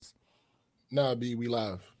Nah, B, we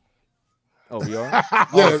live. Oh, we are.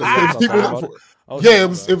 Yeah, so y'all people talking looking about for. Oh,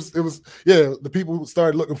 Yeah, shit, it was. Yeah, the people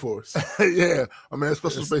started looking for us. Yeah, I mean,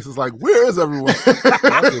 Special Space is like, where is everyone? I see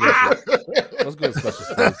that shit. Let's go to Special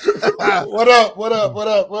Space. What up? What up? What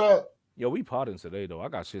up? What up? Yo, we potting today though. I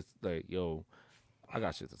got shit like I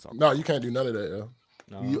got shit to talk No, about. you can't do none of that, yo.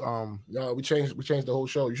 We No, we changed the whole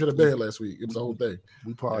show. You should have been here last week. It was the whole thing.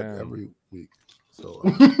 we pod Damn. every week. So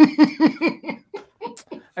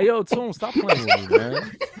Hey, yo, Toon, stop playing with me,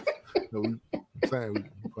 man. no, I'm saying we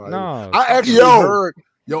pod Nah, I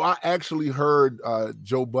actually heard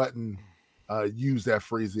Joe Button use that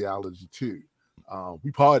phraseology too.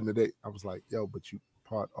 We podding today. I was like, yo, but you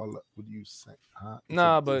pod all up. What do you say? Huh?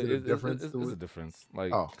 Nah, Is but it a difference it's to a it? difference.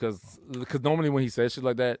 Like, Oh. because normally when he says shit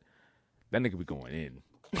like that nigga be going in.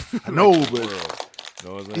 I know, Like, but for real.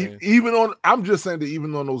 Know what I'm saying? even on, I'm just saying that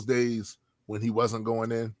even on those days when he wasn't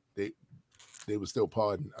going in, they were still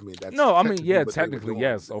podding. I mean, that's No, I mean, yeah, what they were technically, doing.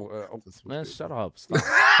 yes. That's what Man, they shut were up. Stop.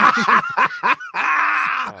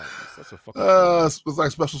 God, you're such a fucking fool. It's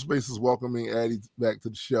like Special Spaces welcoming Addie back to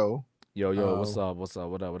the show. Yo, what's up? What's up?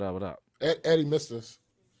 What up? Eddie missed us.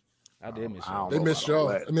 I did miss I you. don't They know missed about all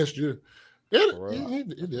y'all. that. They missed you. Yeah, For real. he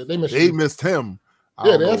did. They missed They you. missed him. I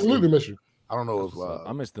Yeah, don't they know absolutely if- missed you. I don't know That's what's up. I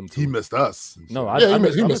if missed them he too. missed us. No, Yeah, he I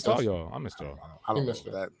missed missed all us. y'all. I missed y'all. I don't know missed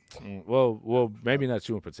that. Well, maybe not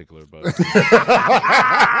you in particular, but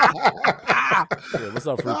yeah, what's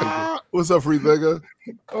up, free people? What's up, free nigga?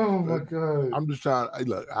 Oh my god. I'm just trying.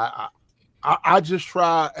 Look, I just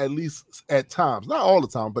try at least at times, not all the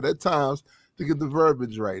time, but at times to get the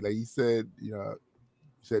verbiage right. Like he said,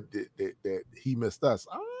 that he missed us.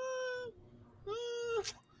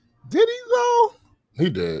 Did he though? He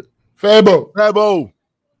did. Fabo. Fabo.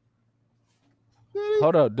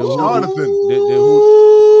 Hold up, dude. Jonathan.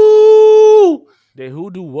 Did who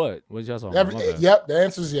do what? What y'all talking about? My bad. Yep, the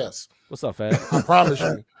answer is yes. What's up, Fat? I promise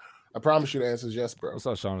you. I promise you the answer is yes, bro. What's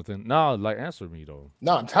up, Jonathan? No, like answer me though.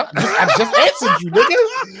 No, I just answered you,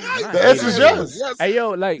 nigga. The answer is yes. Hey,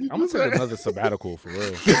 yo, like I'm gonna take another sabbatical for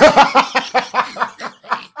real.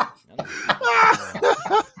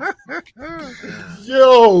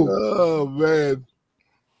 Yo. Oh man,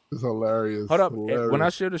 it's hilarious. Hold up. Hilarious. When I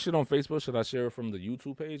share this shit on Facebook, should I share it from the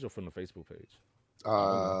YouTube page or from the Facebook page?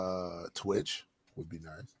 Twitch would be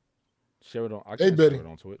nice. Share it on. I Hey, can't Biddy. share it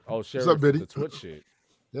on Twitch. Oh, share What's it up, from Biddy? the Twitch shit.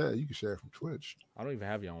 Yeah, you can share it from Twitch. I don't even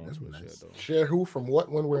have y'all on That'd be Twitch nice. yet though. Share who from what,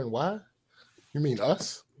 when, where, and why? You mean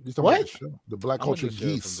us? You talking What? about the show? The Black I'm gonna Culture just share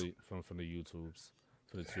it Geese. from the YouTubes,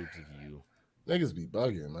 for the tubes of you. Niggas be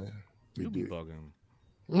bugging, man. You be do. bugging.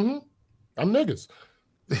 Mm-hmm. I'm niggas.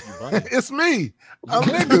 You bugging. It's me. I'm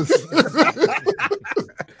niggas.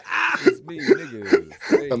 It's me, niggas.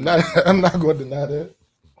 Hey. I'm not going to deny that.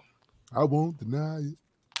 I won't deny it.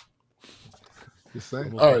 Just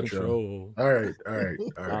saying. All right, Control. All right.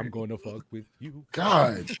 I'm gonna fuck with you.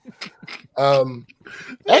 God.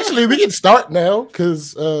 Actually, we can start now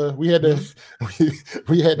because we had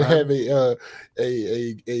to have a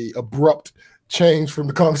abrupt change from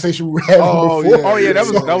the conversation we were having Oh, before. yeah. Oh yeah, that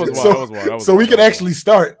was So- wild. That was So we wild. can actually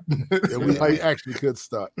start. Yeah, we actually could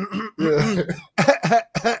start. Yeah.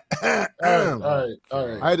 All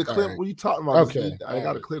right. I had to clear. All What are you talking about? Okay. I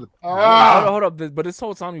got to clear the. Hold up. But this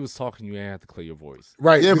whole time you was talking, you ain't have to clear your voice.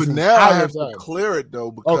 Right. Yeah, this but now I entire have to time. clear it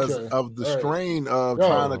though because Okay. of the All right. strain of Yo,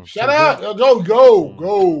 trying to. shut up. Yo,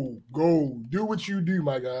 go. Do what you do,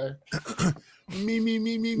 my guy. Me.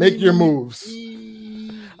 Make your moves.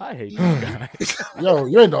 I hate you guys. Yo,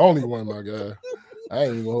 you ain't the only one, my guy. I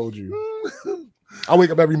ain't even gonna hold you. I wake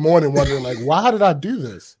up every morning wondering, like, why did I do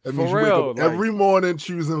this? That For means you wake real, up like- every morning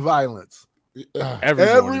choosing violence. Every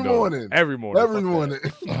Every morning. morning. Every morning. Every Fuck that. morning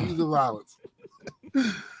choosing violence.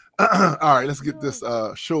 All right, let's get this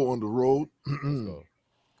show on the road. Let's go.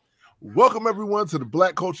 Welcome everyone to the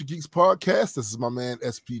Black Culture Geeks podcast. This is my man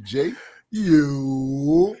SPJ.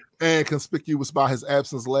 You. And conspicuous by his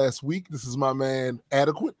absence last week, this is my man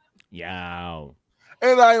Adequate. Yow.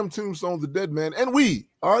 And I am Tombstone the Dead Man. And we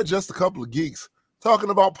are just a couple of geeks talking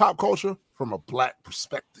about pop culture from a black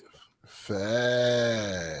perspective.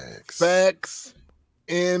 Facts. Facts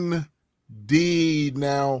indeed.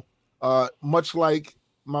 Now, much like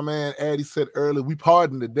my man Addy said earlier, we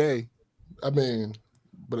pardon today. I mean,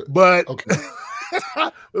 but Okay.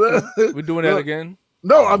 We're doing that again?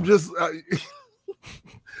 No, I'm just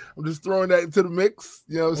throwing that into the mix.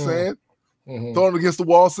 You know what I'm saying? Mhm. Throwing it against the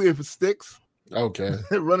wall, see if it sticks. Okay.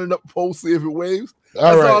 Running up post, see if it waves.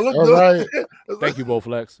 All right. all I'm All doing. right. Thank you,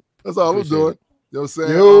 Bowflex. That's all Appreciate I'm doing. it. You know what I'm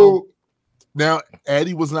saying? Yo. Now,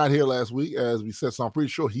 Addy was not here last week, as we said, so I'm pretty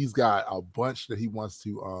sure he's got a bunch that he wants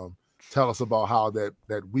to tell us about how that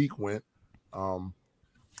week went.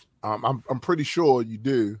 I'm pretty sure you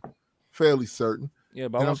do, fairly certain. Yeah,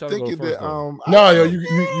 but And I I'm want y'all to go thinking first. that Though. No, yo,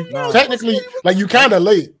 you No. technically like you kind of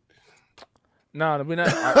late. Nah, I mean,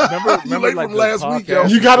 remember late like from the last week, yo. podcast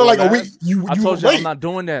You got to before like a week. last? You I you told you I'm late not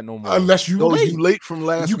doing that no more. unless you Yo, late. you late from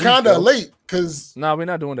last You week. kind of yo. late because Nah, we're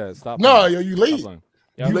not doing that. Stop. no, playing. yo, you Stop late. playing.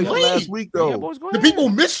 You Y'all late know. from last week Yeah, though. boys, go The ahead. people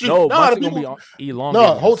miss you. No, nah, my the shit people. gonna be elongated.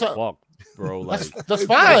 No, whole as time. fuck, bro. Like That's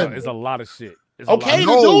fine. it's a lot of shit. It's Okay, a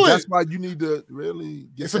to lot of do it. That's why you need to really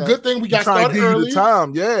get It's a that. good thing we You got try and started give you early. the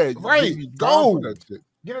time. Yeah. Right. Give you time Go. for that shit.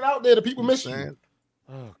 Get it out there. The people You miss know what I'm you. saying?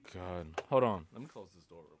 Oh god. Hold on. Let me close this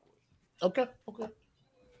door real quick. Okay.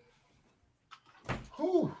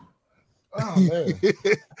 Whew. Oh man.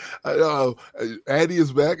 I know. Addy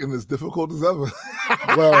is back and as difficult as ever.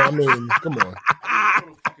 Well, I mean, come on. I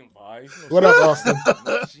don't fucking buy. What up, Austin?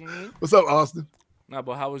 Machine. What's up, Austin? Nah,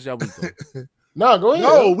 but how was y'all week though? No, go ahead.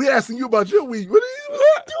 No, we asking you about your week. What are you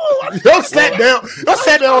doing? Y'all sat down. Y'all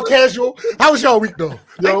sat down casual. How was y'all week though?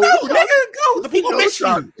 Yo, Like, no, nigga, go. The people Yo, miss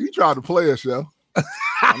you. he tried to play us, yo.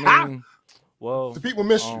 I mean, well, The people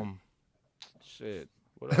miss you. shit.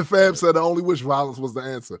 What And else? Fab said I only wish violence was the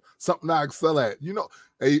answer. Something I excel at. You know,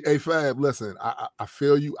 hey Fab, listen, I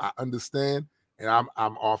feel you. I understand. And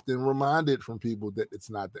I'm often reminded from people that it's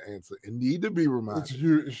not the answer. It need to be reminded.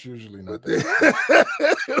 It's usually not that.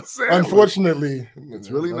 Unfortunately, it's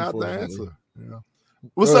really not the unfortunately. answer. Yeah.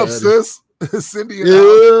 What's Go up, ahead, sis? Cindy and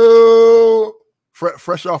Yo,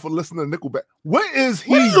 fresh off of listening to Nickelback. Where is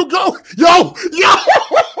he? where you go? Yo.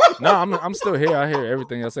 No, I'm still here. I hear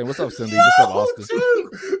everything y'all saying. What's up, Cindy? What's up, Austin?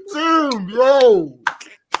 Dude, yo.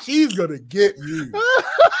 She's gonna get you.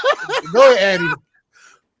 Go ahead, Addy.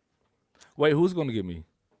 Wait, who's gonna get me?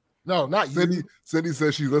 No, not you. Cindy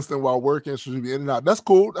says she's listening while working. She'll be in and out. That's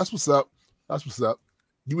cool. That's what's up. That's what's up.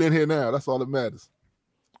 You in here now. That's all that matters.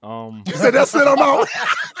 You said that's it. I'm out.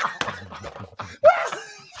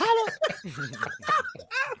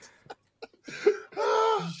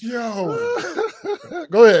 Yo.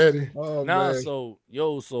 Go ahead, Eddie. Oh, Nah, man. so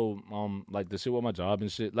like the shit with my job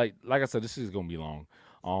and shit. Like I said, this is gonna be long.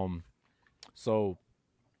 So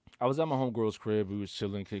I was at my homegirl's crib. We was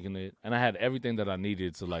chilling, kicking it, and I had everything that I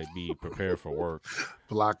needed to like be prepared for work.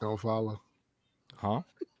 Block don't follow. Huh?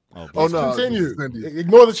 Oh no, Continue. Cindy.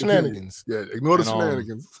 Ignore the shenanigans. Yeah, ignore the And,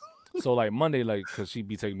 shenanigans. So like Monday, like, cause she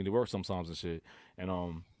be taking me to work sometimes and shit.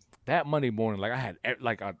 And that Monday morning, like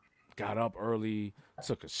I got up early,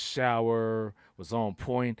 took a shower, was on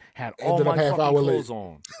point, had all Ended my up half fucking hour clothes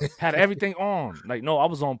on, had everything on. Like no, I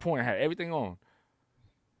was on point, had everything on.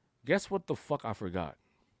 Guess what the fuck I forgot?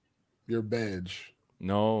 Your badge.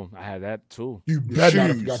 No, I had that too. You better not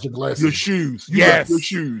have shoes. forgot your glasses. Your shoes. You Yes. left your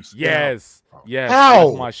shoes. Yes, yes. How? I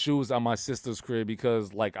left my shoes at my sister's crib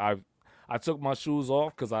because like I took my shoes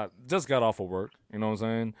off because I just got off of work. You know what I'm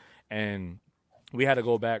saying? And we had to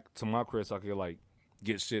go back to my crib so I could like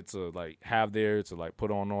get shit to like have there to like put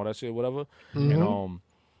on all that shit, whatever. And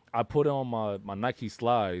I put on my Nike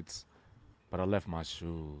slides, but I left my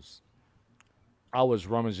shoes. I was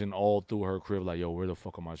rummaging all through her crib like, yo, where the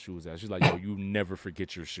fuck are my shoes at? She's like, yo, you never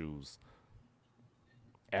forget your shoes.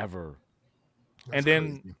 Ever. And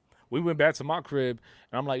then crazy. we went back to my crib,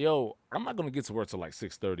 and I'm like, yo, I'm not going to get to work till like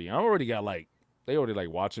 6:30. I already got like, they already like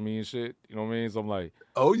watching me and shit. You know what I mean? So I'm like,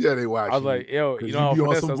 Oh yeah, they watch. I was like, yo, you know how you be on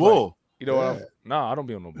finesse, some I was like, bull. you know Yeah. what? Nah, I don't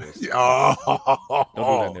be on no bullshit. Oh, Don't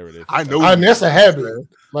do that narrative. I know. And you. that's a habit. I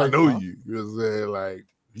Like, know you. You're saying like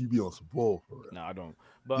you be on some bull. For real. Nah, I don't.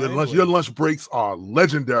 But Your lunch breaks are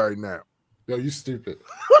legendary now. yo, you stupid.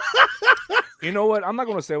 you know what? I'm not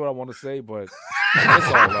gonna say what I want to say, but it's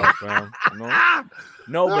all love, fam. You know?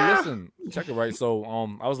 No, but listen, check it right. So,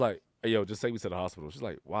 I was like, hey, yo, just take me to the hospital. She's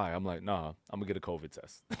like, why? I'm like, nah, I'm gonna get a COVID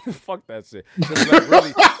test. Fuck that shit. Just like,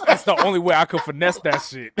 really, that's the only way I could finesse that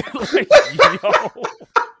shit. Like, yo.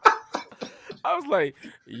 I was like,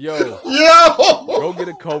 yo, go get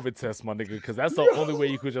a COVID test, my nigga, because that's the only way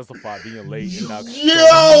you could justify being late and not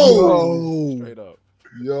Yo, straight up.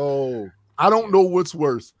 yo, I don't know what's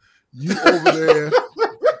worse. You over there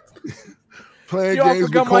playing Yo, I games with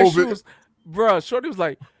forgot my COVID. shoes. Bruh, Shorty was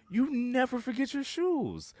like, you never forget your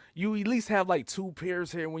shoes. You at least have like 2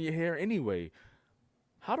 pairs here when you're here anyway.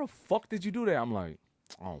 How the fuck did you do that? I'm like,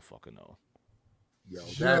 I don't fucking know. Yo,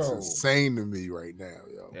 that's Yo. insane to me right now,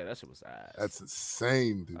 yo. Yeah, that shit was ass. That's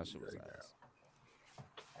insane to that me shit was right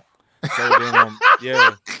ass. So then,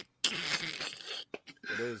 yeah.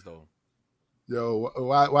 It is, though. now. Yo,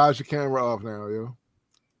 why is your camera off now, yo?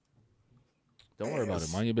 Don't worry about it.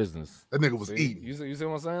 Mind your business. That nigga was See? eating. You see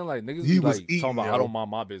what I'm saying? Like, niggas He be was like, eating, talking about, yo. I don't mind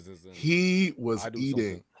my business. And He was I do eating.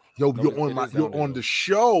 something. Yo, No, you're it is you're down on there. the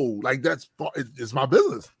show. Like it's my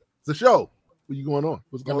business. It's a show. What you going on?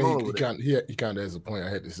 What's I going on mean, over there? he kind of has a point. I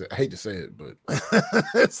hate to say it, but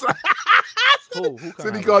Who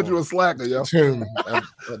Cindy called you a slacker, yo. Tim,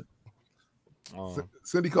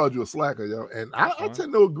 Cindy called you a slacker, yo, and I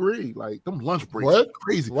tend to agree. Like them lunch breaks, What? are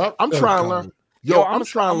crazy. What? I'm trying to learn. Yo, I'm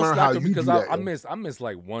trying to learn how you because do that. I missed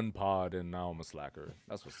like one pod and now I'm a slacker.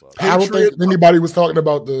 That's what's up. I don't think anybody was talking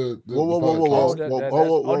about the Whoa,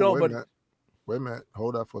 podcast. Wait a minute.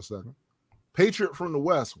 Hold up for a second. Patriot from the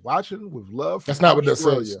West, watching with love. That's not what that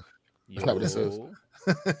says. That's not what that says.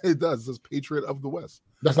 It does. It says Patriot of the West.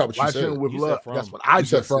 That's not what you watching said. with You love. said That's what I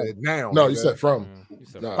just said. Now, no, you said from.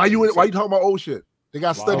 Nah, why you talking about old shit? They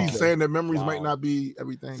got studies Okay. saying that memories might not be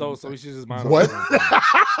everything. So we should just mind What?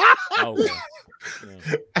 Okay.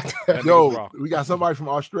 Yeah. Yo, we got somebody from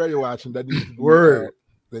Australia watching that needs to be, Word.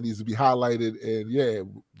 that needs to be highlighted. And yeah,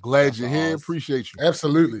 glad That's you're here. awesome. Appreciate you.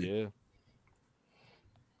 Absolutely. Yeah.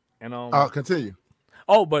 And Continue.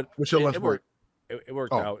 oh, but What's your lunch it break? worked. It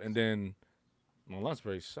worked out, and then my lunch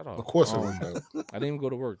break. Shut up. Of course it was. I didn't even go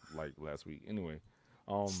to work like last week. Anyway,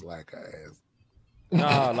 Slack ass.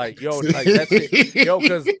 nah, like yo, like that shit, yo,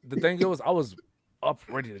 because the thing is, I was up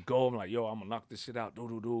ready to go. I'm like, yo, I'm gonna knock this shit out.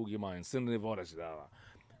 Do, get my incentive, all that shit out.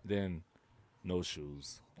 Then no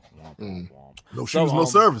shoes. No shoes, no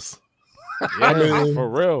service. Yeah, I mean, for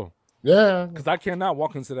real. Yeah. Because I cannot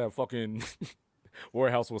walk into that fucking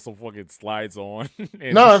warehouse with some fucking slides on.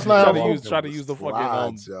 And No, it's not. Try to use the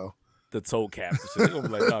fucking yo. the toe caps and shit. They're gonna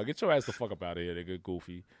be like, no, get your ass the fuck up out of here, nigga,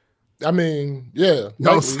 goofy. I mean, yeah.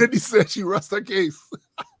 No, likely. Cindy said she rests her case.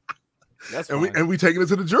 That's and fine. we taking it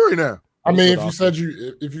to the jury now. I mean, That's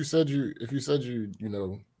if you said you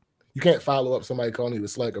know, you can't follow up somebody calling you a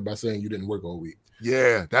slacker by saying you didn't work all week.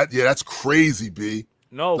 Yeah, that's crazy, B.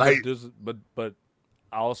 No, like, but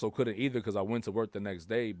I also couldn't either because I went to work the next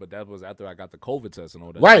day, but that was after I got the COVID test and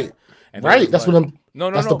all that. Right. And Right. That's like, what I'm.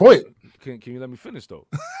 No. That's the point. Can you let me finish though?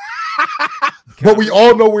 But we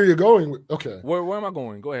all know where you're going. Okay. Where am I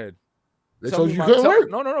going? Go ahead. They Tell told me you my- couldn't tell- work.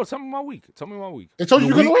 No. Tell me my week. Tell me my week. They told you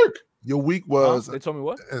Your couldn't work. Your week was They told me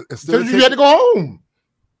what? They told you had to go home.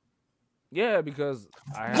 Yeah, because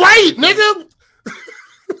I Right, nigga.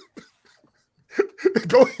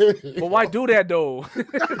 Go ahead. But why do that though? Why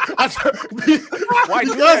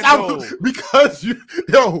do because that though? because you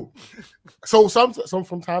So some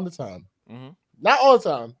from time to time, Mhm. not all the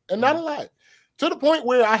time, and not a lot, to the point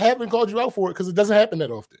where I haven't called you out for it because it doesn't happen that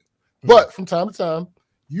often. But from time to time,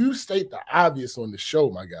 you state the obvious on the show,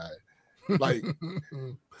 my guy. Like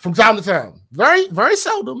from time to time, very very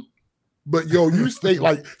seldom, but yo, you state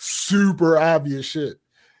like super obvious shit.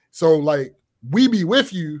 So like we be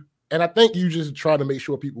with you. And I think you just trying to make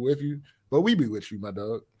sure people with you, but we be with you, my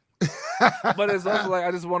dog. But it's also like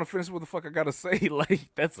I just want to finish what the fuck I gotta say. Like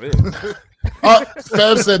that's it.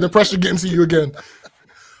 Fab said the pressure getting to you again.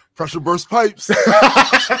 Pressure burst pipes. Yeah,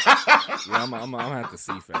 I'm gonna have to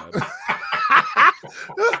see Fab.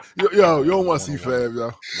 Yo, you don't want to see Fab,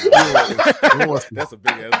 yo. That's a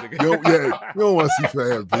big ass nigga. You don't want to see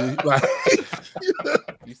Fab, B. Like,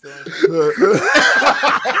 You still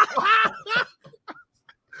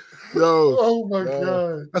yo, Oh my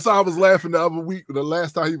god. that's how I was laughing the other week. The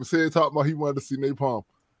last time he was here talking about he wanted to see Napalm.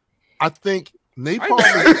 I think Napalm.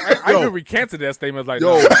 I even recanted that statement. Like,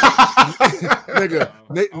 Yo, no. nigga,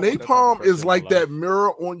 Napalm that's is like my life. that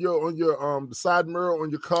mirror on your the side mirror on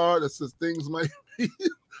your car that says things might be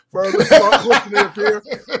further close than they appear.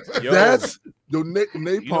 Yo, That's your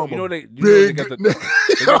Napalm. you know they big. got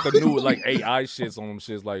the new like AI shits on them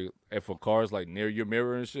shits like and for cars like near your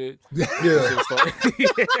mirror and shit. Yeah. Shit start-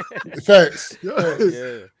 Facts.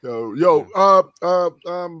 yeah.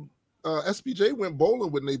 SPJ went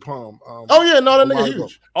bowling with Napalm. Oh yeah, no, that A while nigga ago.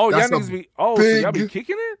 huge. Oh, y'all That's a niggas be so y'all be big-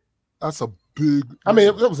 kicking it? That's a big. I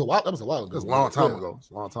mean, that was a while. That was a while ago. It was a long time Yeah. ago. It's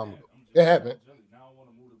a long time ago. It happened.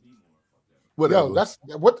 Whatever. Yo, that's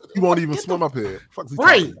what. he won't even get swim the- up here. Fuck is he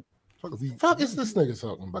Right. talking about? Fuck is he? Fuck is this nigga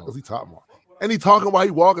talking Fuck about? is he talking about? And he talking while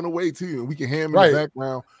he walking away too, and we can hear him in Right. the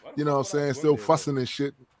background. You know what I'm saying? Still fussing and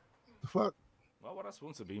shit. The fuck? Why would I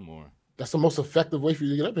swim to be more? That's the most effective way for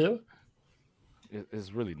you to get up here.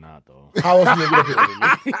 It's really not though. How else you gonna get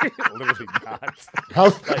up here? Literally not. How,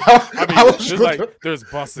 I mean, how else you there's gonna- there's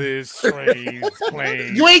buses, trains,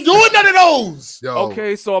 planes. you ain't doing none of those. Yo,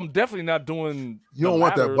 Okay, so I'm definitely not doing. You the don't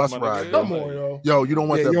want that ladders, bus my ride, nigga. though. Come on, yo. Yo, you don't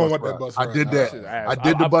want Yeah, that you don't bus want that ride. bus I ride. did Nah, that. shit ass. I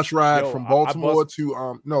did the bus ride yo, from I Baltimore bust-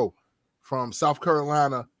 to from South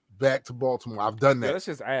Carolina back to Baltimore. I've done Yeah, that. that's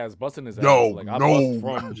just ass. Busting his Yo, ass. Like I no,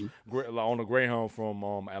 bust from on a Greyhound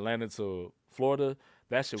from Atlanta to Florida.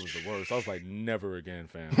 That shit was the worst. I was like, never again,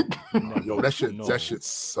 fam. Never. Yo, that shit No. sucks. You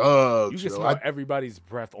can yo. smell everybody's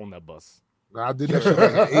breath on that bus. I did that shit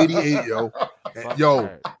in '88, yo. Fuck Yo,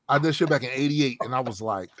 that. I did shit back in '88, and I was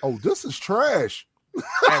like, "Oh, this is trash." As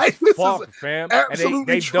Like, this fuck, is fam. absolutely And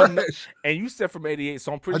they've done. trash. And you said from '88,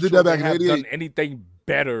 so I'm pretty did sure that back they in have done 88. anything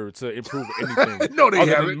better to improve anything. No, they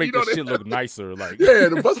other haven't. than make You know the they shit look nicer. Like, Yeah,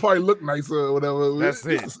 the bus probably look nicer or whatever. That's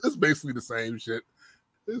it. It's basically the same shit.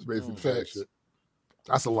 It's basically the same Facts. shit.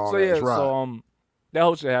 That's a long so ass yeah, ride. so that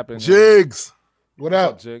whole shit happened. Jigs. What What's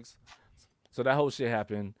up, up? Jigs? So that whole shit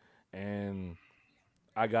happened, and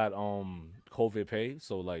I got COVID pay.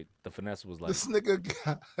 So like the finesse was like, This nigga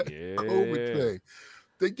got yeah, COVID pay.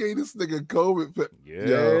 They gave this nigga COVID pay. yeah,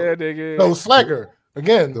 Yo. nigga. No, Slacker.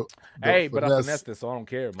 Again. The Hey, but I finesse. finessed it, so I don't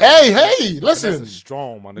care. Man. Hey, Finesse listen. is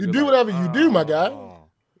strong, my nigga. You do whatever you do, my guy.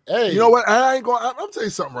 Hey, You know what? I ain't going. I'm telling you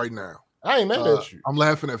something right now. I ain't mad at you. I'm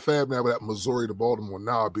laughing at Fab now with that Missouri to Baltimore.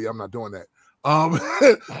 Nah, B, I'm not doing that.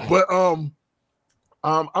 But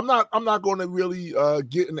I'm not going to really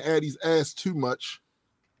get in Addie's ass too much.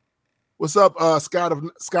 What's up, Scott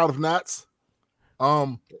of Knots?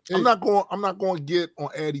 I'm not going to get on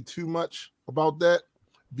Addie too much about that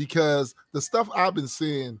because the stuff I've been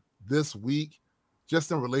seeing this week,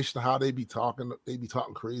 just in relation to how they be talking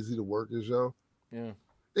crazy to workers, yo. Yeah,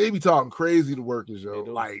 They be talking crazy to workers, yo. They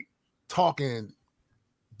do. Like talking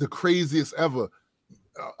the craziest ever.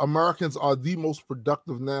 Americans are the most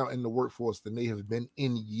productive now in the workforce than they have been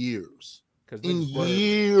in years. In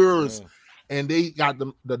years. Yeah. And they got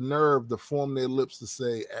the nerve to form their lips to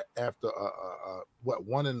say after what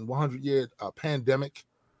 1 in 100 year pandemic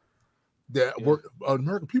that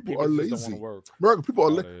American people are just don't lazy. wanna work. American people are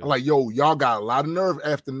Nowadays. I'm like, yo, y'all got a lot of nerve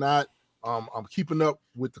after not. I'm keeping up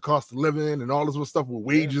with the cost of living and all this other stuff with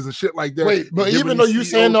wages and shit like that. Wait, but Giving even though these you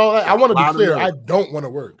saying CEOs all that, I want to a lot be of clear. nerve. I don't want to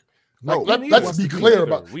work. No, Like, he let's wants be to do clear either.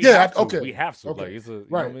 about. We Yeah, have to. okay. We have to. Okay. Like, it's a, you know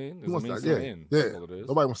Right. what I mean? He It's a wants means to, to yeah, end. yeah. That's all it is.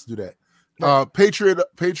 Nobody wants to do that. Yeah.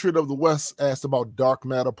 Patriot of the West asked about Dark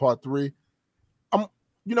Matter Part 3.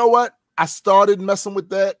 You know what? I started messing with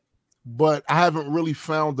that, but I haven't really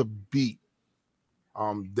found the beat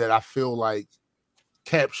that I feel like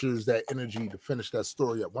captures that energy to finish that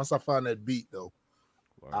story up. Once I find that beat, though,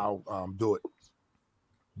 Word. I'll do it.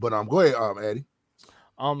 But go ahead, Addy.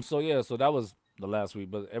 So yeah, so that was the last week,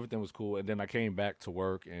 but everything was cool. And then I came back to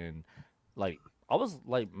work, and like I was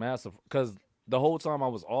like massive because the whole time I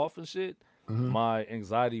was off and shit, my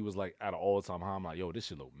anxiety was like at an all time high. I'm like, yo, this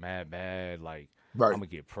shit look mad bad. Like Right. I'm gonna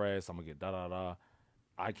get pressed. I'm gonna get da da da.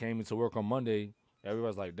 I came into work on Monday.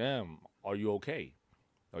 Everybody's like, damn, are you okay?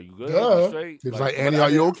 Are you good? Duh. Are you straight? It was Like, like, Andy, but I are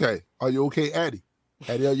you didn't- okay? Are you okay, Addy?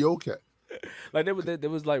 Addy, are you okay? Like there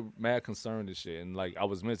was like mad concern and shit, and like I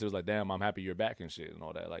was missed. It was like, damn, I'm happy you're back and shit and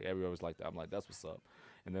all that. Like everybody was like that. I'm like, that's what's up.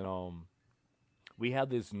 And then we had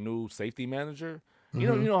this new safety manager. You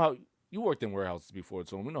know how you worked in warehouses before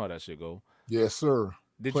too. And we know how that shit go. Yes, sir.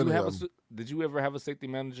 Did Plenty you have of them. Did you ever have a safety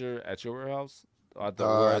manager at your warehouse? At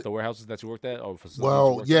the warehouses that you worked at, or facilities you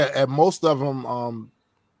Well, worked yeah, at? at most of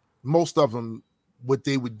them, what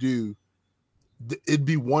they would do, it'd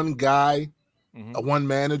be one guy, one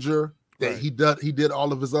manager that Right. he did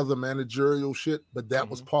all of his other managerial shit, but that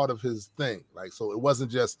was part of his thing. Like, so it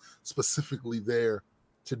wasn't just specifically there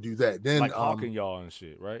to do that. Then like hawking y'all and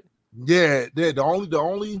shit, right? yeah, the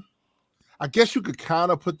only I guess you could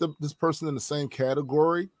kind of put this person in the same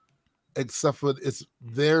category, except for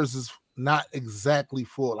theirs is not exactly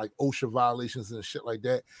for like OSHA violations and shit like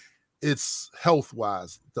that. It's health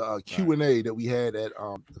wise. The Q&A that we had at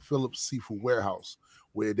the Phillips Seafood Warehouse,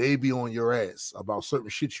 where they be on your ass about certain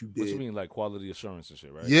shit you did. What you mean, like quality assurance and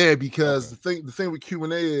shit, right? Yeah, because the thing with Q&A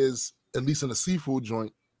is, at least in a seafood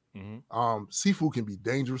joint, seafood can be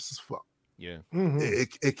dangerous as fuck. Yeah,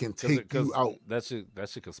 it can take you out. That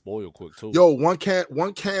shit can spoil quick too. Yo, one can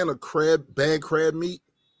of bad crab meat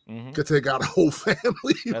could take out a whole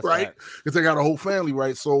family, That's right? facts. Could take out a whole family,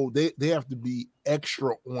 right? So they have to be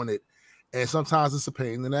extra on it, and sometimes it's a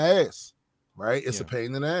pain in the ass, right? It's a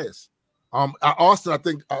pain in the ass. Austin, I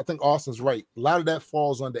think Austin's right. A lot of that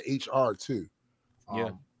falls under HR too.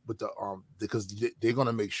 With the because they're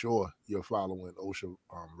gonna make sure you're following OSHA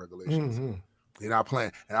regulations. They're not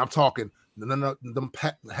playing, and I'm talking them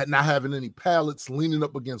not having any pallets leaning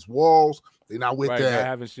up against walls. They're not with that. Not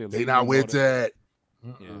having shit They're not with that.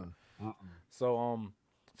 Yeah. So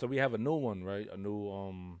we have a new one, right? A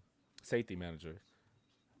new safety manager.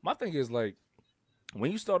 My thing is like,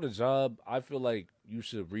 when you start a job, I feel like you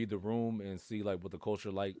should read the room and see like what the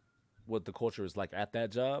culture is like at that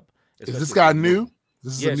job. Is this guy new?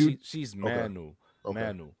 She's mad new.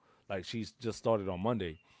 Mad new. Like she's just started on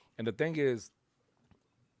Monday. And the thing is,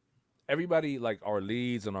 everybody, like our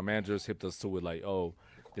leads and our managers hipped us to it like, oh,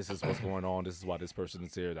 this is what's going on. This is why this person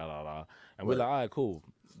is here. Da da da. And we're like, all right, cool.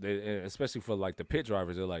 Especially for like the pit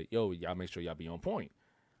drivers, they're like, yo, y'all make sure y'all be on point.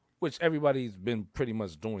 Which everybody's been pretty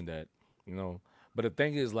much doing that, you know. But the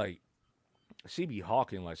thing is, like, she be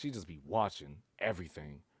hawking, like she just be watching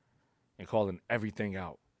everything and calling everything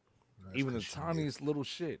out, even the tiniest little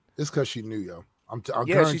shit. It's because she knew, yo.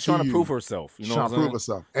 Yeah, she's trying to prove herself. You know, trying what to I'm prove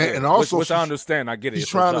saying? herself, and also which I understand. I get it. She's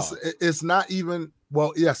It's trying her to. job. It's not even.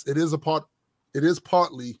 Well, yes, it is a part. It is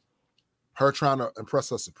partly her trying to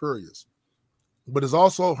impress her superiors, but it's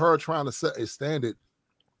also her trying to set a standard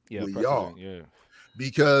Yeah, with precedent, y'all. yeah.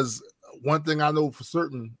 Because one thing I know for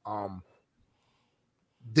certain,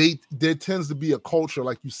 there tends to be a culture,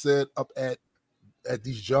 like you said, up at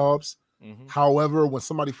these jobs. Mhm. However, when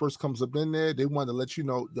somebody first comes up in there, they want to let you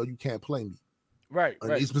know, yo, you can't play me. Right,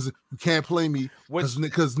 And right. you can't play me because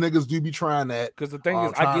niggas do be trying that. Because the thing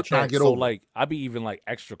is, I get that. So like, I be even like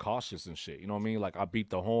extra cautious and shit. You know what I mean? Like, I beat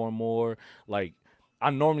the horn more. Like, I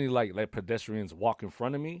normally like let pedestrians walk in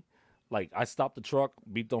front of me. Like, I stop the truck,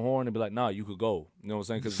 beat the horn, and be like, "Nah, you could go." You know what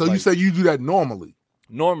I'm saying? So like, you say you do that normally?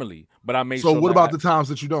 Normally, but I made so sure. What like, about the times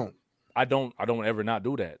that you don't? I don't ever not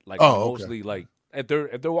do that. Like, mostly like if they're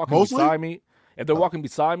walking beside me, walking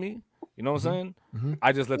beside me, you know what I'm saying? Mm-hmm.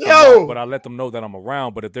 I just let them know, but I let them know that I'm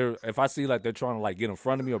around. But if I see like they're trying to like get in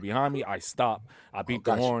front of me or behind me, I stop. I beat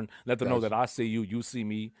the horn, let them know that I see you, you see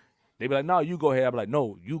me. They be like, "No, you go ahead." I be like,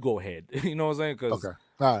 "No, you go ahead." You know what I'm saying? Because all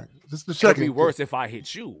right, just to check. It'd be worse if I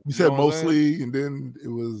hit you. You said mostly, and then it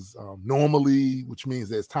was normally, which means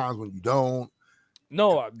there's times when you don't.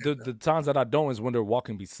 No, the times that I don't is when they're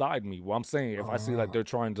walking beside me. Well, I'm saying if I see like they're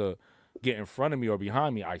trying to get in front of me or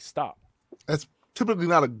behind me, I stop. That's typically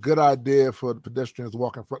not a good idea for the pedestrians to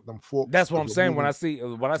walk in front of them forks. That's what I'm saying. When I see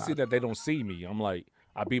that they don't see me, I'm like,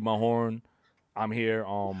 I beat my horn. I'm here.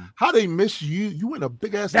 How they miss you? You in a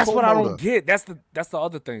big ass. That's what I don't get. That's the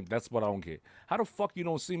other thing. That's what I don't get. How the fuck you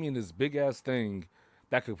don't see me in this big ass thing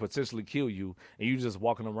that could potentially kill you, and you just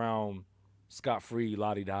walking around scot free,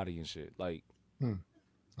 lottie dottie and shit? Like,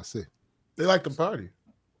 I see. They like to party.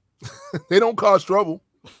 They don't cause trouble.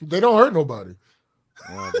 They don't hurt nobody.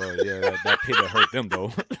 Oh, bro, yeah, that pit hurt them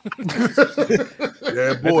though.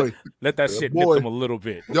 Yeah, boy. Let that shit nip them a little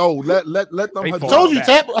bit. Yo, let them. They I told you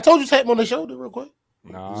tap them on the shoulder real quick.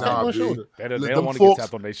 Nah, tap on the shoulder. They don't want to get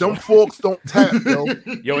tapped on their shoulder. Them forks don't tap, yo.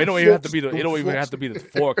 Yo, it don't even have to be the. It don't even have to be the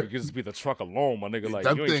fork. It could just be the truck alone, my nigga. Like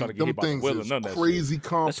you ain't trying to get hit by the wheel or none of that. Crazy shit.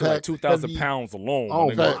 compact. That's like 2,000 pounds alone. Oh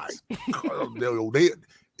my God.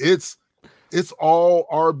 It's all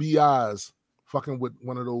RBIs. Fucking with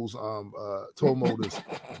one of those tow motors.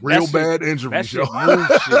 Real bad injuries. That shit moves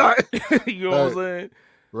shit. You know what I'm saying?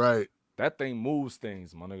 Right. That thing moves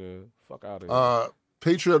things, my nigga. Fuck out of here.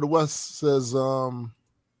 Patriot of the West says,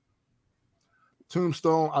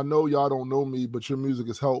 Tombstone, I know y'all don't know me, but your music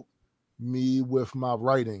has helped me with my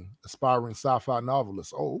writing, aspiring sci-fi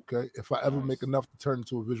novelist. Oh, okay. If I ever make enough to turn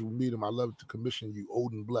into a visual medium, I love to commission you.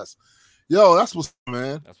 Odin bless. Yo, that's what's up,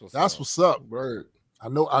 man. That's what's up. Right. I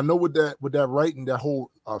know what that writing, that whole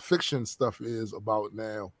fiction stuff is about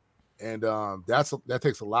now, and that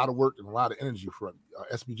takes a lot of work and a lot of energy from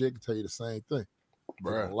SBJ can tell you the same thing.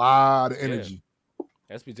 Right. A lot of energy.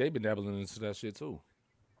 Yeah. SBJ been dabbling into that shit too.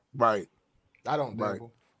 Right. I don't dabble.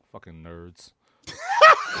 Right. Fucking nerds.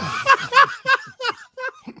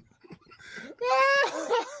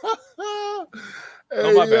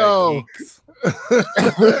 Hey, my bad, geeks.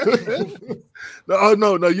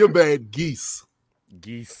 No, you're bad, geese.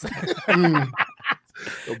 Geese. Hey,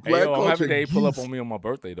 yo, I'm happy they pull up on me on my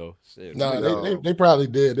birthday though. Shit. No, they probably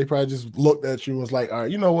did. They probably just looked at you and was like, all right,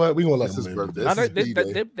 you know what? We gonna let them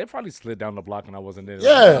live. They probably slid down the block and I wasn't there.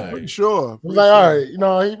 Yeah, pretty sure. Like, all right, you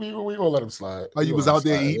know, we gonna let him slide. Oh, you was out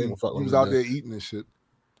there eating. You was out there eating and shit.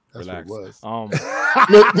 That's Relax. what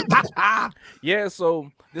it was. Yeah, so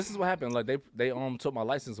this is what happened. Like they took my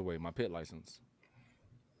license away, my pit license.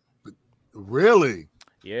 Really?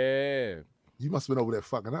 Yeah. You must have been over there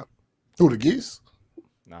fucking up. Who, the geese?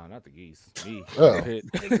 Nah, not the geese. Me. Oh.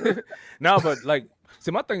 No, but like,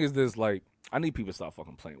 see, my thing is this: like, I need people to stop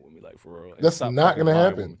fucking playing with me, like for real. That's not gonna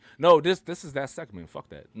happen. No, this is that segment. Fuck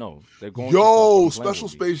that. No, they're going. Yo, Special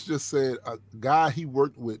Space just said a guy he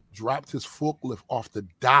worked with dropped his forklift off the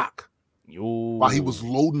dock. Yo. While he was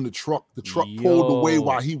loading the truck. The truck pulled away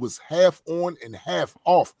while he was half on and half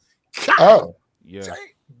off. Oh, yeah. Dang.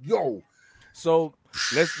 Yo. So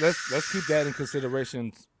let's keep that in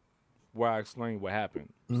consideration where I explain what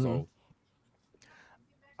happened. Mm-hmm. So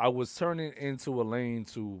I was turning into a lane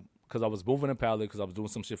because I was moving a pallet because I was doing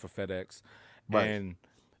some shit for FedEx, right. And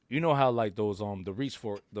you know how like those the reach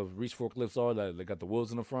forklifts are that they got the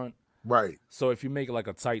wheels in the front, right? So if you make like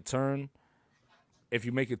a tight turn, if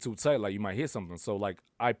you make it too tight, like you might hit something. So like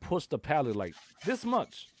I pushed the pallet like this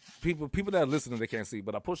much. People that are listening, they can't see,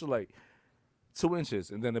 but I pushed it like 2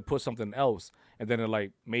 inches, and then it pushed something else, and then it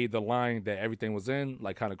like made the line that everything was in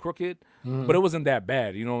like kind of crooked, but it wasn't that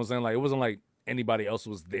bad. You know what I'm saying? Like it wasn't like anybody else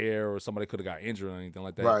was there or somebody could have got injured or anything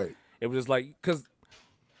like that. Right. It was just like, because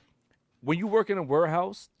when you work in a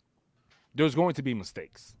warehouse, there's going to be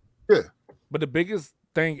mistakes. Yeah. But the biggest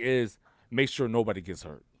thing is make sure nobody gets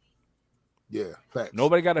hurt. Yeah. Facts.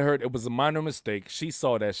 Nobody got hurt. It was a minor mistake. She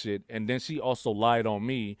saw that shit, and then she also lied on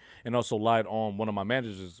me and also lied on one of my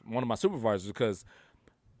managers, one of my supervisors, because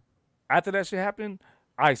after that shit happened,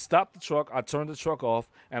 I stopped the truck, I turned the truck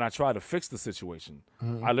off, and I tried to fix the situation.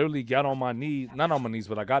 I literally got on my knees, not on my knees,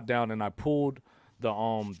 but I got down and I pulled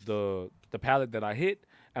the pallet that I hit,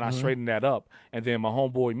 and I straightened that up. And then my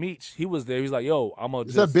homeboy Meech, he was there. He's like, "Yo, I'm gonna."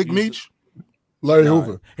 Is that Big Meech? Larry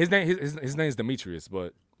Hoover. His name is Demetrius,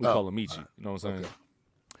 but we call him Michi. You know what I'm saying? Okay.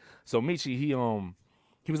 So Michi, he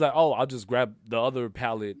was like, "Oh, I'll just grab the other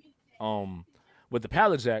pallet with the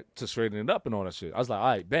pallet jack to straighten it up and all that shit." I was like, "All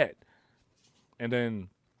right, bet." And then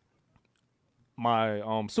my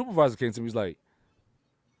supervisor came to me. He's like,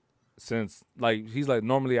 since like he's like,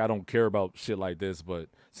 normally I don't care about shit like this, but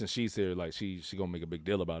since she's here, like she gonna make a big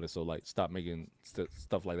deal about it. So like, stop making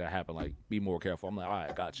stuff like that happen. Like, be more careful. I'm like, all right,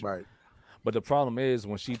 I got you. Right. But the problem is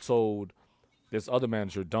when she told this other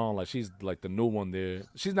manager, Dawn, like she's like the new one there.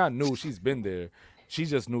 She's not new. She's been there. She's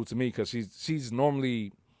just new to me because she's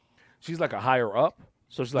normally like a higher up.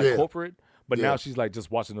 So she's like corporate. But now she's like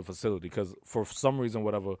just watching the facility because for some reason,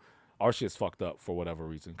 whatever, our shit's fucked up for whatever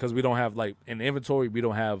reason. Because we don't have like in inventory,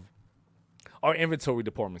 our inventory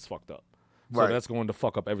department's fucked up. So that's going to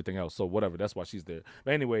fuck up everything else. So whatever, that's why she's there.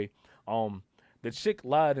 But anyway, the chick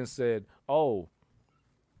lied and said, "Oh,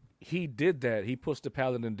 he did that. He pushed the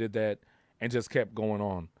pallet and did that," and just kept going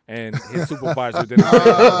on. And his supervisor didn't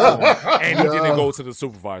say and he didn't go to the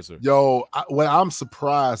supervisor. Yo, what I'm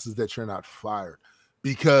surprised is that you're not fired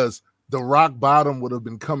because the rock bottom would have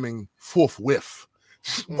been coming forthwith.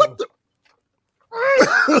 What the?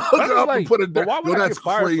 Like, but why would I get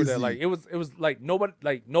fired for that? Like it was like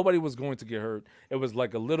nobody was going to get hurt. It was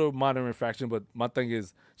like a little minor infraction, but my thing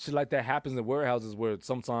is shit like that happens in warehouses where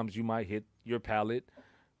sometimes you might hit your pallet.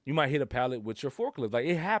 You might hit a pallet with your forklift. Like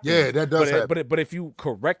it happens. Yeah, that does happen. But if you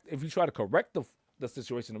try to correct the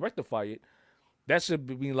situation and rectify it, that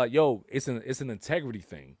should be like, yo, it's an integrity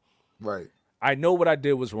thing. Right. I know what I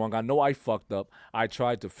did was wrong. I know I fucked up. I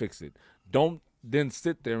tried to fix it. Don't then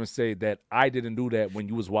sit there and say that I didn't do that when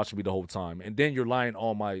you was watching me the whole time. And then you're lying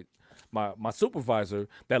on my supervisor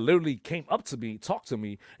that literally came up to me, talked to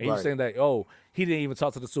me, and you're saying that, oh, he didn't even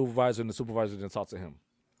talk to the supervisor and the supervisor didn't talk to him.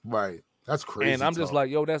 Right. That's crazy. And I'm just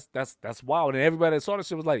like, yo, that's wild. And everybody that saw this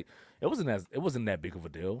shit was like, it wasn't that big of a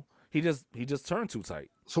deal. He just turned too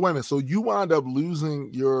tight. So wait a minute. So you wound up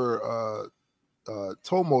losing your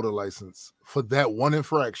tow motor license for that one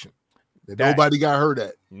infraction that nobody got hurt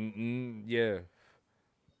at.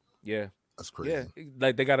 Yeah. That's crazy. Yeah,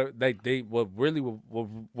 like they gotta what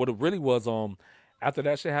it really was after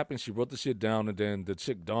that shit happened, she wrote the shit down, and then the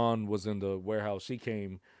chick Dawn was in the warehouse. She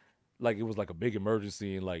came like it was like a big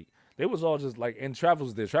emergency, and like they was all just like, and Travis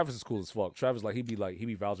was there. Travis is cool as fuck. Travis he be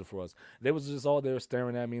vouching for us. They was just all there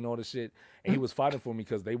staring at me and all this shit, and he was fighting for me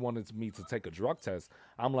because they wanted me to take a drug test.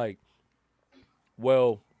 I'm like,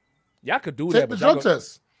 well, y'all could do that, but the drug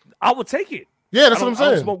test. I would take it. Yeah, that's what I'm saying.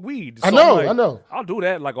 I don't smoke weed. So I know. I'll do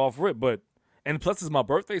that like off rip, and plus it's my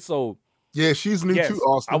birthday, so yeah, she's new too.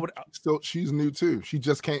 Austin, she's new too. She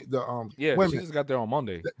just can't. She just got there on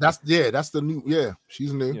Monday. That's the new. Yeah,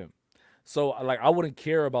 she's new. Yeah. So like I wouldn't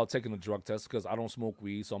care about taking a drug test because I don't smoke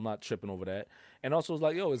weed, so I'm not tripping over that. And also it's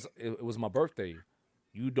like, yo, it was my birthday.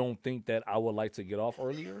 You don't think that I would like to get off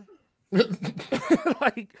earlier?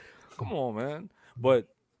 Like, come on, man. But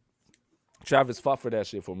Travis fought for that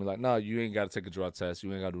shit for me. Like, nah, you ain't got to take a drug test.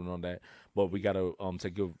 You ain't got to do none of that. But we got to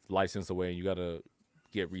take your license away and you got to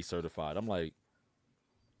get recertified. I'm like,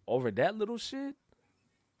 over that little shit?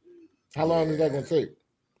 How long is that going to take?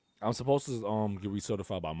 I'm supposed to get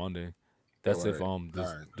recertified by Monday. That's if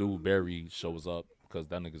this dude Barry shows up because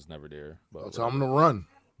that nigga's never there. But tell him to run.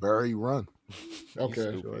 Barry, run.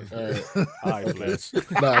 Okay. All right, Flash.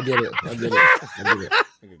 No, I get it.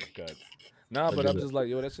 Nah, but I'm just like,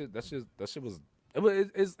 yo, that shit was.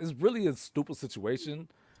 It's really a stupid situation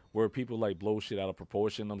where people like blow shit out of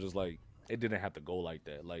proportion. I'm just like, it didn't have to go like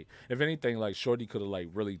that. Like, if anything, like Shorty could have like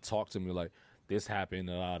really talked to me like, this happened,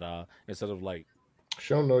 instead of like,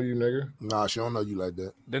 she don't know you, nigga. Nah, she don't know you like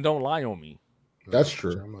that. Then don't lie on me. That's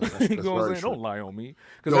true. You know what I'm saying? Don't lie on me.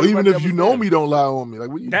 No, even if you know me, don't lie on me. Like,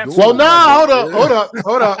 what you doing? Well, nah,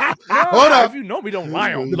 hold up. If you know me, don't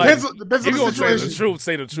lie on me. Depends on the situation.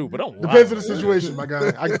 Say the truth, but don't lie. Depends on the situation, my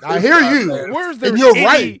guy. I hear you. Where's there and you're any,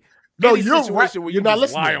 right. No, any you're right. where You're not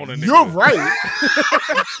listening. Lie on a nigga. You're right.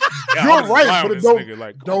 You're right, but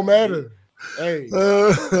it don't matter. Hey.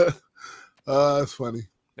 That's funny.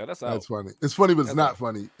 Yeah, that's funny. It's funny, but it's not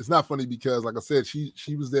funny. It's not funny because, like I said,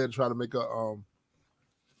 she was there to try to make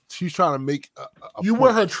she's trying to make a you point.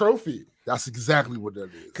 were her trophy. That's exactly what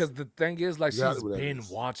that is. Because the thing is, like, Exactly she's been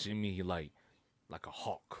watching me like a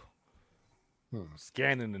hawk.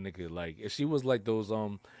 Scanning the nigga. Like, if she was like those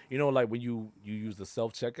you know, like when you use the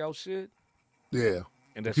self-checkout shit. Yeah.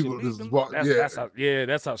 And that people shit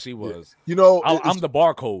that's how she was. Yeah. You know, I'm the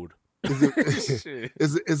barcode.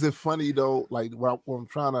 Is it funny though? Like, what I'm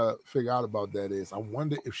trying to figure out about that is, I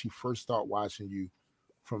wonder if she first started watching you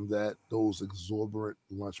from those exorbitant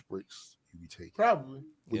lunch breaks you be taking. Probably.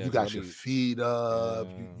 When you got your feet up,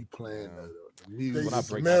 you playing the music. When I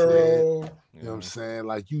break you know what I'm saying?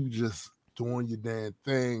 Like, you just doing your damn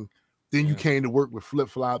thing. Then you came to work with flip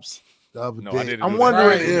flops the other day. I'm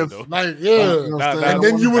wondering if, like, and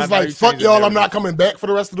then you was like, "Fuck y'all, I'm not coming back for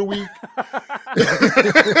the rest of the week."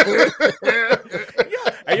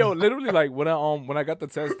 Hey, yo, literally, like when I got the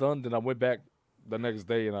test done, then I went back the next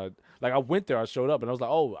day, and I went there, I showed up, and I was like,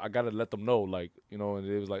 "Oh, I gotta let them know," like, you know, and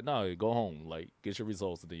it was like, "No, go home, like, get your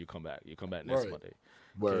results, and then you come back. You come back next Monday."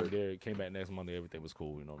 Came back next Monday, everything was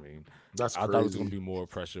cool. You know what I mean? I thought it was gonna be more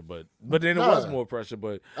pressure, but then it was more pressure.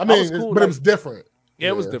 But I mean, it was different. Yeah,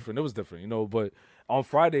 it was different. It was different, you know. But on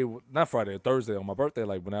Thursday, on my birthday,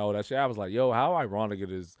 like when I all that shit, I was like, yo, how ironic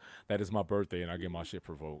it is that it's my birthday and I get my shit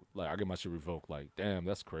revoked. Like, I get my shit revoked. Like, damn,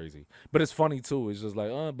 that's crazy. But it's funny too. It's just like,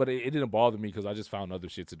 but it didn't bother me because I just found other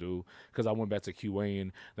shit to do. Because I went back to QA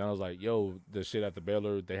and then I was like, yo, the shit at the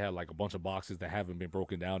Baylor, they had like a bunch of boxes that haven't been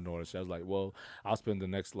broken down and all that shit. I was like, well, I'll spend the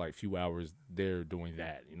next like few hours there doing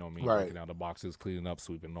that. You know what I mean? Breaking down the boxes, cleaning up,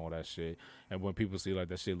 sweeping, and all that shit. And when people see like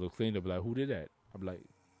that shit look clean, they'll be like, who did that? I'm like,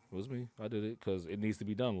 it was me. I did it because it needs to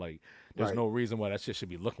be done. Like, there's no reason why that shit should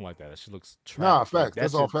be looking like that. That shit looks trash. Nah, facts. Like,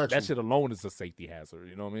 that's all facts. That shit alone is a safety hazard.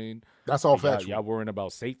 You know what I mean? That's all facts. Y'all worrying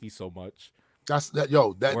about safety so much. That's a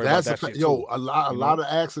lot of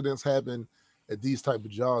accidents happen at these type of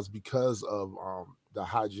jobs because of the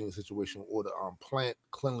hygiene situation or the plant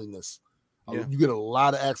cleanliness. You get a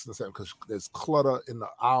lot of accidents happen because there's clutter in the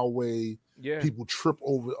aisleway. Yeah. People trip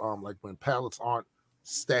over like when pallets aren't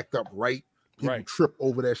stacked up right. People trip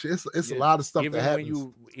over that shit. It's a lot of stuff that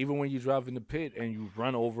happens. Even when you drive in the pit and you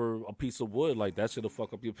run over a piece of wood, like that shit'll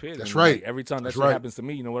fuck up your pit. That's right. Like, every time that shit happens to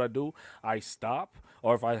me, you know what I do? I stop,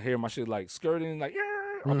 or if I hear my shit like skirting, like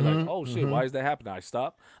I'll be like, oh shit, why is that happening? I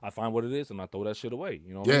stop, I find what it is, and I throw that shit away.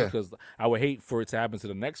 You know what I mean? Because I would hate for it to happen to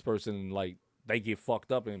the next person, and like they get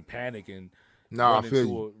fucked up and panic and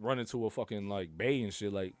run into a fucking like bay and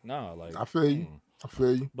shit. Like, nah, like I feel you.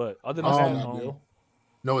 But other than that,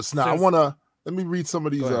 no, it's not. Let me read some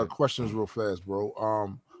of these questions real fast, bro.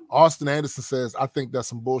 Austin Anderson says, I think that's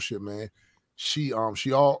some bullshit, man. She all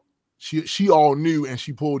knew and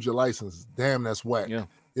she pulled your license. Damn, that's whack. Yeah,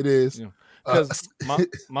 it is. Because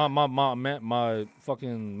my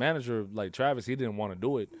fucking manager, like Travis, he didn't want to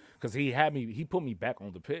do it because he put me back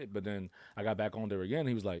on the pit, but then I got back on there again.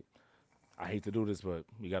 He was like, I hate to do this, but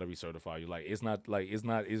you got to recertify you. Like, he was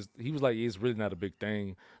like, it's really not a big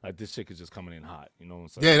thing. Like, this shit is just coming in hot. You know what I'm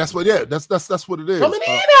saying? Yeah, that's what it is. Coming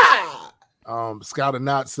in hot. Scout and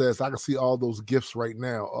Knot says, I can see all those gifts right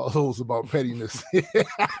now. All those about pettiness.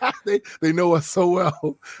 they know us so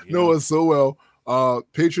well.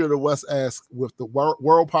 Patriot of the West asks, with the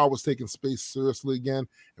world powers taking space seriously again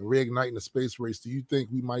and reigniting the space race, do you think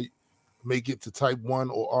we might make it to type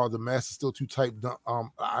 1, or are the masses still too type?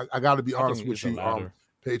 I got to be honest with you,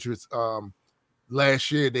 Patriots.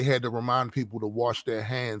 Last year they had to remind people to wash their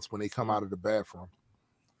hands when they come out of the bathroom.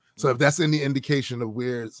 So if that's any indication of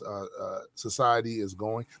where society is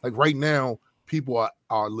going, like right now, people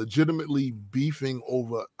are legitimately beefing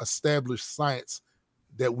over established science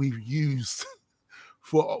that we've used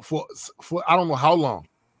for I don't know how long.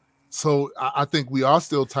 So I think we are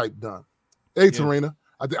still type done. Hey, Tarina.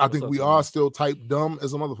 I think we are still type dumb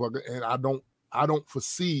as a motherfucker, and I don't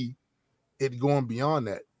foresee it going beyond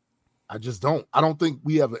that. I just don't. I don't think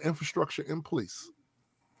we have an infrastructure in place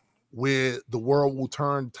where the world will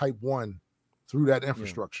turn type 1 through that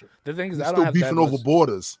infrastructure. The thing is, we're I don't still have beefing over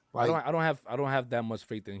borders. Like, I don't have that much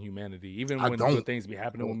faith in humanity. Even when good things be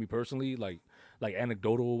happening with me personally, like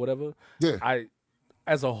anecdotal or whatever. Yeah.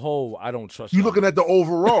 As a whole, I don't trust you. Looking at the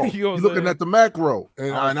overall. You're looking at the macro,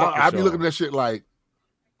 and I be looking at that shit like.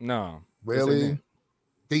 No, Really?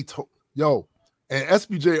 They told and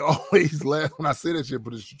SBJ always laughs when I say that shit,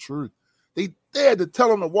 but it's the truth. They had to tell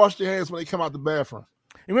them to wash their hands when they come out the bathroom.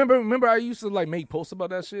 Remember I used to like make posts about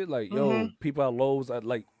that shit? Like, yo, people at Lowe's,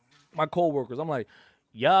 like my coworkers, I'm like,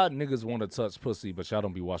 y'all niggas want to touch pussy, but y'all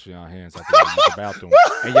don't be washing y'all hands after you use the bathroom,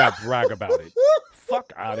 and y'all brag about it.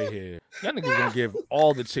 Fuck out of here. Y'all niggas gonna give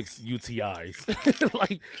all the chicks UTIs.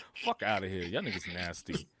 Like, fuck out of here. Y'all niggas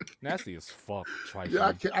nasty. Nasty as fuck. Trifling. Yeah,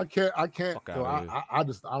 I can't. Yo, I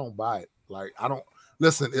don't buy it. Like, I don't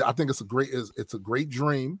listen. I think it's a great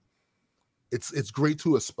dream. It's great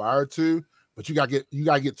to aspire to, but you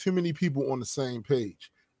gotta get too many people on the same page.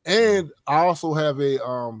 And I also have a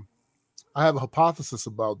hypothesis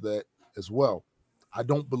about that as well. I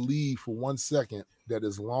don't believe for 1 second that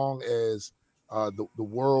as long as the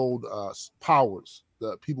world powers,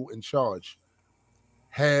 the people in charge,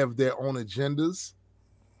 have their own agendas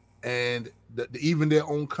and even their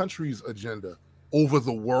own country's agenda over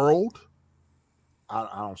the world, I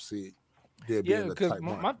don't see it. Yeah, because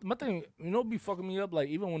my thing, be fucking me up. Like,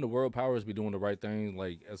 even when the world powers be doing the right thing,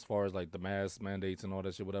 like as far as like the mask mandates and all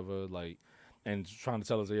that shit, whatever, like, and trying to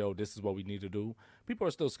tell us, yo, this is what we need to do. People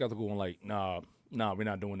are still skeptical and like, nah, we're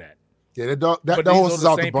not doing that. Yeah, that horse is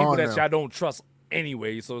out the barn people now. that y'all don't trust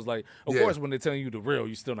anyway. So it's like, of course, when they're telling you the real,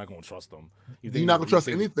 you're still not gonna trust them. You're not gonna trust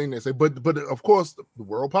anything they say. But of course, the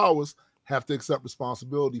world powers have to accept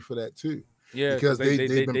responsibility for that too. Yeah, because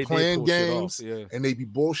they've been playing games and they be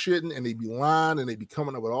bullshitting and they be lying and they be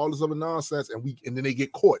coming up with all this other nonsense and then they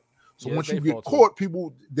get caught. So once you get caught,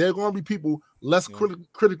 there are going to be people less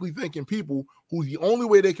critically thinking people who the only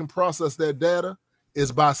way they can process that data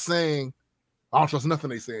is by saying, "I don't trust nothing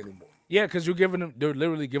they say anymore." Yeah, because they're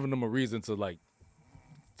literally giving them a reason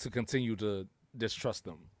to continue to distrust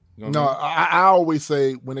them. You know what I mean? I always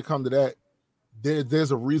say when it comes to that,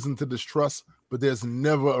 there's a reason to distrust, but there's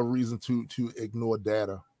never a reason to ignore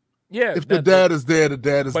data. Yeah, if the data's there, the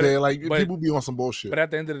data's there. Like, people be on some bullshit. But at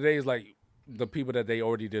the end of the day, it's like the people that they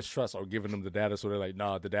already distrust are giving them the data, so they're like,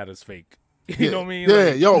 nah, the data's fake. You know what I mean?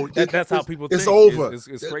 Yeah, like, that's how people think. It's over.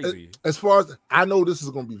 It's crazy. As far as I know, this is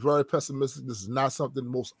going to be very pessimistic. This is not something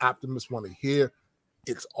most optimists want to hear.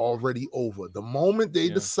 It's already over. The moment they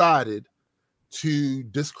decided to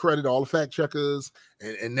discredit all the fact checkers,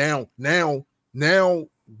 and now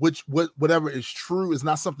whatever is true is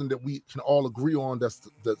not something that we can all agree on.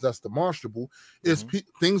 That's demonstrable. Is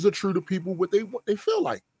things are true to people what they feel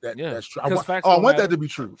like. That's true. I want that to be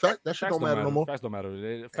true. That shit don't matter no more. Facts don't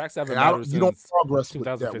matter. Facts haven't mattered since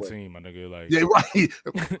 2015, my nigga. Like, yeah, right.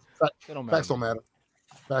 Facts don't matter.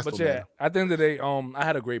 But yeah, at the end of the day, I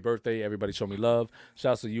had a great birthday. Everybody showed me love.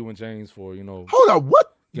 Shouts to you and James for Hold on,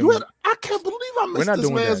 what? I can't believe I missed this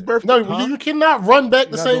man's birthday. No, you cannot run back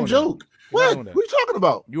the same joke. What are you talking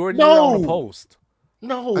about? You already did it on the post.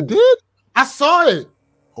 No, I did. I saw it.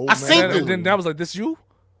 I seen it. And then that was like, this you?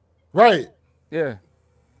 Right. Yeah.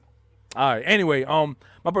 All right. Anyway,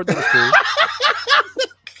 my birthday was cool.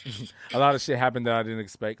 A lot of shit happened that I didn't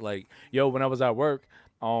expect. Like, when I was at work,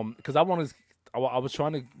 because I was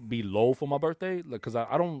trying to be low for my birthday, like, because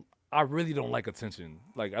I really don't like attention.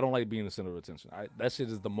 Like, I don't like being the center of attention. That shit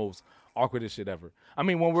is the most awkwardest shit ever. I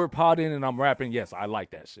mean, when we're podding and I'm rapping, yes, I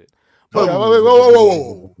like that shit.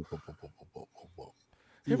 Whoa.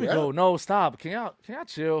 Here we go. No, stop. Can y'all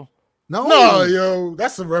chill? No, yo,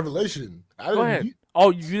 that's a revelation. Go ahead.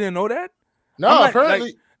 You didn't know that? No,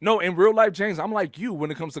 apparently. No, in real life, James, I'm like you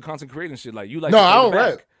when it comes to content creating shit. Like, you like I to don't play the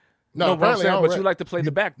back. rap. No, apparently I don't but rap. you like to play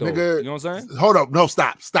the back, though. Nigga, you know what I'm saying? Hold up. No,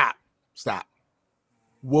 stop.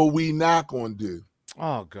 What we not going to do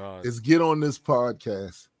is get on this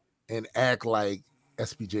podcast and act like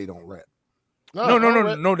SBJ don't rap.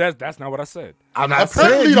 No, that's not what I said. I'm not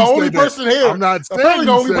apparently saying the only person here. I'm not saying apparently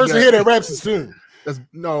the only person here that raps is Tune. That's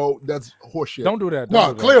horseshit. Don't do that.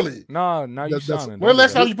 No, clearly. No, now you shining. When the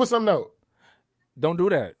last time you put something out? Don't do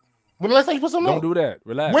that. When the last time you put something out? Don't do that.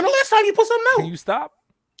 Relax. When the last time you put something out? Can you stop?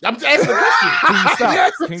 I'm just asking a question. Can you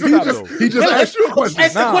stop? Can you stop, though? He just asked you a question.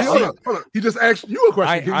 Hold on. He just asked you a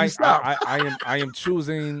question. Can you stop? I am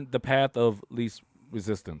choosing the path of least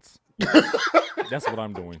resistance. That's what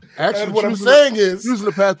I'm doing. Actually, and what I'm saying is using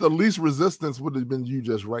the path of least resistance would have been you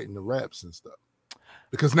just writing the raps and stuff.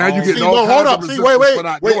 Because now you get all hold up. See, wait.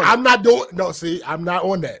 I'm not doing. No, see, I'm not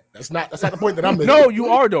on that. That's not the point that I'm making. No, you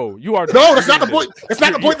are though. You are. No, that's not the point. That's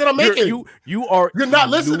not the point that I'm making. You are. You're not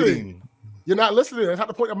listening. You're not listening. That's not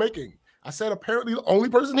the point I'm making. I said apparently the only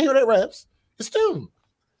person here that raps is Tune.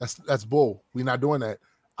 That's bull. We're not doing that.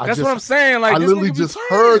 That's what I'm saying. Like, I literally just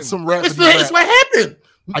heard some rap. It's what happened.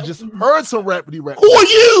 I just heard some rapidy rap. Who are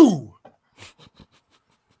you?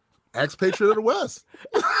 Ex-Patriot of the West.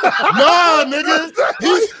 Nah, nigga.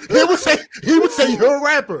 He would say you're a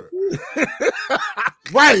rapper.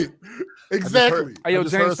 Right. Exactly. Hey, yo, I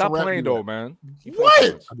just James, heard stop some playing rap though, rap. man. You What? play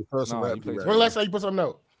too much. I just heard some Nah, rap. you play rap. When last time you put something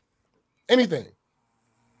out? Anything.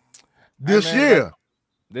 This Hey, man, year.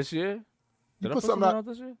 This year? You Did I put put something something out, out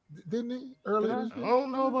this year? didn't he? Earlier Did this I year?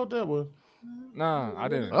 don't know about that one. Nah, I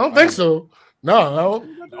didn't. I don't think so. No, I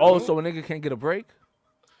don't. Oh, so a nigga can't get a break?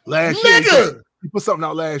 Last year. Nigga! You put something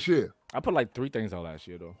out last year. I put like 3 things out last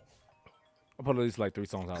year though. I put at least like 3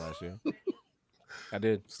 songs out last year. I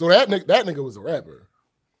did. So that nigga was a rapper.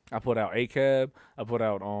 I put out ACAB. I put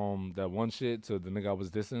out that one shit to the nigga I was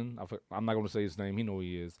dissing. I'm not gonna say his name. He know who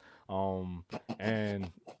he is.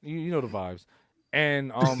 And you know the vibes.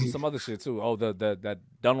 And some other shit too. Oh, that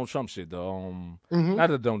Donald Trump shit. The not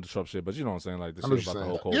the Donald Trump shit, but you know what I'm saying, like the I know shit what about the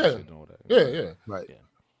you're whole saying. COVID Yeah. shit and all that. Yeah. Right. Yeah.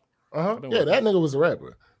 Uh-huh. I've been Yeah, working. that nigga was a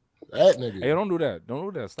rapper. That nigga. Hey, don't do that.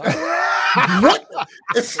 Don't do that. Stop. What?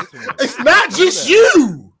 It's not just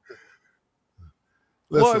you.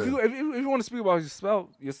 Well, Listen, if you want to speak about yourself,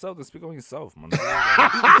 then speak on yourself, man.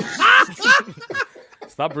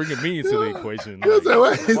 Stop bringing me into the equation. You said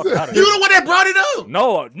what? fuck outta You here. the one that brought it up.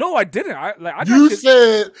 No, I didn't. I got You shit-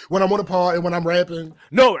 said when I'm on the pod and when I'm rapping.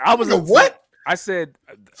 no. I was Nigga, what? I said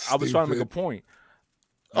I was trying to make a Stupid. point.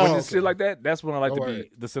 Oh, When it's okay. shit like that, that's when I like All to be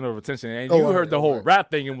right. the center of attention. And Oh, you all heard right, the all whole right.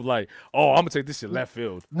 rap thing and was like, "Oh, I'm gonna take this shit left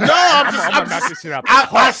field." No, I'm gonna knock just this shit out the I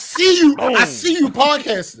park. see you. I Boom. see you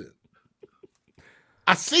podcasting.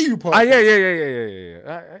 I see you podcasting. Ah,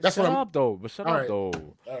 yeah. That's shut what I'm- up though. But shut All up right. though.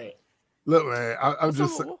 All right. look, man, I'm What's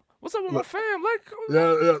just up, saying. what's up with my fam? Like, Yeah.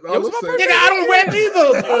 yo, I'm it's my saying- birthday. Nigga, I don't rap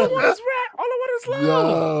either. All I want is rap. All I want is love.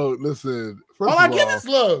 Yo, listen. First All I of get all, is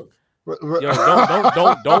love.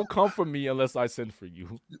 Yo, don't come for me unless I send for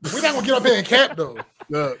you. We're not gonna get up here and cap though.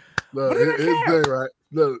 Look, What did I here's the thing, right?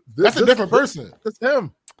 Look, That's a different person. That's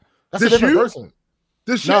him. That's a This different you? person.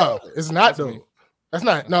 This No, it's not That's me. though. That's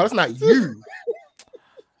not. No, that's not you.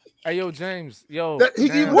 Hey, yo, James. Yo, He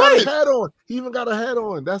damn. even got a hat on. He even got a hat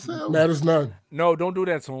on. That's him. Matters none. No, don't do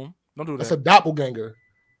that to him. Don't do That's a that. doppelganger.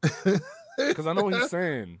 Because I know what he's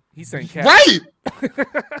saying. He's saying cat. Right.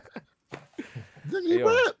 Then he Yo.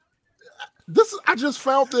 rap. I just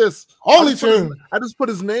found this. Only I just put his- Tim. I just put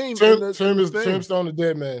his name in the Tim is thing. Tombstone the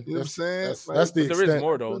dead man. You know what I'm saying? That's, Like, that's the But there extent. is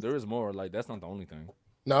more though. There is more. Like that's not the only thing.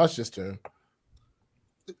 No, it's just Tim.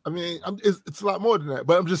 I mean, it's a lot more than that.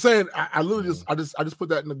 But I'm just saying, I literally I just put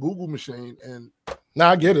that in the Google machine and No,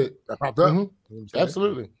 I get it. that popped up. Mhm. You know what I'm saying?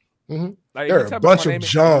 Absolutely. Mhm. Like, There if are you a type bunch my of name in-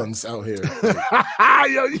 Johns out here.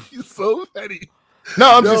 Yo, you so petty.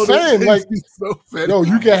 No, I'm Yo, just this saying, thing like, is so petty. yo,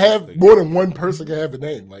 you can have more than one person can have a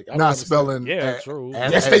name. Like, I don't not understand. spelling. Yeah, true.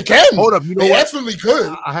 Yes, they can. Hold up, you know They what? absolutely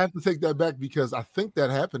could. I have to take that back because I think that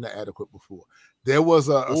happened to Adequate before. There was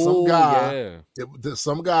some Ooh, guy, Yeah.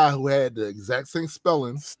 some guy who had the exact same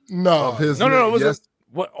spelling No, of his. No. name. It was Yes,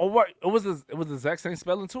 what? Oh, what? It was the exact same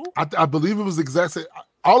spelling too. I believe it was the exact same.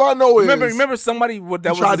 All I know is Remember somebody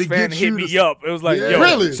that tried was his to fan get hit you me to- up. It was like, Yeah. yo,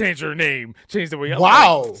 Really? change your name, change the way. I'm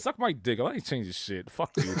Wow. like, suck my dick. I ain't change this shit.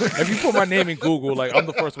 Fuck you. If you put my name in Google, like I'm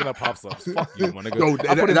the first one that pops up. Fuck you, my nigga. Yo,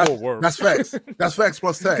 I put in that's, more work. that's facts. That's facts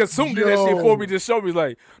plus tax. Because Zoom did that shit for me. Just showed me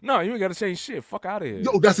like, no, you ain't got to change shit. Fuck out of here.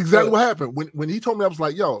 Yo, that's exactly what happened. When he told me, I was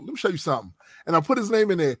like, yo, let me show you something. And I put his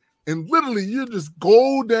name in there, and literally, you just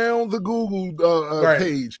go down the Google Right.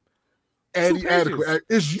 page. Two Eddie pages. Adequate.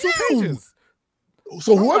 It's Two you. pages.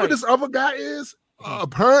 So whoever Right. this other guy is,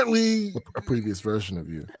 apparently a previous version of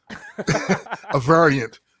you. a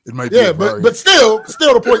variant. It might be Yeah, a but variant. but still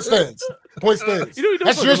the point stands. The point stands. You know,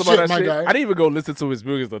 That's your about shit, that my shit. guy. I didn't even go listen to his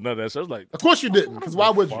music or none of that shit. I was like, Of course you didn't, because why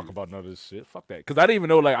would fuck you? about none of this shit? Fuck that. Because I didn't even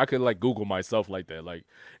know like I could like Google myself like that. Like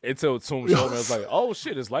until Toom showed me, I was like, oh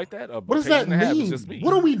shit, it's like that. What does that mean? Just me.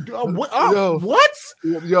 What are we doing? Yo. What?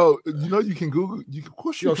 Yo, you know you can Google. You can, of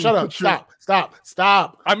course you Yo, can shut up. put your-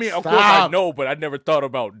 Stop. I mean, of course I Stop. know, but I never thought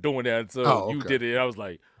about doing that until Oh, you okay. did it. I was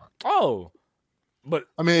like, oh, but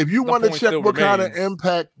I mean, if you The want to point check still what kind of remains.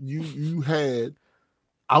 impact you had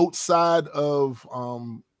outside of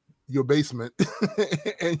your basement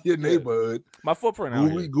and your neighborhood, my footprint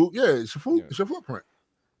out here. Google, yeah, it's your, Yeah. it's your footprint.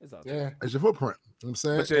 It's out there. Yeah. It's your footprint. You know what I'm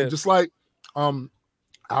saying? But yeah. And just like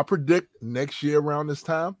I predict next year around this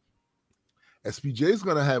time, SPJ is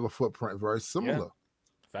gonna have a footprint very similar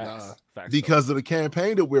Facts. Facts. because of the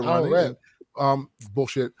campaign that we're I don't running. And,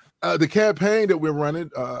 bullshit. The campaign that we're running,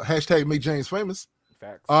 hashtag make James famous. though.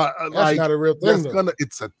 Facts. That's Like not a real that's thing. Though.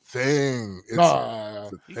 it's a thing. It's, Nah,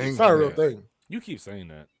 it's a You thing. it's not a real man. thing. You keep saying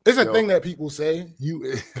that. It's a Yo. thing that people say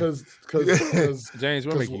You because James,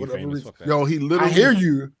 we're 'Cause making you whatever famous. reason- Fuck that. yo, he I literally hear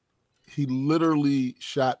you. he literally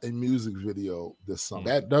shot a music video this summer.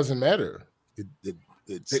 That doesn't matter. It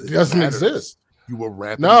It doesn't matters. exist. You were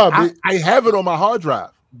rapping. No, I have it on my hard drive.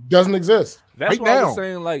 Doesn't exist. That's Right why I now. was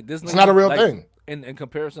saying like this. It's not a real like, thing. In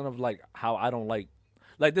comparison of like how I don't like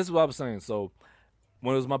this is what I was saying. So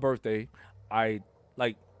when it was my birthday, I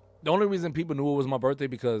like the only reason people knew it was my birthday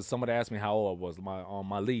because somebody asked me how old I was.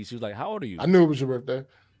 My lead, she was like, "How old are you?" I knew it was your birthday.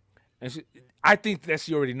 And I think that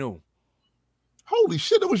she already knew. Holy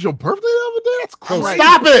shit! It was your birthday the other day. That's So crazy.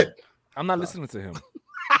 stop it. I'm not listening to him.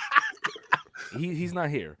 He's not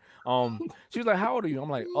here. She was like, "How old are you?" I'm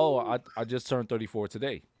like, "Oh, I just turned 34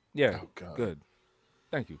 today." Yeah, Oh, God. good.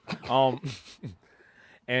 Thank you.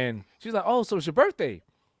 And she's like, "Oh, so it's your birthday?"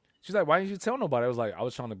 She's like, "Why didn't you tell nobody?" I was like, "I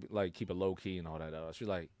was trying to like keep it low key and all that." She's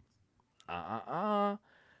like,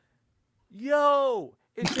 yo,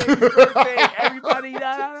 it's your birthday, everybody,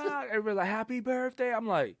 everybody like, happy birthday. I'm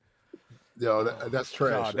like, Yo, that's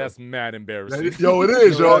trash. God, yo. that's mad embarrassing. Yo, it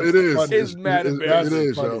is, yo. It is. funny. It's mad It embarrassing.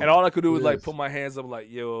 is, yo. And all I could do was It like is. put my hands up, like,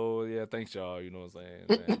 yo, yeah, thanks y'all. You know what I'm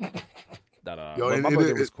saying? Yo, But my it- birthday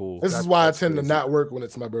it- was cool. This is That's- why I that's tend to crazy. not work when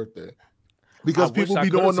it's my birthday. Because I wish people I be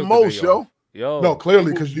could've doing the took most, day yo. off. Yo, No,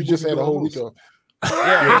 clearly because you people just be had a doing whole the week most. off.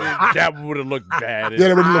 yeah, that would have looked bad. Yeah,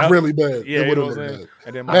 it would have looked really bad. Yeah, it you would know have what I'm looked saying? bad.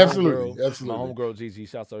 And then Absolutely, my absolutely. homegirl Gigi,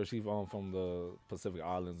 shouts to her. She's from the Pacific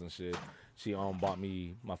Islands and shit. She bought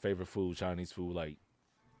me my favorite food, Chinese food, like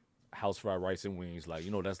house fried rice and wings. Like,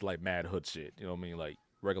 you know, that's like mad hood shit. You know what I mean? Like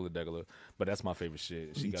regular, but that's my favorite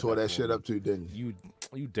shit. She You got tore that for shit me. up too, didn't you?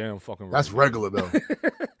 You damn fucking right. That's regular though.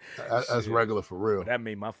 That's Shit. regular for real. But that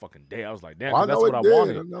made my fucking day. I was like, damn, Oh, I 'cause that's know what it I did.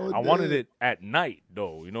 wanted. I know it I wanted did. it at night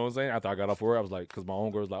though. You know what I'm saying? After I got off work, I was like, because my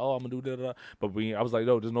homegirl was like, oh, I'm gonna do that. But I was like,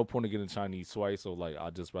 no, there's no point in getting Chinese twice. So like,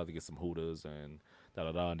 I'd just rather get some Hooters and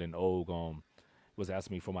And then Og was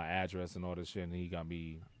asking me for my address and all this shit, and he got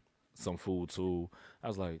me some food too. I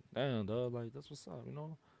was like, damn, dog, like that's what's up, you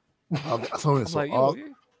know? So I'm like, yo, all, yeah.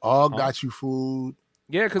 all Huh? got you food.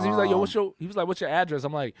 Yeah, because he was like, yo, what's your address?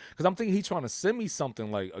 I'm like, because I'm thinking he's trying to send me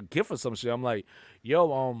something, like a gift or some shit. I'm like,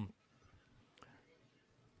 yo,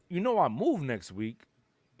 you know I move next week,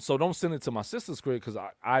 so don't send it to my sister's crib because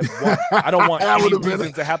I don't want That any would've been-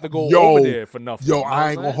 reason to have to go Yo, over there for nothing. Yo, you know what I I'm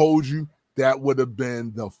ain't gonna saying? hold you. That would have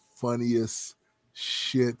been the funniest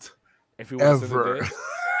shit If you want to send ever. it there.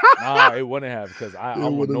 Nah, it wouldn't have because I It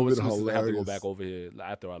want would've no been excuses to have to go hilarious. back over here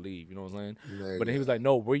after I leave. You know what I'm saying? Nigga. But then he was like,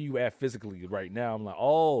 "No, where you at physically right now?" I'm like,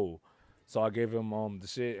 "Oh." So I gave him the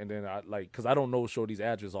shit, and then I like, cause I don't know Shorty's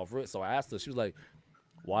address off rip. So I asked her. She was like,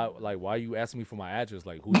 why you asking me for my address?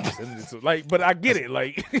 Like, who you sending it to? Like, but I get it.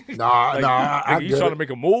 Like, Nah, like, nah, I you get trying it. to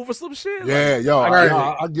make a move or some shit? Yeah, Like, yo, I get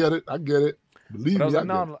I get it. I get it. Believe But I me, was like, I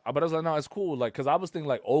get no, it. but I was like, no, it's cool. Like, cause I was thinking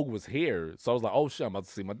like Og was here, so I was like, oh shit, I'm about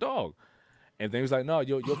to see my dog. And then he was like, no,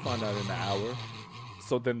 you'll find out in an hour.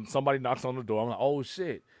 So then somebody knocks on the door. I'm like, oh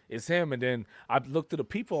shit, it's him. And then I look to the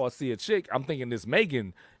people. I see a chick. I'm thinking it's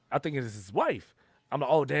Megan. I think it's his wife. I'm like,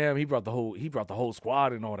 oh damn, he brought the whole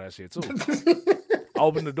squad and all that shit too. I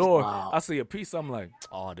open the door. Wow. I see a piece. I'm like,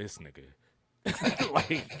 oh, this nigga.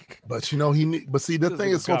 Like, But you know but see the this thing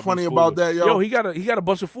nigga is so got me funny food. about that, yo. He got a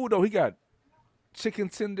bunch of food though. He got chicken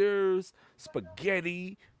tenders,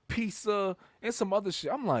 spaghetti, pizza, and some other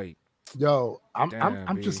shit. I'm like, Yo, I'm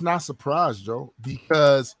Damn, just B. not surprised, Joe,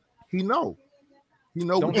 because he know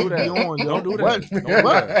don't what do you that. be on, yo. Don't do that. What? Don't do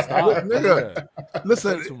What? that. Stop. What, Don't do nigga? that.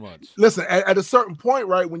 Listen, Say too much. listen. At a certain point,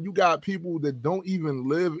 right, when you got people that don't even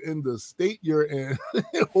live in the state you're in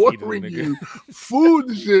ordering nigga. you food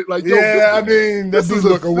and shit, like, yo, Yeah, I mean, this that is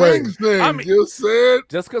dude a look away. thing. I mean- You said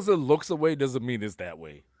Just because it looks away doesn't mean it's that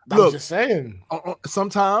way. I'm Look. just saying.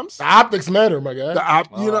 Sometimes The optics matter, my guy.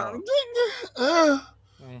 you know, you know what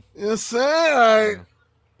I'm saying?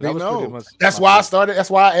 That They was know. pretty much That's my why I favorite. started. That's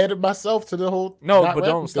why I added myself to the whole. No, not but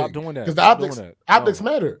don't rapping stop thing. doing that. Because the Stop optics, doing that. optics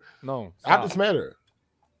No. matter. No, stop. Optics matter.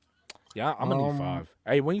 Yeah, I'm gonna need 5.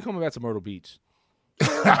 Hey, when you coming back to Myrtle Beach?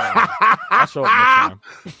 I I'll show up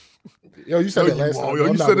next time. Yo, you said No, that you last won't. time. Yo,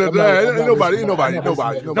 I'm you not- said that. I'm not- I'm Ain't not nobody- wasting ain't my- I'm nobody- not wasting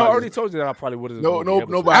nobody- that. No, I nobody- already told you that I probably would have.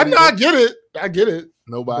 nobody. I know. I get it. I get it.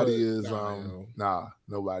 Nobody But, is nah, yo. nobody. Nah,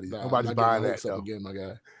 Nobody's I'm not buying getting my that hopes up though. again, my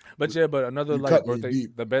guy. But yeah, but another You like cut me birthday,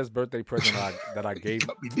 deep. the best birthday present that I gave.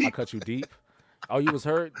 cut me I deep. cut you deep. Oh, you was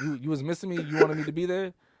hurt. You was missing me. You wanted me to be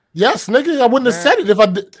there. Yes, nigga. I wouldn't have Man. said it if I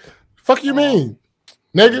did. Fuck you mean,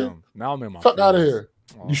 nigga? Damn, now I'm in my Fuck out of feelings. here.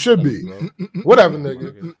 Oh, You should be. bro. Whatever,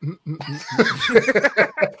 nigga.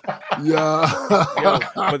 Yeah. Yo,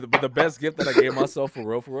 but the best gift that I gave myself for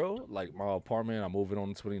real, like my apartment, I'm moving on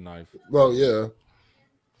the 29th. Well, yeah.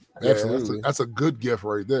 Yeah, Absolutely. that's a good gift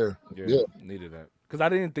right there. Yeah. Needed that. Because I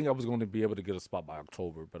didn't think I was going to be able to get a spot by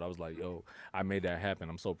October, but I was like, yo, I made that happen.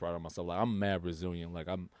 I'm so proud of myself. Like, I'm mad resilient. Like,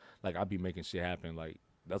 I be making shit happen. Like,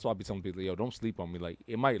 that's why I be telling people, yo, don't sleep on me. Like,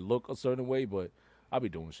 it might look a certain way, but I'll be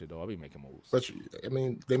doing shit though. I'll be making moves. But I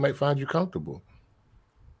mean, they might find you comfortable.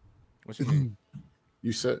 What you mean?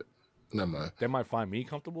 You said, never mind. They might find me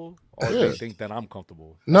comfortable, or Yeah. they think that I'm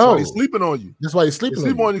comfortable. No, They sleeping on you. that's why you're They sleeping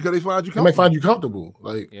sleep on on you. you because they find you They might comfortable. find you comfortable.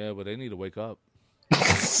 Like, Yeah, but they need to wake up. do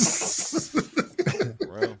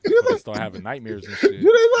For real. They start having nightmares and shit.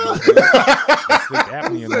 Do they not? Sleep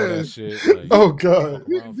apnea and all that shit. Like, oh god.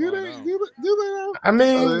 Do Find they? out. Do they not? I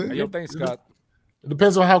mean, Hey, yo, thanks, Scott. it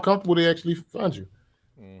depends on how comfortable they actually find you.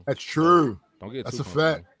 That's true. Don't get That's too a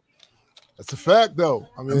comfortable. fact. That's a fact, though.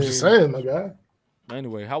 I mean, I'm just saying, my guy.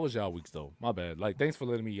 Anyway, how was y'all weeks though? My bad. Like, thanks for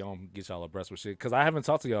letting me get y'all abreast with shit because I haven't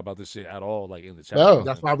talked to y'all about this shit at all. Like in the chat. No.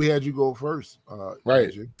 that's why we had you go first. Right.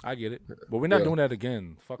 AJ. I get it, but we're not Yeah. doing that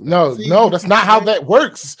again. Fuck that. No, See, no, that's not how that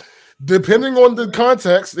works. Depending on the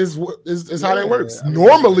context is how that Yeah, works. I mean,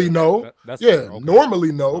 Normally, no. That's Yeah, fair. Okay.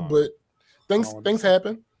 normally no, Alright. but things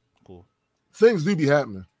happen. Cool. Things do be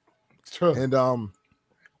happening, Sure. and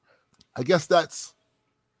I guess that's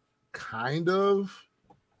kind of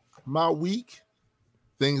my week.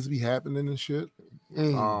 Things be happening and shit.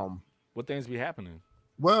 What things be happening?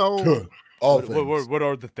 Well, Sure. All What, things. what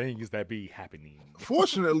are the things that be happening?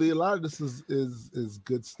 fortunately, a lot of this is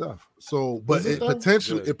good stuff. So, but Is it it though?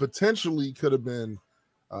 Good. potentially could have been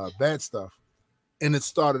bad stuff, and it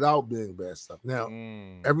started out being bad stuff. Now,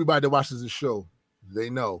 Mm. everybody that watches this show, they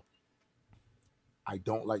know I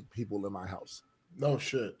don't like people in my house. No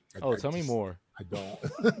shit. Oh, tell me more. I don't.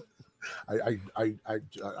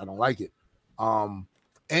 I don't like it.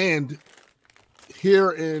 And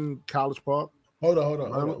here in College Park, Hold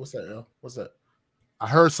on. What's that, yo? What's that? I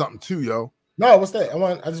heard something too, yo. No, what's that?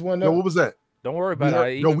 I just want to No, know. what was that? Don't worry about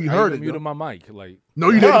heard- it. no, we heard it, Muted yo. my mic. Like, No,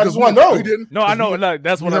 you No, didn't. I 'cause just we- wanna know. You didn't. no, I 'Cause know. we- Like,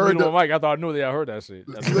 that's when we I heard muted my mic. I thought I knew that I heard that shit.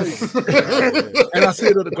 That's And I see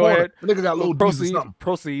it in the Go corner. ahead. The nigga got little D's or proceed. something.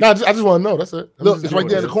 Proceed. No, I just want to know. That's it. I'm Look, just it's right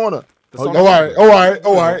there in the curious. corner. The Oh, song-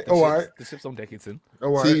 All right. The ship's on Dickinson.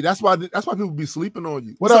 See, that's why people be sleeping on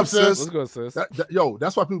you. What up, sis? Let's go, sis. Yo,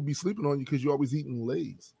 that's why people be sleeping on you because you're always eating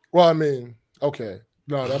Lay's. Well, I mean, okay.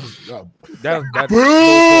 No, that was no. That's Boo!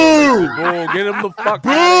 Boo! Get him the fuck out of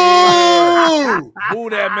Boo! here! Boo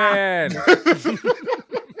that man!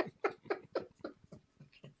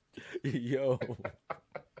 Yo.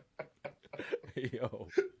 Yo.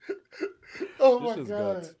 Oh This my is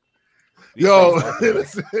god. guts. Yo,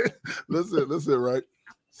 These things listen, right?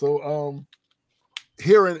 So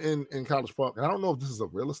here in College Park, and I don't know if this is a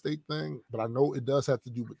real estate thing, but I know it does have to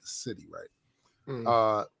do with the city, right?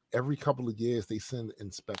 Mm. Every couple of years they send an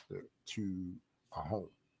inspector to a home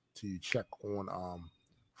to check on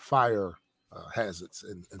fire hazards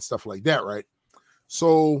and stuff like that, right?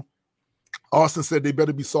 So Austin said they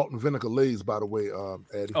better be salt and vinegar Lay's, by the way,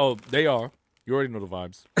 Eddie. Oh, they are. You already know the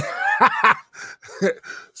vibes.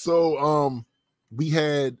 So we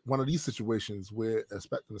had one of these situations where an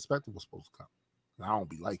inspector was supposed to come. And I don't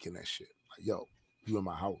be liking that shit. Like, yo, you in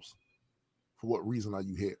my house. For what reason are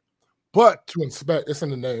you here? But To inspect, it's in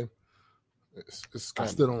the name. It's I kind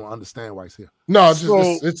still don't understand why he's here. no, it's,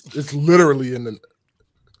 So- it's literally in the.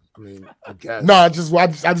 I mean, I guess. No, I just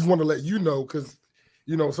want to let you know because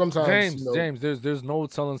sometimes James, you know, James, there's no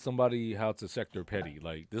telling somebody how to check their petty.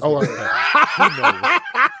 Like this Oh, is petty. He knows.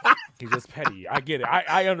 He's just petty. I get it.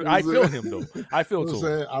 I feel him though. I feel You know too.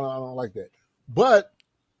 what I'm saying? I don't like that. But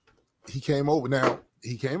he came over. Now,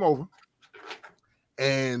 he came over.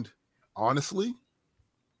 And honestly,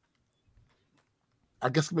 I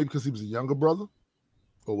guess maybe because he was a younger brother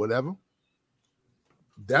or whatever,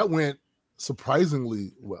 that went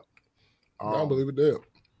surprisingly well. I don't believe it did.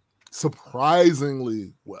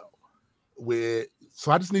 Surprisingly well.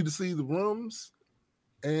 So I just need to see the rooms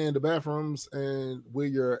and the bathrooms and where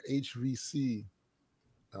your HVC,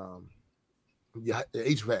 your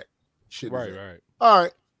HVAC shit Right, is at. right. All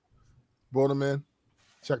right. Brought them in,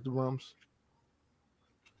 checked the rooms.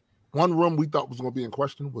 One room we thought was going to be in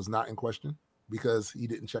question was not in question because he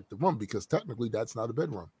didn't check the room because technically that's not a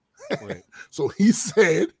bedroom. Right. So he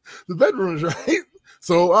said the bedroom's right.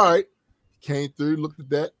 So, all right. Came through, looked at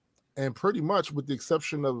that. And pretty much with the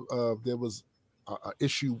exception of there was a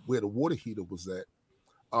issue where the water heater was at.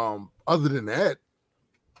 Other than that,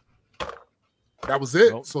 that was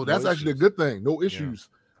it. No- So no that's actually a issues. good thing. No issues.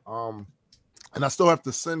 And I still have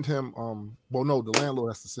to send him. Well, no, the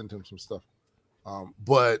landlord has to send him some stuff.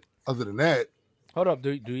 But other than that, Hold up.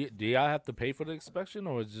 Do y'all have to pay for the inspection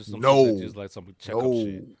or is it just some No. shit that just like some checkup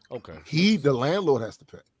shit? Okay. the landlord has to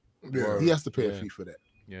pay. Yeah. He has to pay a Yeah. fee for that.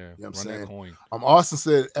 Yeah. know what I'm Run saying? that coin. Austin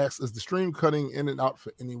said, "Asks, is the stream cutting in and out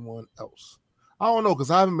for anyone else?" I don't know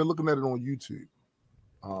because I haven't been looking at it on YouTube.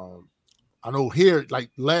 I know here, like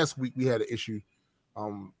last week, we had an issue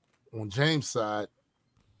on James' side.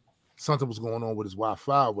 something was going on with his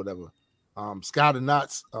Wi-Fi or whatever. Scott and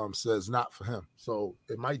Knots says not for him. So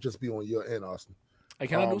it might just be on your end, Austin. Hey,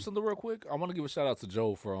 can I do something real quick? I want to give a shout out to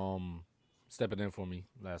Joe for stepping in for me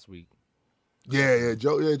last week. Yeah,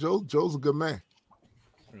 Joe's a good man.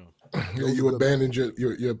 Yeah, you abandoned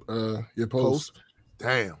your post.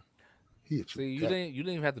 Damn. See, you didn't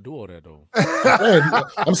even have to do all that though.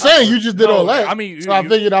 I'm saying you just did all that. I mean, so I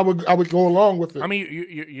figured I would go along with it. I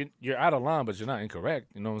mean, you're out of line, but you're not incorrect.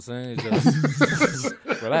 You know what I'm saying? Just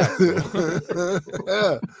relax.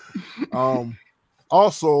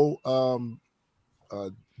 Also,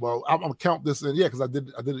 well, I'm gonna count this in, because I did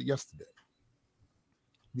it yesterday.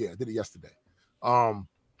 Yeah, I did it yesterday. I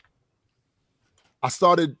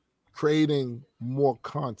started creating more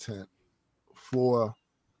content for.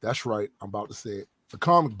 That's right. I'm about to say it. The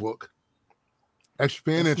comic book, Extra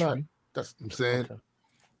P and Entropy. That's what I'm saying.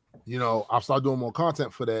 Okay. I'll start doing more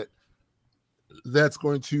content for that. That's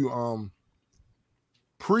going to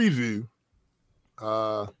preview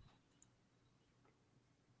now.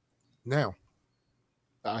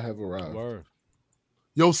 I have arrived. Word.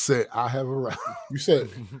 Yo said I have arrived. You said.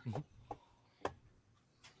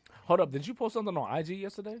 Hold up. Did you post something on IG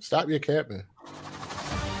yesterday? Stop your capping.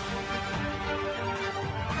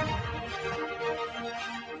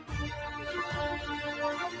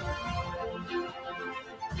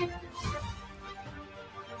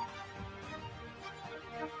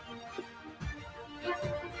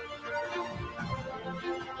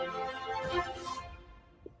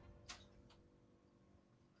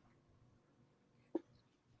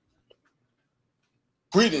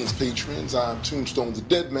 Greetings, patrons. I'm Tombstone the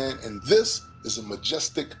Dead Man, and this is a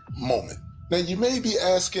majestic moment. Now, you may be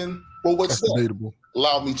asking, well, what's that? Debatable.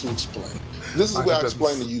 Allow me to explain. This is where I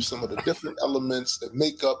explain to you some of the different elements that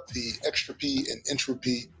make up the Extra P and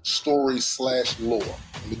Entropy story/lore.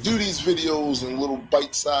 We do these videos in little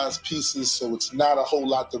bite-sized pieces, so it's not a whole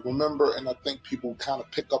lot to remember, and I think people kind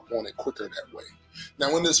of pick up on it quicker that way.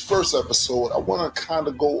 Now, in this first episode, I want to kind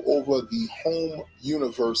of go over the home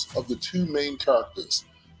universe of the two main characters,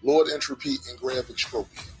 Lord Entropy and Grav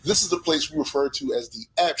Extropia. This is the place we refer to as the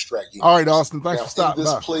abstract universe. All right, Austin, thanks for stopping. In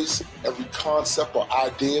this place, every concept or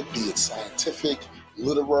idea, be it scientific,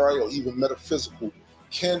 literary, or even metaphysical,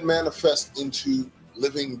 can manifest into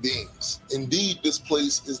living beings. Indeed, this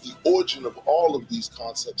place is the origin of all of these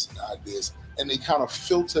concepts and ideas, and they kind of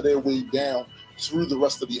filter their way down through the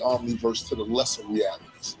rest of the Omniverse to the lesser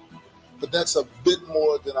realities. But that's a bit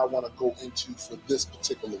more than I want to go into for this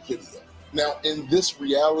particular video. Now, in this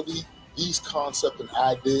reality, these concepts and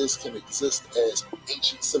ideas can exist as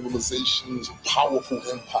ancient civilizations, powerful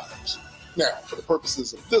empires. Now, for the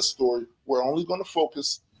purposes of this story, we're only going to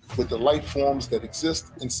focus with the life forms that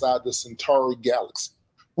exist inside the Centauri galaxy,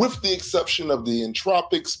 with the exception of the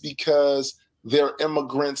Entropics, because they're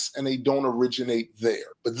immigrants and they don't originate there.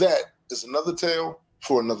 But that is another tale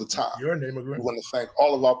for another time. You're an immigrant. We want to thank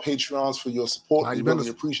all of our Patreons for your support. We really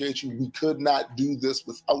appreciate you. We could not do this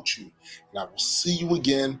without you. And I will see you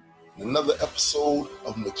again in another episode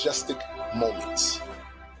of Majestic Moments.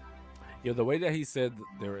 Yeah, the way that he said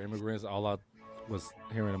they were immigrants, all I was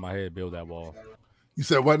hearing in my head, build that wall. You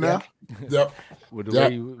said what now? Yep. With the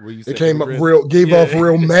way you said it came up real, gave off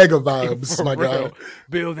real MAGA vibes, my real. guy.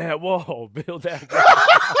 Build that wall. Build that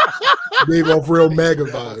wall. Gave off real MAGA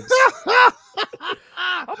vibes.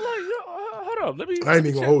 I'm like, hold up. I ain't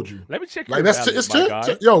even gonna hold you. Let me check. Like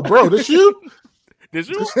yo, bro, this you? This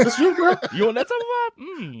you? This you, bro? You on that type of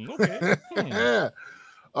vibe? Okay.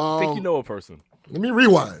 Think you know a person. Let me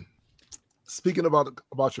rewind. Speaking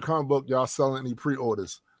about your comic book, y'all selling any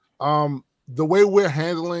pre-orders? The way we're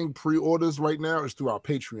handling pre-orders right now is through our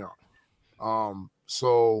Patreon.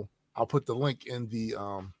 So I'll put the link in the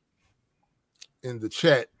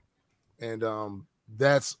chat, and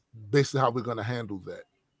that's basically how we're going to handle that.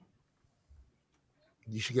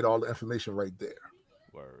 You should get all the information right there.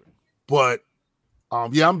 Word. But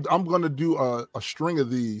yeah, I'm going to do a string of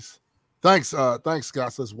these. Thanks,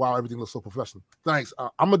 Scott. Says, wow, everything looks so professional. Thanks.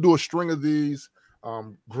 I'm gonna do a string of these.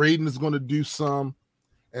 Graydon is going to do some,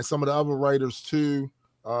 and some of the other writers too.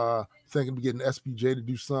 Thinking of getting SPJ to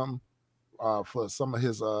do something for some of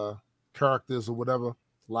his characters or whatever.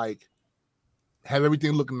 Like, have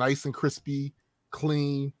everything look nice and crispy,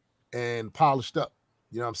 clean, and polished up.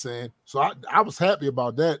 You know what I'm saying? So I was happy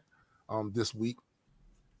about that this week.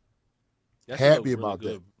 Happy about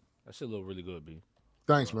that. That shit look really good, B.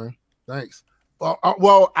 Thanks, man. Thanks.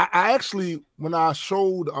 Well, I actually, when I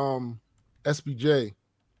showed SPJ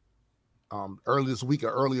earlier this week, an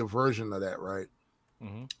earlier version of that, right?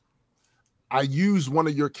 Mm-hmm. I used one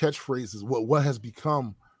of your catchphrases. What has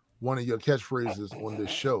become one of your catchphrases on this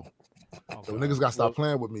show? Okay. So niggas got to stop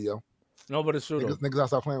playing with me, yo. No, but it's true though. Niggas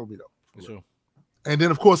outside playing with me though. It's true. And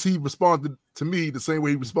then of course he responded to me the same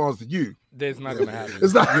way he responds to you. That's not gonna happen.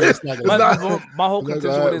 It's not. Yeah, it's not it's gonna not- My whole it's not contention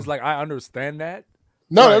gonna with it is like I understand that.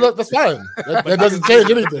 No, Right. that's fine. That doesn't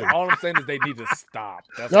change anything. All I'm saying is they need to stop.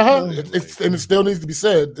 That's Uh-huh. what I'm And it still needs to be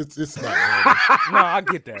said. It's not. no, I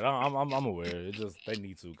get that. I'm aware. It just they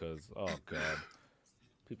need to because oh god,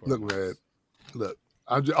 people. Look, man. Look,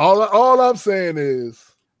 all I'm saying is,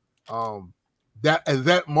 that at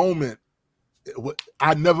that moment,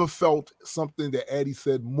 I never felt something that Eddie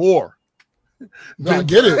said more. No, I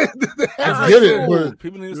get it. I get it, but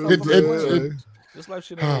People need to it- stop it- fucking it- this life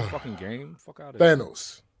shit ain't a fucking game. Fuck out of here.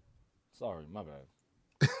 Thanos. Sorry, my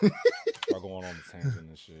bad. Start going on the tangent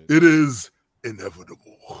and shit. It is inevitable.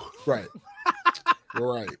 Right.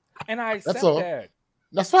 You're right. And I accept all. that.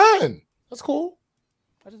 That's fine. That's cool.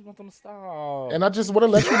 I just want them to stop. And I just want to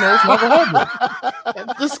let you know it's not gonna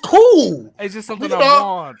happen. It's cool. It's just something We I can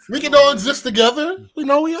all- want. We can all exist together. We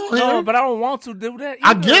know we all No, here. but I don't want to do that.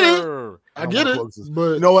 I get it. either. I get it.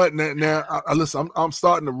 But You know what? Now I listen. I'm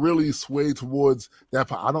starting to really sway towards that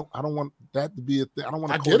part. I don't want that to be a thing. I don't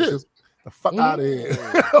want I to get it. The fuck Mhm. out of here.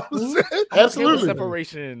 Mhm. Absolutely. Absolutely.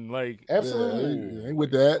 Separation. Like, Absolutely. I ain't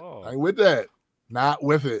with that. Oh. I ain't with that. Not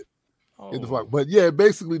with it. Get the oh. fuck. But yeah,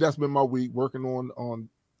 basically that's been my week working on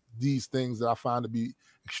these things that I find to be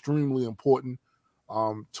extremely important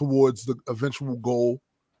towards the eventual goal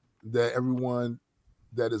that everyone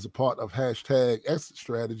that is a part of hashtag exit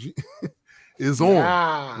strategy is on.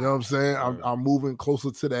 Yeah. You know what I'm saying? I'm moving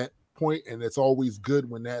closer to that point, and it's always good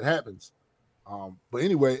when that happens. But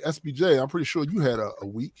anyway, SBJ, I'm pretty sure you had a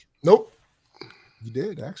week. Nope. You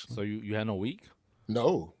did actually. So you had no week?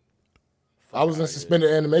 No. I was in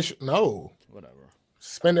suspended animation. No. Whatever.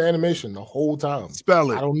 Suspended animation the whole time.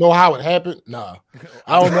 Spell I it. don't know how it happened. Nah.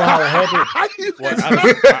 I don't know how it happened.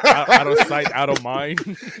 What, out of sight, out of mind?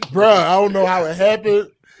 Bruh, I don't know how it happened.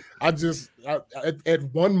 At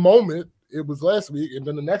one moment it was last week, and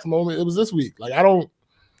then the next moment it was this week. Like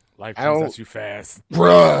Life I comes don't- at you fast.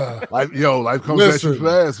 bruh. Life comes at you Listen,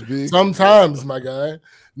 fast, B. Sometimes, my guy.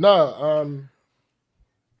 No,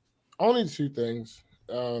 only two things.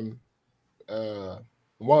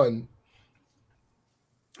 One,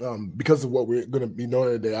 because of what we're gonna be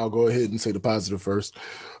knowing today, I'll go ahead and say the positive first.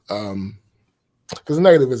 Because the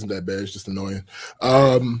negative isn't that bad, it's just annoying.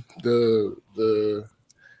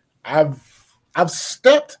 I've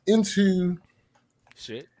stepped into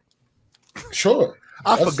Shit. sure.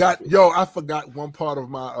 I That's- I forgot one part of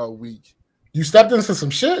my week. You stepped into some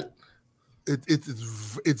shit.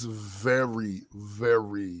 It's very,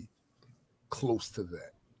 very close to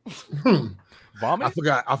that. Vomit?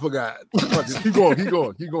 I forgot. Keep going.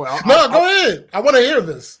 No, go ahead. I want to hear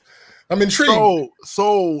this. I'm intrigued.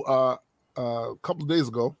 So a couple of days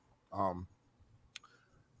ago, I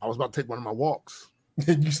was about to take one of my walks.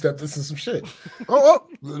 You stepped into some shit. Don't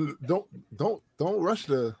rush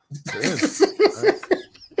the end.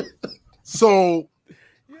 So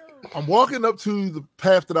I'm walking up to the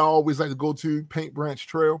path that I always like to go to, Paint Branch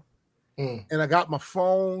Trail, and I got my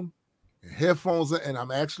phone and headphones in, and I'm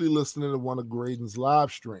actually listening to one of Graydon's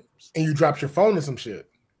live streams. And you dropped your phone in some shit.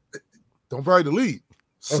 Don't bury the lead.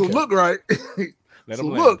 So Okay. look, right. Let So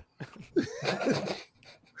him look. land.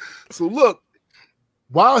 So look,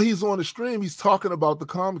 while he's on the stream, he's talking about the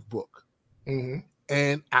comic book, Mm-hmm.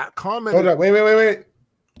 and I commented. Hold up. Wait.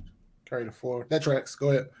 Carry the forward. That tracks. Go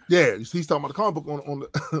ahead. Yeah, he's talking about the comic book on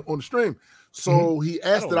the on the stream. So he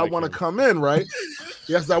asked don't that I like want to him. come in, right?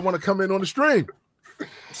 He asked that I want to come in on the stream.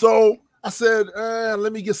 So I said,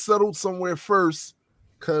 let me get settled somewhere first,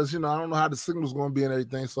 because I don't know how the signal's going to be and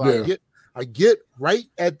everything. So Yeah. I get right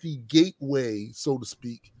at the gateway, so to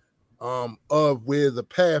speak, of where the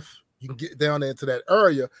path you can get down into that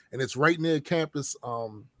area, and it's right near campus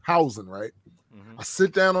housing, right? Mhm. I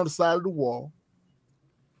sit down on the side of the wall.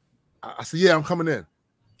 I said, yeah, I'm coming in.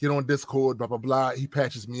 Get on Discord, blah, blah, blah. He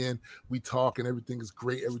patches me in. We talk and everything is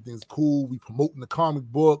great. Everything's cool. We promoting the comic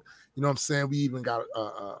book. You know what I'm saying? We even got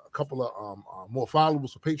a couple of more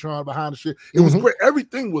followers for Patreon behind the shit. It was Mhm. great.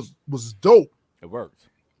 Everything was dope. It worked.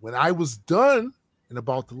 When I was done and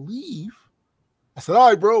about to leave, I said, all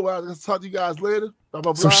right, bro, well, let's talk to you guys later. Blah,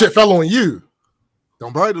 blah, blah. Some shit fell on you.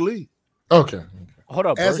 Don't bury the lead. Okay. Hold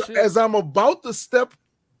up, As I'm about to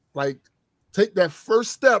take that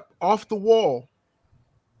first step off the wall,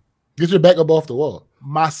 Get your back up off the wall.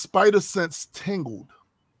 my spider sense tingled.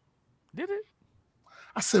 Did it?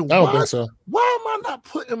 I said, I don't why think so. am I not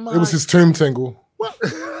putting my It was his tomb tingle. what?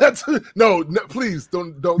 no, please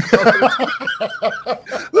don't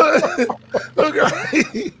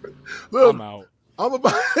look,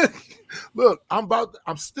 look, I'm out.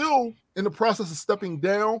 I'm still in the process of stepping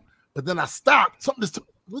down, But then I stopped. Something just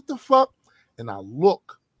what the fuck? And I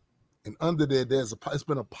look, and under there, it's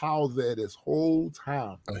been a pile there this whole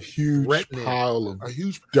time. A huge Threatening. pile of A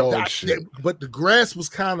huge dog shit. But the grass was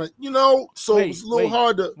kind of, so it was a little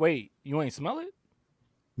hard to. Wait, you ain't smell it?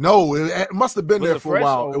 No, it must have been Was there it for a fresh,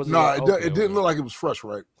 while. or was It didn't look like it was fresh,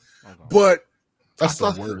 right? Okay. But That's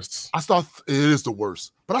the worst. it is the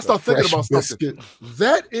worst. But I started thinking about something.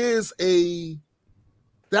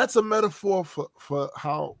 That's a metaphor for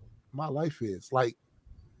how my life is. Like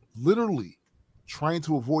literally trying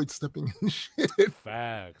to avoid stepping in shit.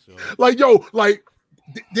 Facts, yo.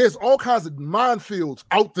 There's all kinds of minefields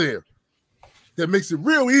out there that makes it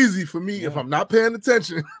real easy for me if I'm not paying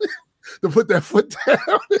attention to put that foot down.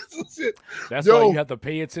 That's why you have to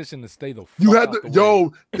pay attention to stay the fuck You had out to,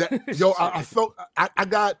 the way. I felt I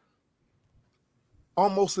got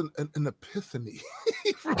almost an epiphany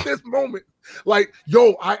from this moment. Like,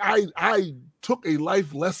 I took a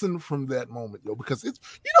life lesson from that moment, because it's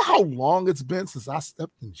how long it's been since I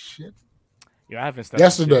stepped in shit. Yeah, I haven't stepped in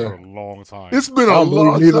shit Yesterday. for a long time. It's been I a don't believe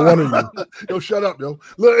long neither time. one of you. Yo, shut up, yo.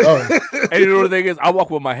 Look. Oh. And you know the thing is, I walk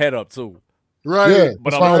with my head up too. Right. Yeah,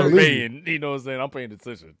 But that's why I I'm don't believe you. paying, you know what I'm saying? I'm paying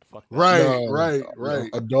attention. Fuck that. Right, No,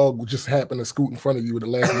 A dog would just happen to scoot in front of you at the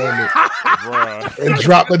last moment Bruh. and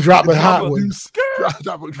drop a hot one.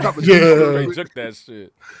 Drop a Yeah. They took that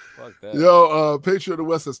shit. Fuck that. Yo, Patriot of the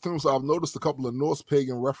West says, so I've noticed a couple of Norse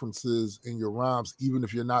pagan references in your rhymes, even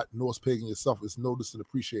if you're not Norse pagan yourself. It's noticed and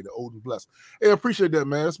appreciated. Old and blessed. Hey, I appreciate that,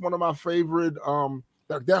 man. It's one of my favorite.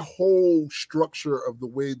 That whole structure of the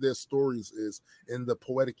way their stories is in the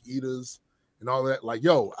Poetic Eddas and all that. Like,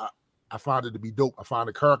 I find it to be dope. I find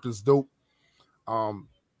the characters dope.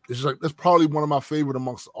 It's probably one of my favorite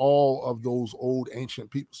amongst all of those old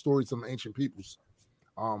ancient people stories from ancient peoples.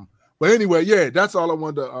 But anyway, that's all I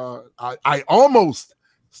wanted to. I almost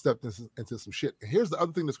stepped into some shit. And here's the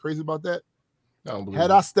other thing that's crazy about that.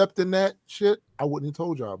 Had I stepped in that shit, I wouldn't have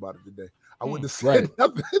told y'all about it today. I wouldn't have said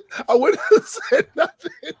nothing. I wouldn't have said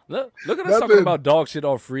nothing. Look at us talking about dog shit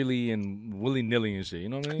all freely and willy-nilly and shit. You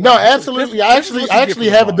know what I mean? No, absolutely. I actually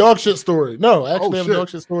have a dog shit story. No, I actually have a shit. dog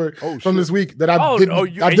shit story Oh, from shit. this week that I you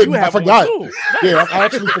I forgot. One too. Yeah, I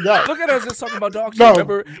actually forgot. Look at us just talking about dog shit. No,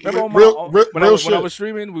 remember when I was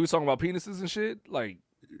streaming, we was talking about penises and shit. Like,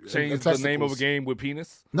 change the name of a game with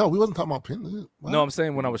penis. No, we wasn't talking about penis. No, I'm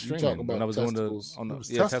saying when I was streaming, talking when about I was doing testicles.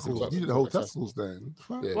 testicles. You did the whole testicles thing.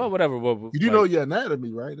 Yeah. Well, whatever. You do know your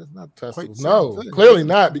anatomy, right? That's not Testicles. quite No, the same thing. clearly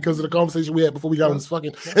not because of the conversation we had before we got on this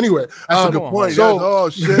fucking. Anyway, That's a good point. So, Oh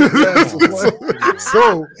shit. That's a point.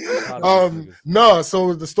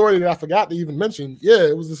 So the story that I forgot to even mention,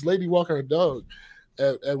 it was this lady walking her dog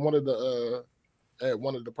at one of the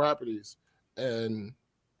properties, and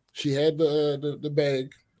she had the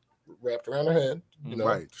bag wrapped around her head,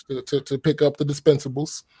 right, to pick up the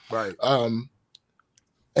dispensables, right.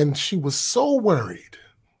 And she was so worried.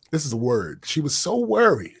 This is a word. She was so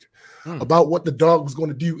worried about what the dog was going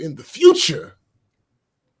to do in the future.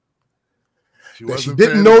 She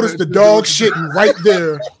didn't notice the dog shitting right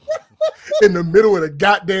there in the middle of the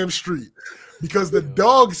goddamn street because the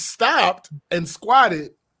dog stopped and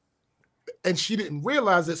squatted and she didn't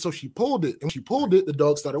realize it. So she pulled it. And when she pulled it, the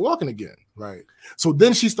dog started walking again. Right. So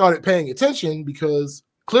then she started paying attention because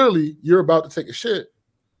clearly you're about to take a shit.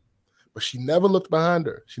 But she never looked behind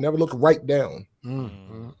her. She never looked right down.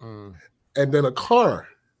 And then a car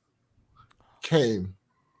came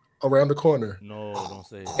around the corner. No, don't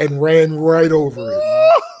say it. And ran right over it.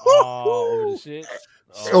 Over the shit.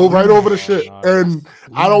 Right over the shit. And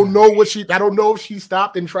I don't know if she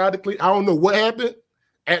stopped and tried to clean. I don't know what happened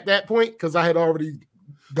at that point because I had already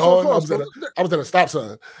gone. I was at a stop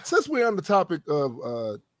sign. Since we're on the topic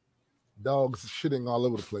of dogs shitting all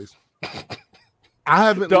over the place, I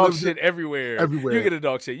haven't dog shit everywhere. Everywhere. You get a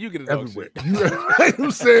dog shit. You get a dog everywhere. shit. You know what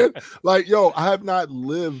I'm saying? Like, I have not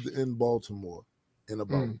lived in Baltimore in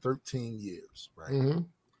about 13 years, right? Mm-hmm.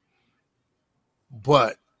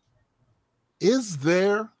 But is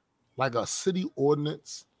there like a city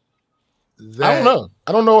ordinance that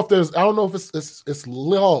I don't know if it's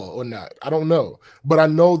law or not. I don't know. But I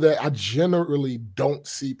know that I generally don't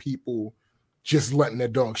see people just letting their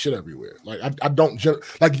dog shit everywhere. Like I don't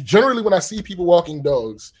generally when I see people walking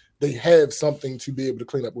dogs, they have something to be able to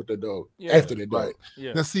clean up with their dog after their dog. Right.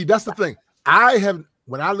 Yeah. Now see, that's the thing.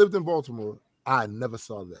 When I lived in Baltimore, I never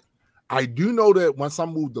saw that. I do know that once I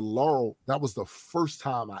moved to Laurel, that was the first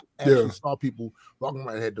time I actually saw people walking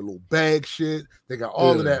around. They had the little bag shit. They got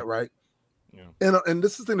all of that, right? Yeah. And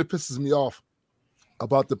this is the thing that pisses me off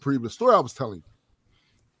about the previous story I was telling you.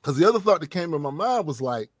 Because the other thought that came in my mind was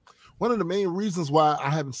like, one of the main reasons why I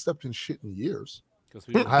haven't stepped in shit in years.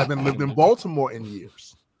 I haven't lived in Baltimore in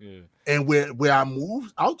years. Yeah. And where I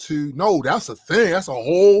moved out to, no, that's a thing. That's a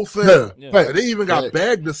whole thing. Yeah. Like, they even got Right.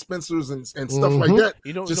 bag dispensers and stuff Mhm. like that.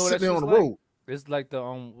 You know, Just what sitting there that on the shit's like? road. It's like the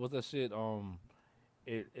what's that shit?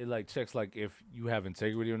 It like checks like if you have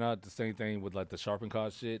integrity or not. The same thing with like the sharpen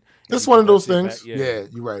card shit. If It's you one put of that those shit back- things. Yeah,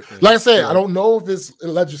 you're right. Like I said, Yeah. I don't know if it's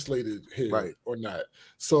legislated here Right. or not.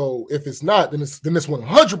 So if it's not, then it's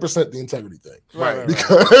 100% the integrity thing. Right.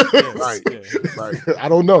 Because Yeah, Right. yeah. Right. I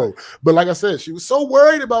don't know. But like I said, she was so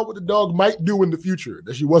worried about what the dog might do in the future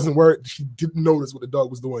that she wasn't worried. She didn't notice what the dog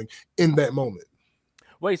was doing in that moment.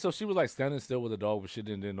 Wait, so she was like standing still with the dog was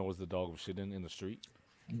shitting and didn't know it was the dog was shitting in the street?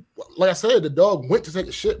 Like I said, the dog went to take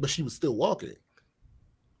a shit, but she was still walking.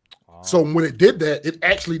 Oh. So when it did that, it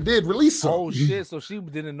actually did release some. Oh shit! So she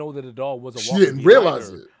didn't know that the dog was a She walking didn't behind realize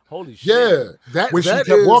her. it. Holy shit! Yeah. That When she that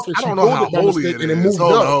kept is- walking, I she don't know pulled how it by holy mistake it and it is. moved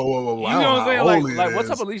Hold up. on, whoa. You I know don't what I'm saying? how Like, holy like it what is.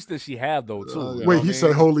 type of leash does she have though? Too. You know Wait, what I he mean?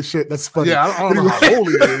 said, "Holy shit, that's funny." Yeah, I don't know how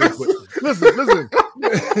holy it is, but listen.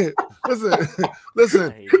 I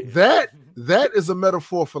hate it. That is a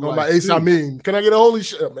metaphor for No, life. my ace, too. I mean, can I get a holy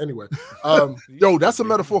shit? Anyway, Yo, that's a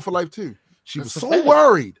metaphor for life too. She was That's a so fact.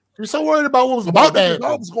 worried you're so worried about what was about about to what the happen.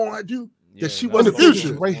 dog was going to do Yeah, that she that's wasn't in the what's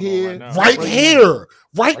future. right going on here, now. Right Right here,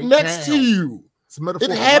 right Right next to now. you. It's a metaphor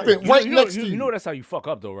It for happened life. right you know, next to you. You know that's how you fuck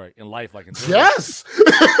up though, right? In life, like in general. Yes.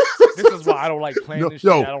 This is why I don't like planning shit.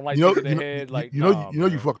 I don't like thinking ahead. Like, you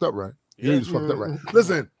man. fucked up, right? Yeah. You just fucked up, right?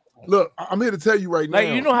 Listen, look, I'm here to tell you right Like,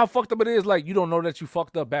 now. you know how fucked up it is. Like, you don't know that you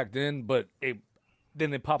fucked up back then, but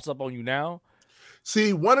then it pops up on you now.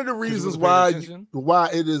 See, one of the reasons wasn't why paying attention? why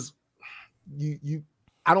it is you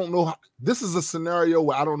I don't know how, this is a scenario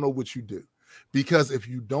where I don't know what you do, because if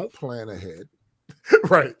you don't plan ahead,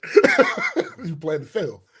 Right. You plan to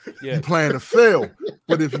fail. Yeah. you plan to fail.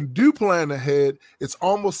 But if you do plan ahead, it's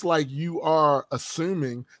almost like you are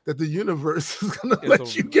assuming that the universe is gonna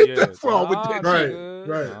let you get that far with that Right, shit.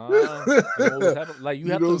 right. Like you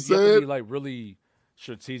You have know to, what you I'm have to be saying? like really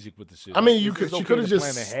strategic with the shit. I mean, Like, you it's could. She okay could have to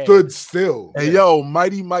just plan ahead. stood still. Hey, yo,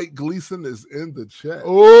 Mighty Mike Gleason is in the chat.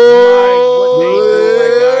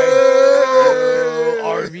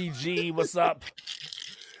 Oh, RVG, what's up?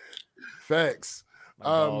 Facts. My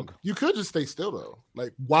dog. You could just stay still though.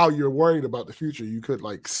 Like while you're worried about the future, you could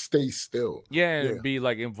like stay still. Yeah, and Yeah. be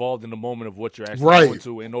like involved in the moment of what you're actually Right. going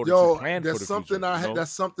to in order Yo, to plan for the that's something future. I you had. know?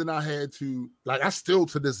 That's something I had to like. I still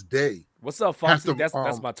to this day. What's up, have Foxy? to,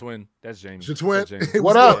 that's my twin. That's Jamie. It's your twin. What's up, Jamie? Hey,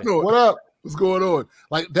 What what's up? going on? What up? What's going on?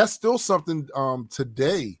 Like that's still something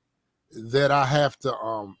today that I have to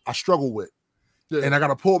I struggle with. Yeah. And I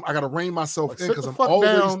gotta rein myself Like, in sit because the I'm fuck always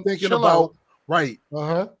down, thinking chill about out. right.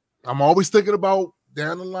 Uh-huh. I'm always thinking about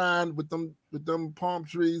down the line with them palm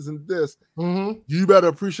trees and this. Mm-hmm. You better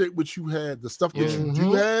appreciate what you had. The stuff that you do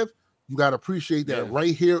Mhm. have, you gotta appreciate that Yeah.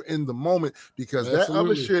 right here in the moment, because that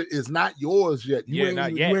other Absolutely. shit is not yours yet. You ain't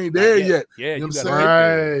not you yet. ain't Not there yet. yet. Yeah, You know you what gotta I'm get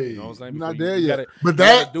there. saying? You know what I'm saying? You're not Before there you yet. gotta, But you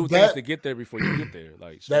gotta that do things that to get there before you get there.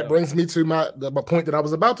 Like straight that up. brings me to my point that I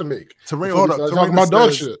was about to make. Tarina, Before hold we up. started talking about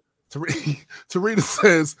dog shit. Tarina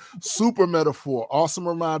says, super metaphor. Awesome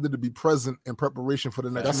reminder to be present in preparation for the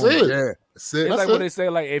next That's moment. it. Yeah, that's it. It's That's like when it. they say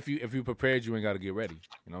like if you prepared, you ain't got to get ready.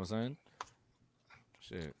 You know what I'm saying?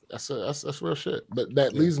 Shit. That's real shit. But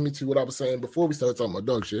that leads me to what I was saying before we started talking about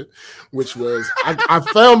dog shit, which was I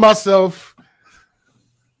found myself.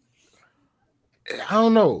 I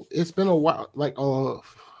don't know. It's been a while, like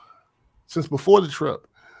since before the trip,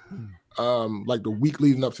 like the week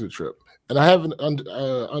leading up to the trip, and I have an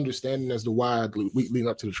understanding as to why the week leading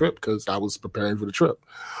up to the trip, because I was preparing for the trip.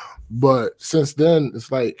 But since then,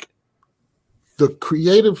 it's like the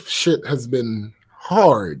creative shit has been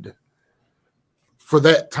hard for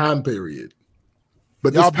that time period.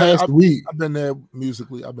 But this past week, I've been there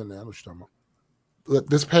musically. I've been there. I know what you're talking about.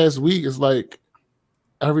 this past week is like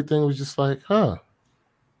everything was just like,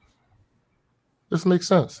 this makes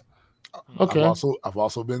sense. Okay. I've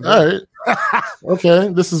also been there. All right. Okay,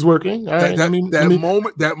 this is working. All right.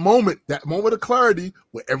 That moment of clarity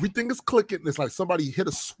where everything is clicking. It's like somebody hit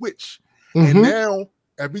a switch, and Mhm. now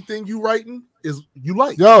everything you writing is you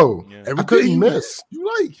like. Yo, Yeah. I couldn't miss. You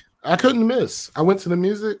like. I couldn't miss. I went to the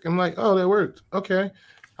music. I'm like, oh, that worked. Okay.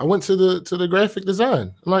 I went to the graphic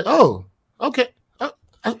design. I'm like, oh, okay.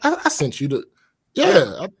 I sent you the.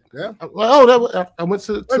 Yeah. Yeah. I went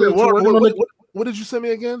to, Wait a minute, working on what did you send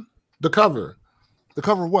me again? the cover The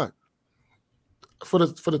cover of what? for the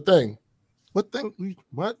thing. What thing?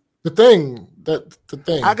 What? The thing. The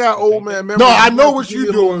thing. I got old man memory. No, I know You what give you're me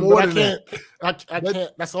a little doing, more but I than can't. that. I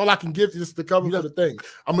can't. That's all I can give you is the cover for the thing.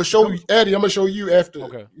 I'm gonna show you, Eddie. I'm gonna show you after.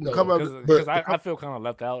 Okay. You know, Cover- Because but- I feel kind of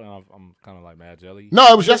left out, and I'm kind of like mad jelly.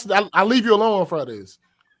 No, it was just I leave you alone on Fridays.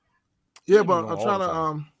 Yeah, You but know I'm all trying the to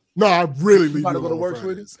time. No, I really You leave about you to go to alone work,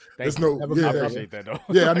 Fridays. sweetie? There's Thank you. no, Have a yeah, good day. I appreciate that though.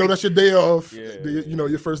 yeah. I know that's your day off. Yeah. You know,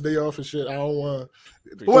 your first day off and shit. I don't want.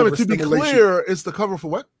 But wait a minute, to be overstimulate you. clear, it's the cover for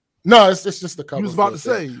what? No, it's just the cover. You was about for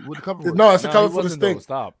to it. say what the cover was. No, it's the Nah, cover he for this wasn't, though. thing.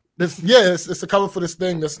 Stop. It's the cover for this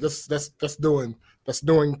thing that's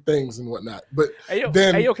doing things and whatnot. But Hey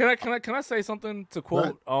yo, can I say something to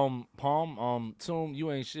quote Palm? Toom,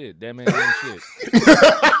 you ain't shit. That man ain't shit.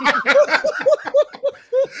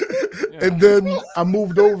 And then I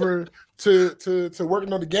moved over to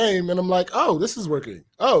working on the game, and I'm like, oh, this is working.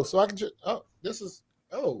 Oh, so I can just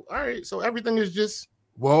all right. So everything is just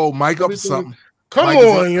Whoa, Mike up to everything- something. Come Mike is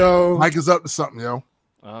on, up- yo. Mike is up to something, yo.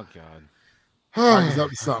 Oh God. Mike is up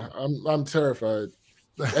to something. I'm terrified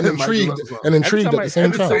and Mike is intrigued up to something. at the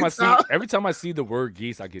same time. Every time I see the word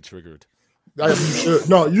geese, I get triggered. You should.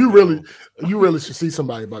 No, you really should see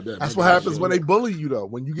somebody about that. That's man. what happens when they bully you, though.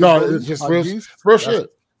 When you get No, bullied it's just by real, geese, real that's shit.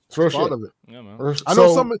 It's real part shit. of it. Yeah, man. I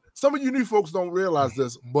know So- some of you new folks don't realize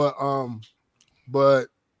this, but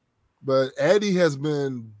Eddie has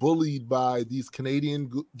been bullied by these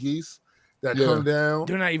Canadian geese that Yeah. come down.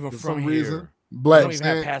 They're not even For from some here. reason, They black. don't even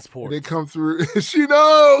have and passports. They come through. She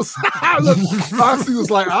knows. Look, Foxy was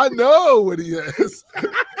like, I know what he is.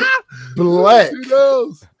 Black. She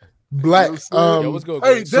knows. Black. Yo, Yo, what's good?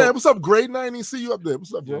 Hey, Greg? Dan, what's up, Gray? I didn't see you up there.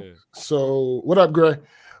 What's up, bro? Yeah. So what up, Gray?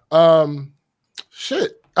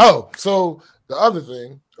 Shit. Oh, so the other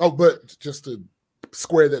thing. Oh, but just to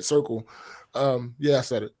square that circle. Yeah, I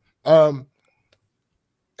said it. The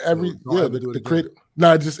creative.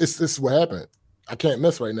 No, it's what happened. I can't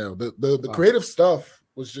miss right now. The creative stuff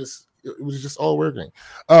was just all working.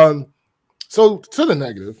 So to the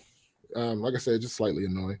negative, like I said, just slightly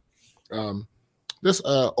annoying. This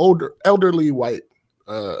elderly white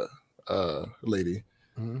lady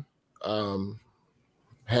Mhm.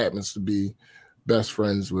 happens to be best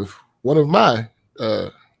friends with one of my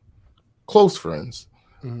close friends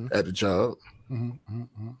Mhm. at the job, Mhm, mhm,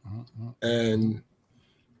 mhm, mhm. and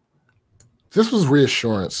this was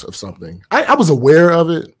reassurance of something. I was aware of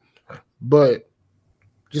it, but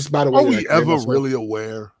just by the way, Are that I we carried ever myself- really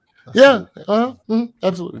aware? Yeah,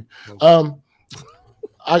 absolutely.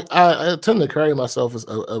 I tend to carry myself as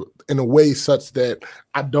in a way such that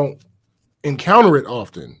I don't encounter it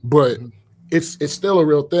often, but it's still a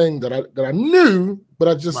real thing that I knew, but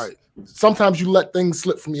I just Right, sometimes you let things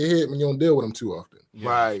slip from your head when you don't deal with them too often.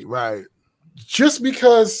 Yeah. right. Just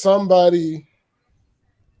because somebody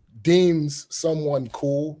deems someone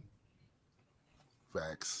cool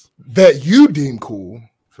Facts. that you deem cool,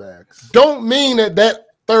 Facts. don't mean that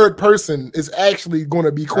third person is actually going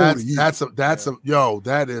to be cool to you.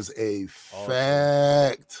 That is a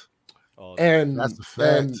fact. Oh, and That's a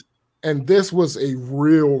fact. and this was a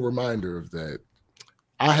real reminder of that.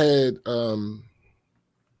 I had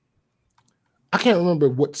I can't remember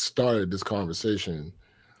what started this conversation,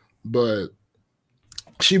 but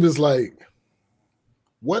she was like,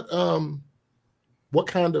 what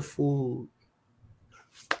kind of food?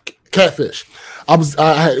 Catfish. I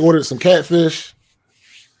had ordered some catfish.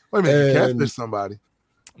 Wait a minute, you and- catfish somebody.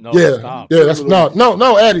 no, Yeah, stop. yeah, that's no,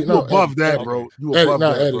 Eddie, You no, above Eddie, that, Eddie. bro. You Eddie, above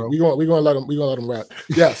no, that, Eddie. bro. We gonna let him rap.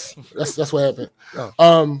 Yes, that's what happened.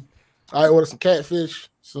 Oh. I ordered some catfish,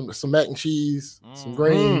 some mac and cheese, some Mm.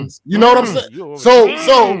 greens. You know what I'm saying? You over So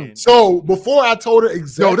there. before I told her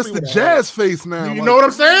exactly, Yo, this is the what I jazz face now. ordered, you like- know what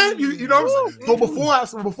I'm saying? You know what I'm saying?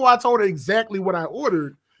 So before I told her exactly what I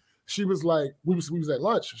ordered, she was like, we was at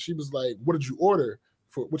lunch. She was like, "What did you order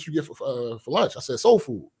for? What you get for lunch?" I said, "Soul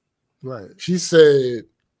food." Right. She said,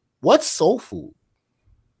 "What's soul food?"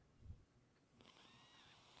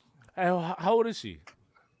 Hey, how old is she?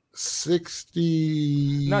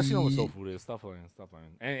 60. No, she knows what soul food is. Stop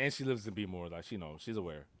playing. And she lives in B-more. Like, she knows. She's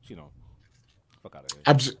aware. She knows. Fuck out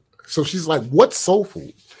of here. So she's like, "What's soul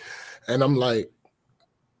food?" And I'm like,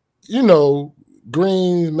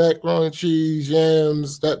 greens, macaroni and cheese,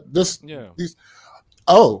 yams. Yeah.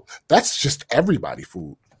 Oh, that's just everybody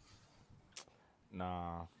food.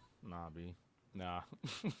 Nah, B. Nah.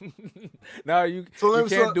 Nah, you So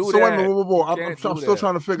can't do so that. wait a minute, whoa. I'm can't still do that.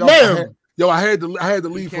 trying to figure Ma'am. out. I had to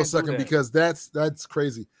leave for a can't do second that. because that's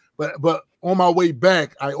crazy. But on my way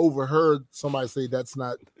back, I overheard somebody say that's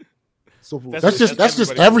not so food. That's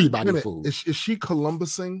just everybody Wait a food. minute, is she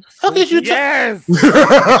Columbusing? How did you? Yes.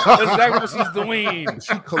 That's exactly what she's doing. Is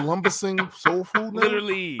she Columbusing soul food now?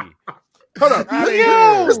 Literally. Hold up. Outta This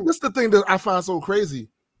here. this is the thing that I find so crazy.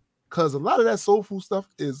 Because a lot of that soul food stuff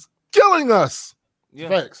is killing us. Yeah.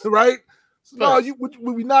 Facts. Right? No, Facts. would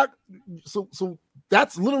we not so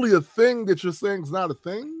that's literally a thing that you're saying is not a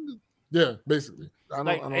thing? Yeah, basically. I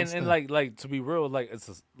Like don't and understand. like to be real, like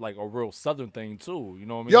it's like a real Southern thing too. You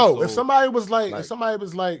know what I mean? Yo, So, if somebody was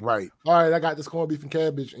like, right. all right, I got this corned beef and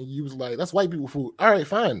cabbage, and you was like, that's white people food. All right,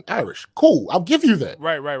 fine, Irish, cool. I'll give you that.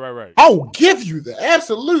 right. I'll give you that.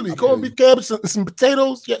 Absolutely. Corned beef, cabbage, some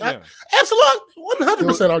potatoes. Yeah, Yeah. absolutely.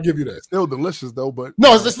 100%. I'll give you that. Still delicious though, but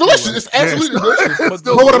No, it's delicious. It's absolutely delicious. It's But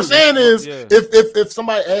still what I'm delicious. saying is, Yeah. if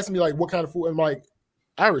somebody asks me like what kind of food, I'm like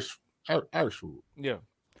Irish food. Yeah.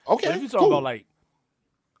 Okay, But if you talk cool. about like,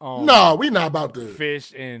 no, we not about to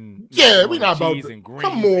fish and Yeah, macaroni we not about cheese to- and greens.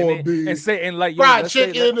 come on, and, B. and say and like yo, fried let's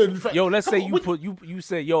say chicken that- and yo, let's come say on, you put you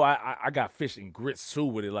say yo, I got fish and grits too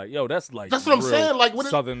with it. Like yo, that's like That's what I'm real saying, like, what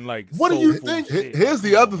is- Southern like. what do you soulful think- shit. Here's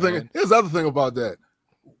the Come other on, thing. man. Here's the other thing about that.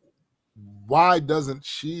 Why doesn't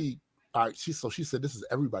she? All right, she said this is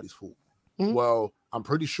everybody's food. Mhm. Well, I'm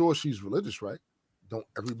pretty sure she's religious, right? Don't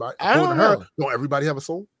everybody? I don't according to know. Don't everybody have a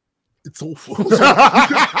soul? It's soulful. So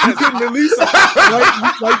you couldn't at least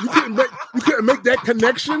like you couldn't make that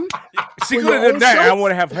connection. She for could have your done that. own I self?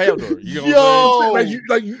 want to have held her. You know what I'm saying?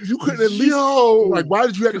 Yo, You couldn't at least yo, like. Why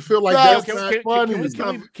did you have to feel like That's that? not funny.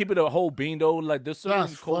 Can we keep it a whole bean though? Like there's certain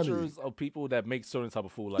That's funny. cultures of people that make certain type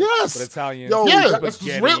of food. Like Yes. but Italian. Yo, yeah, that- that's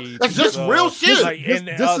just spaghetti, real. That's just pizza, real shit. like, This, and,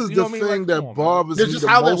 this you is know the what I mean? thing Like, that come on, man. bothers That's me just the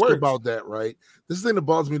how that most works. about that, right? This is the thing that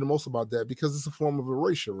bothers me the most about that because it's a form of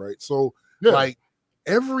erasure, right? So, Yeah. like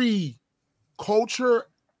every culture,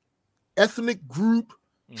 ethnic group,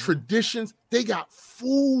 Mhm. traditions, they got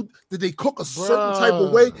food that they cook a certain type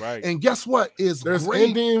of way. Right. And guess what? Is There's great.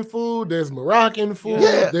 Indian food. There's Moroccan food.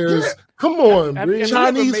 Yeah, there's yeah. come on, Have- Bree. have you ever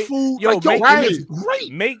Chinese made- food, yo, like, yo, make- and it's right.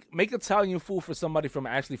 great. Make Italian food for somebody from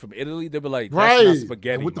Italy. They'll be like, that's Right. not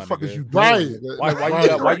spaghetti. And what the my fuck nigga. is you doing? Right. nigga? Why Right. you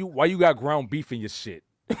got why you got ground beef in your shit?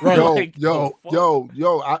 Right. Yo, Like, yo, the fuck?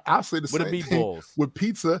 yo, I'll say the With the same thing meatballs. with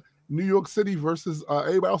pizza. New York City versus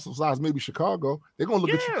everybody else besides maybe Chicago, they're gonna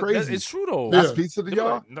look at you crazy. It's true though. That's Yeah. pizza to They be y'all.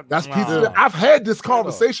 like, "No, That's nah." pizza. To-" I've had this Straight up.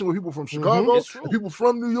 conversation with people from Chicago It's true. and people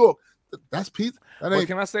from New York. That's pizza. That But ain't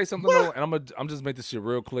can I say something though? And I'm just make this shit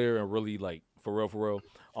real clear and really like for real.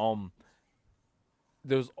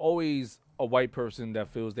 There's always a white person that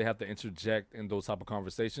feels they have to interject in those type of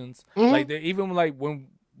conversations. Mhm. Like they even like when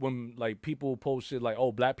like people post shit like,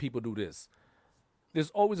 oh, black people do this. There's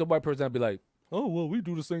always a white person that be like, oh well, we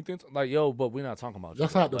do the same things. Like, yo, but we're not talking about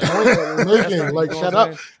That's you. not the Like, point that we're that's making. not- Like, you know shut what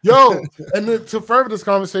I'm up, saying? yo. And then to further this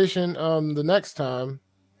conversation, the next time,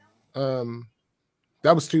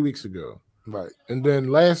 that was 2 weeks ago, right. and then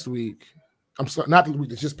last week, I'm sorry, not the week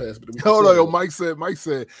that just passed, but the week. Hold on, before. yo. Mike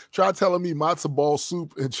said, try telling me matzo ball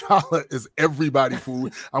soup and challah is everybody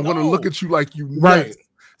food. I'm gonna No. look at you like you Right. nuts.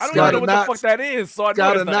 I don't Scott even know what Knott- the fuck that is. So I know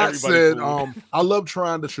Scott it's not Knott everybody said, food. I love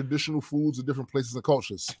trying the traditional foods of different places and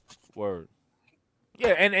cultures. Word.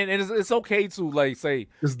 Yeah, and it's okay to like say,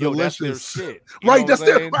 It's yo, that's delicious. their shit. You Right, know that's what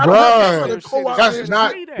I'm their saying? I don't have to try to Their shit. co-op That's their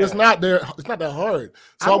not. Say that. It's not there. It's not that hard.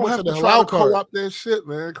 I So I don't went have to the to try to halal cart. co-op that shit,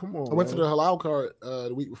 man. Come on. I went to man. the halal cart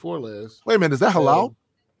the week before last. Wait a minute, is that halal?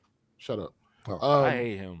 Shut up. Oh. I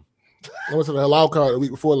hate him. I went to the halal cart the week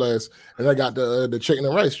before last, and I got the chicken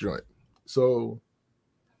and rice joint. So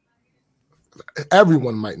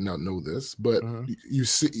everyone might not know this, but Mhm. you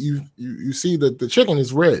see that the chicken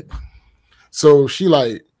is red. So she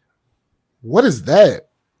like, what is that?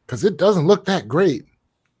 Because it doesn't look that great.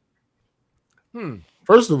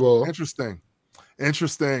 First of all, Interesting.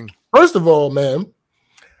 ma'am,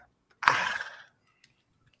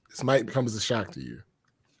 this might come as a shock to you.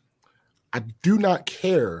 I do not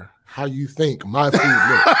care how you think my food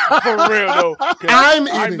looks. For real though. 'cause I'm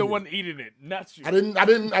I'm eating the it. one eating it, not you. I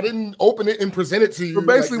didn't open it and present it to you. So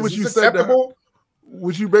basically like, what is you this said to her- acceptable?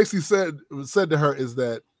 What you basically said to her is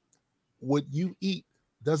that what you eat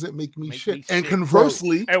doesn't make me Make shit. me And shit.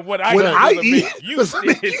 conversely, And what I When eat I doesn't eat, make you doesn't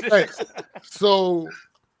make shit. you Hey, so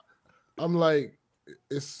I'm like,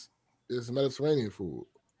 it's Mediterranean food,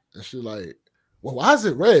 and she like, well, why is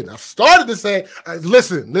it red? I started to say,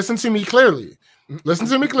 listen to me clearly. Listen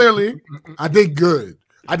to me clearly. I did good.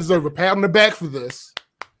 I deserve a pat on the back for this.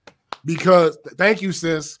 Because thank you,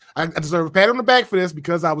 sis. I deserve a pat on the back for this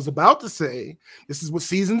because I was about to say this is what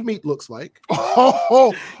seasoned meat looks like.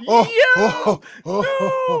 oh,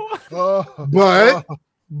 No.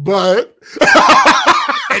 But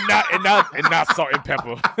and not salt and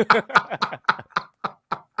pepper.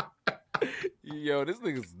 Yo, this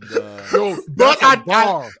nigga's done. yo, But that's a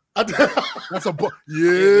bar. That's a bar.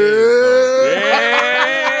 Yeah.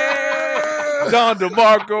 Yeah. Don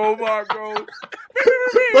DeMarco, Marco.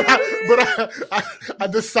 but I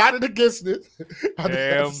decided against it. I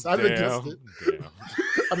decided against it. Damn.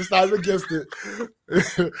 I decided against it.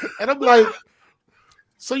 And I'm like,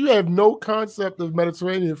 So you have no concept of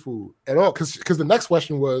Mediterranean food at all? Because the next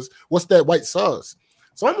question was, what's that white sauce?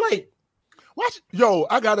 So I'm like, Watch, yo,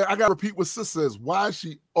 I gotta repeat what sis says. Why is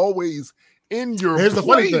she always in your here's the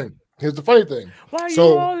funny plate? thing. Here's the funny thing. Why you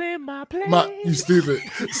So, all in my place? You stupid.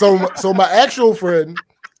 So my actual friend,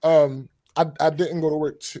 I didn't go to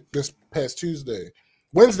work this past Tuesday.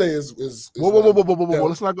 Wednesday is Whoa.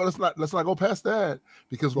 Let's not go past that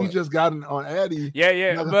because we What? just got on Addy.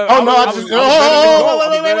 Yeah. But Oh no!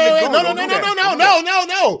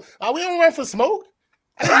 No! We don't run for smoke.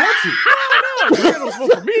 I didn't want to. You don't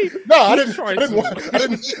smoke for me. No, I He's didn't. trying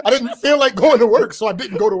I didn't feel like going to work, so I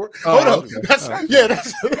didn't go to work. Oh, Hold up. okay. That's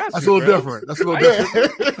That's a little different. That's a little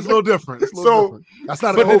different. That's a little different. That's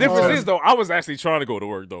not. But the a difference is though, I was actually trying to go to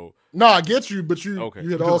work though. No, I get you, but you Okay.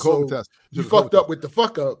 you had You took a also COVID test. you fucked up with the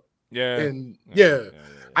fuck up, Yeah. and yeah,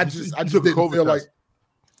 I You just took a didn't COVID feel like. test.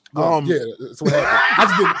 Yeah, that's what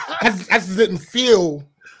happened. I just didn't feel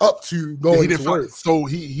up to going to work. So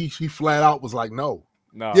he flat out was like, no.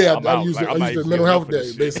 No, Yeah, I'm I out. used Like, it. I'm I not used it even mental getting health up for this day,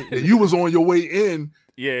 shit. basically. And you was on your way in,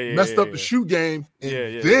 Yeah. messed up the shoe game, and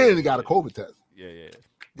Yeah. then got a COVID test. Yeah.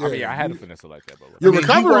 Yeah, I mean, I had a finesse like that, but Your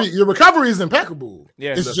I mean, your recovery is impeccable.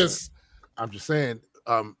 Yeah, it's that's just I'm just saying,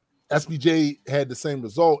 SBJ had the same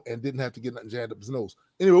result and didn't have to get nothing jammed up his nose.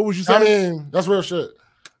 Anyway, what was you I saying? mean, that's real shit.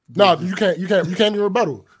 No, you can't even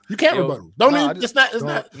rebuttal. You can't Yo, rebuttal. Don't nah, even. It's not.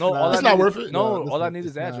 no, all it's I not need worth is- it. No, No, all I listen, need is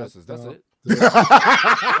it's not. addresses. That's No. it.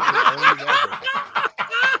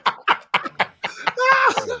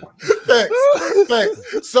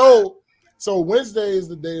 Facts. So Wednesday is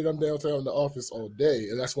the day that I'm downtown in the office all day,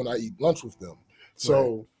 and that's when I eat lunch with them.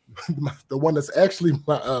 So the one that's actually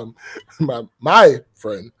my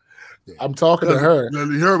friend, I'm talking to her.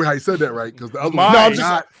 You heard me how you said that, right? Because the other My- one, No, I'm was just-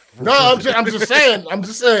 not. No, I'm just saying. I'm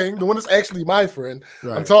just saying the one that's actually my friend.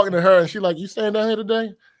 Right. I'm talking to her, and she like, "You staying down here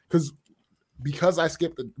today?" Because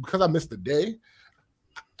I missed the day.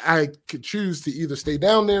 I could choose to either stay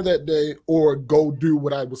down there that day or go do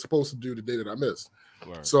what I was supposed to do the day that I missed.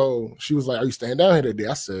 Word. So she was like, "Are you staying down here today?"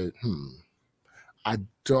 I said, I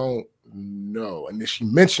don't know. And then she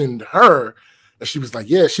mentioned her, and she was like,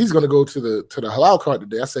 "Yeah, she's gonna go to the halal cart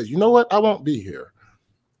today." I said, "You know what? I won't be here."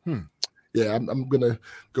 Yeah, I'm gonna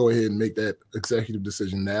go ahead and make that executive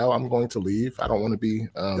decision now. I'm going to leave. I don't want to be.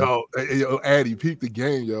 Yo, Addy, peep the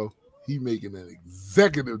game, yo. He making an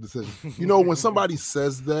executive decision. You know, when somebody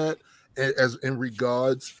says that as in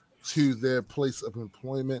regards to their place of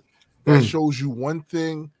employment, that shows you one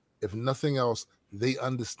thing, if nothing else, they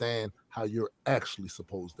understand how you're actually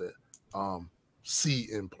supposed to see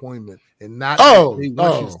employment and not they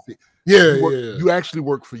want you to see. You actually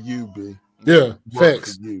work for you, B. Yeah, Work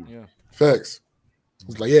facts. for you. Yeah. Facts.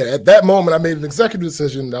 It's like, yeah, at that moment I made an executive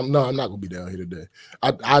decision. I'm not gonna be down here today.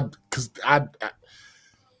 I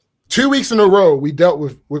 2 weeks in a row I dealt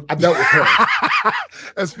with her.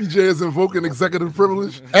 SPJ is invoking executive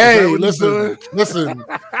privilege. Hey, Is that what he's listen. doing?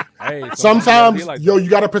 Hey, Sometimes, you gotta be like yo, that. you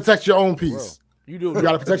gotta protect your own peace. Bro, you do. You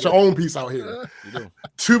gotta protect your own peace out here. You do.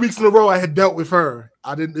 2 weeks in a row I had dealt with her.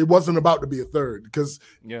 It wasn't about to be a third because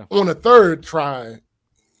Yeah. on the third try,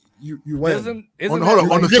 you win. Isn't Hold that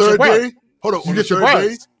on, on the get your third prize. day. Hold on, You on the get your third day.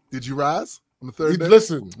 prize. Did you rise on the third day?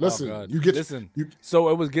 Listen. Oh, God. You get Listen. you, So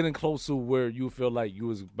it was getting close to where you feel like you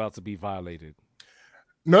was about to be violated.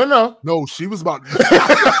 no. No, she was about.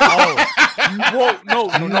 Oh, well, no.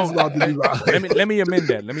 was about to be violated. Let me amend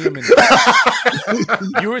that.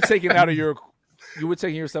 You were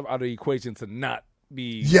taking yourself out of the equation to not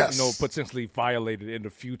be, Yes. potentially violated in the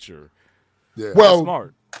future. Yeah. That's Well,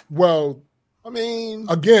 smart. well, I mean,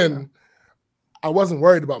 again, I wasn't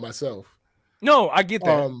worried about myself. No, I get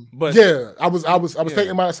that. But yeah, I was Yeah.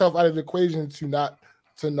 taking myself out of the equation to not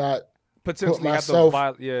potentially have to myself-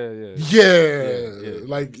 violate. Yeah. yeah. Yeah.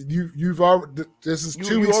 Like you've already this is You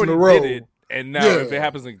 2 weeks in a already row. did it, and now Yeah. if it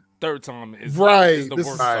happens a third time, it's Right, the this worst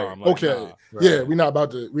is- time. Like, Okay. nah. Yeah, we're not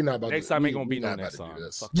about to Next time ain't gonna be we're no not next about to do time.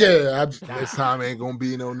 this. Fuck Yeah, next time ain't gonna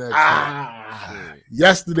be no next time.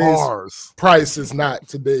 yesterday's Bars. price is not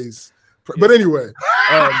today's. But anyway,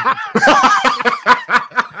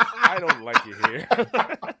 I don't like it here.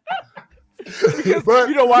 Because But-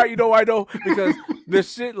 you know why though? Because the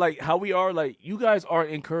shit, like how we are, like you guys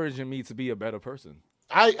aren't encouraging me to be a better person.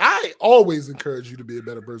 I always encourage you to be a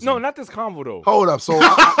better person. No, not this convo though. Hold up. So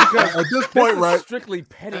at this This point, is right? strictly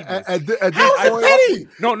pettiness. At this How's point, it petty?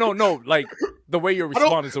 No. Like the way you're don't-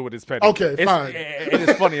 responding to it is petty. Okay, It's- fine. And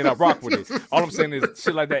it's funny, and I rock with it. All I'm saying is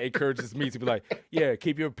shit like that encourages me to be like, yeah,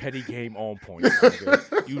 keep your petty game on point.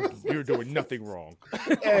 nigga. You're doing nothing wrong.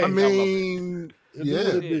 Hey, I mean, it yeah.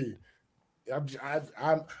 would be. I'm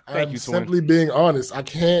Thank you, twin. simply being honest. I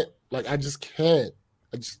can't. Like, I just can't.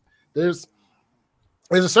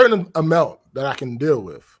 there's a certain amount that I can deal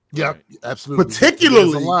with. Yep, absolutely.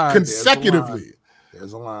 Particularly There's a line. consecutively.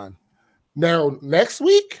 There's a line. Now, next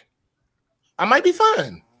week, I might be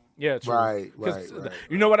fine. Yeah, true. Right.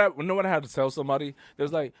 You know what I had to tell somebody?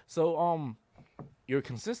 There's like, so your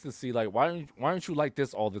consistency, like why aren't you like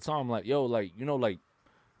this all the time? Like, yo, like, you know, like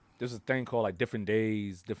there's a thing called like different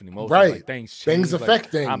days, different emotions. Right. Like things change. Things affect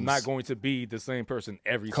like, things. I'm not going to be the same person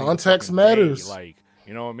every Context single fucking matters. day. Like,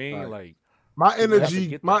 you know what I mean? Right. Like My You have to energy,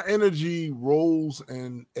 get my energy rolls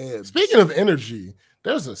and ebbs. Speaking of energy,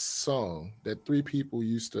 there's a song that 3 people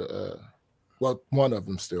used to well, one of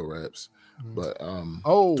them still raps, but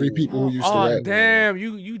 3 people who used to rap. damn,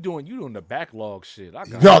 you doing the backlog shit. I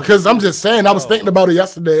got No, because I'm just saying, I was thinking about it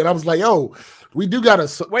yesterday, and I was like, yo, we do gotta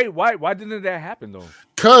Wait, why didn't that happen though?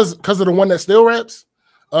 cause of the one that still raps.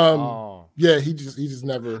 Oh. Yeah, he just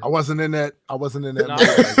never. I wasn't in that. Nah, I wasn't in that.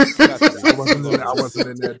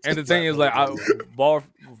 And the thing is, like,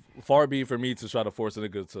 far be for me to try to force a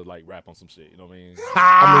nigga to like rap on some shit. You know what I mean?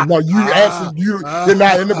 I mean, no, you're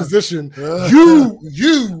not in the position.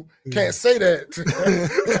 You can't say that.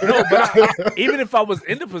 No, but even if I was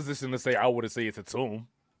in the position to say, I wouldn't say it's a tomb.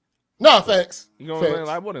 No, thanks. You know what I'm Facts. saying?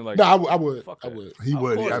 I wouldn't like. No, I would. Fuck I that. would. He Of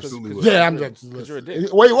would. He course, absolutely 'cause- would. Yeah, I'm Because just. you're a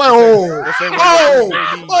dick. Wait, oh, The same way oh, you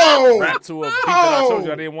made me oh. rap to a beat that I told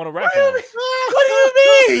you I didn't want to rap on. What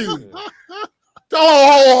do you mean?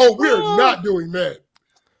 Oh, we're not doing that.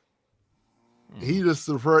 He just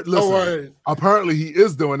referred. Don't Listen, worry. apparently he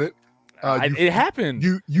is doing it. It happened.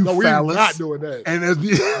 You No, we're phallus. not doing that. And as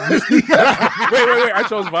wait, I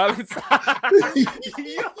chose violence.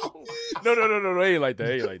 No, ain't like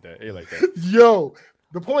that. Yo,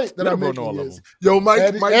 the point that Let I'm him know making all is Yo, Mike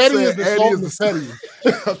Eddie said is the Eddie salt is and the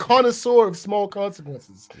the petty, a connoisseur of small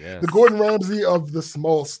consequences. Yes. The Gordon Ramsay of the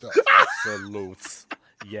small stuff. Salutes.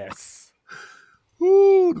 Yes.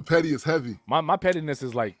 Ooh, the petty is heavy. My pettiness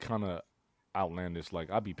is like kind of outlandish.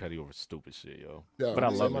 Like I be petty over stupid shit, yo. Yo, But I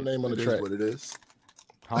say love my it. name on the It is track. what it is.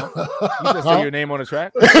 Huh? You just say your name on the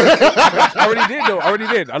track? I already did though. I really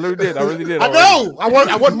did. I know. I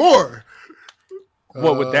want more.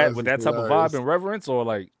 What with that That's type of hilarious. vibe and reverence or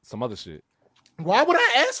like some other shit? Why would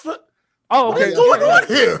I ask for? Oh, What okay. is going on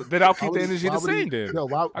here? Then I'll Why keep would the he- energy why the would he- same then. Yo,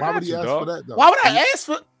 why I would he got ask you, for dog. that though? Why would I ask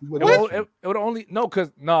for? He would It would only no, cause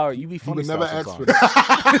you be he funny. would never style ask for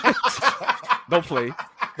sometimes. that. Don't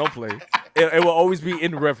play. It will always be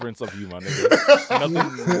in reference of you, my nigga.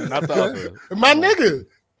 Nothing, not the other. My nigga.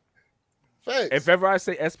 Facts. If ever I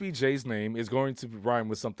say SBJ's name, is going to rhyme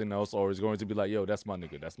with something else, or is going to be like, yo, that's my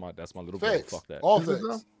nigga, that's my little bro. Facts. Fuck that. All Is it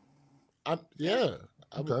facts. though? Yeah.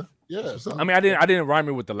 Okay. Yeah. That's what's up. I mean, I didn't rhyme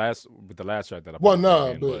it with the last track that I. Well, put no,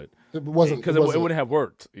 in, but it wasn't because it wouldn't have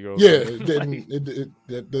worked. You know. Yeah, it didn't.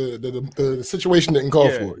 The situation didn't call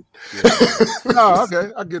Yeah. for it. Oh,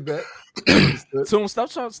 okay. I get that. Understood. So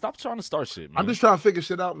stop trying to start shit, man. I'm just trying to figure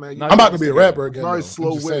shit out, man. Nah, I'm about to be a rapper again. Very though. I'm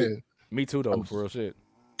slow just with it. saying. Me too, though, for real shit.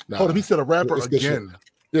 Nah, Hold on, he said a rapper It's good shit. again.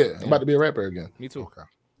 yeah, I'm about to be a rapper again. Me too.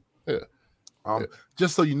 Okay. Yeah.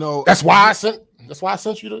 Just so you know, That's why I sent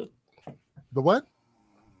you the what?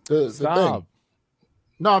 the Stop. thing.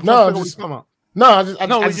 No, I'm No, trying to figure what just- he's talking about. No, I just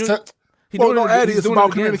No, I just you- sent. He Well, doing no, it- Eddie, he's it's doing about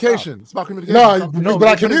it again. communication. It's about communication. No, No, but I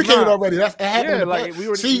but it's communicated not. already. That happened. Yeah, in the like, past. we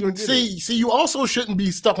already did see. You also shouldn't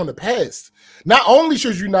be stuck on the past. Not only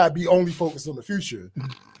should you not be only focused on the future,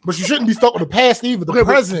 but you shouldn't be stuck on the past either. The Okay,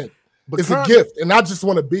 but- present But is a currently- gift, and I just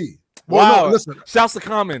want to be. Well, Wow. no, listen. Shouts to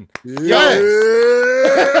Common. Yes.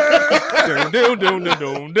 Doom, doom, doom, doom,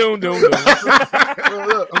 doom, doom, doom.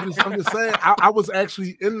 Look, I'm just saying. I was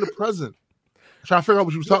actually in the present, trying to figure out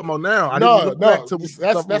what you was talking about now. I didn't look back to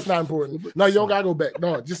that's not important. No, you don't gotta go back.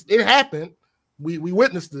 No, just it happened. We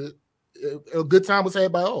witnessed it. A good time was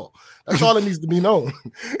had by all. That's all that needs to be known.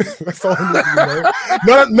 That's all that needs to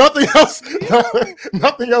be known. Nothing else.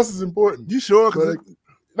 Nothing else is important. You sure? But,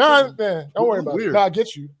 no, man, don't worry about Weird. it. No, I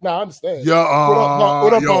get you. No, I understand. Yeah.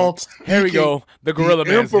 What up, yo, Bonk? Here we go. The Gorilla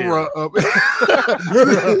the Man's Emperor here. of.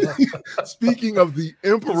 Speaking of the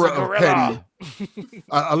Emperor It's a of gorilla. Petty,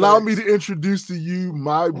 allow me to introduce to you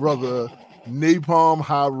my brother Napalm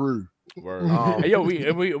Haru. Word. Hey, yo,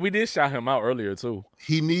 we did shout him out earlier too.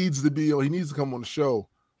 He needs to be. He needs to come on the show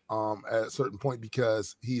at a certain point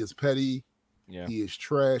because he is petty. Yeah. He is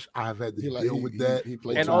trash. I've had to deal with that. He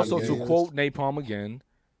played And too many also to games. quote Napalm again,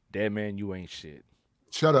 "Dead man, you ain't shit."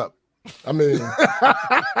 Shut up. I mean,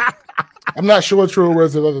 I'm not sure truer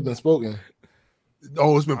words have ever been spoken.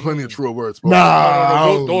 Oh, it's been plenty of true words.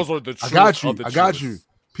 Nah, Those are the I truth got you. of the I got truth. you.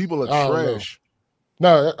 People I are don't know. trash.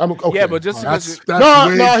 No, I'm okay. Yeah, but just because That's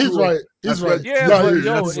way no, he's true. right. That's He's right. right. yeah, No, but he's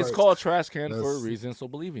yo, right. it's called trash can for a That's- reason. So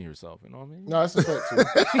believe in yourself. You know what I mean? No, that's a fact too.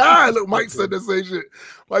 Look, Mike said that same shit.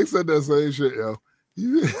 Mike said that same shit, yo.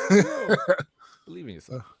 You Believe in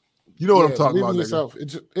yourself. know what I'm Yeah, talking believe about, in nigga. yourself.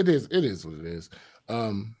 It is what it is.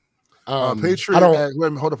 Patriot I don't. asks, wait a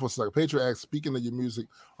minute, hold up for a second. Patriot asks, speaking of your music,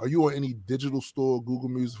 are you on any digital store, Google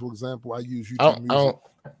Music, for example? I use I YouTube Music.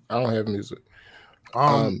 don't have music.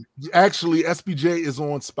 Actually, SBJ is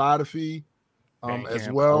on Spotify as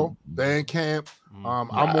Bandcamp. well. Bandcamp.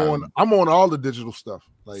 Mhm. I'm on all the digital stuff,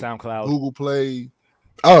 like SoundCloud. Google Play.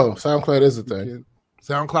 Oh, SoundCloud is a thing.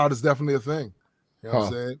 SoundCloud is definitely a thing. You know what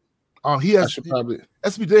I'm Huh. saying? He I has should probably.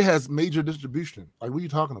 SBJ has major distribution. Like, what are you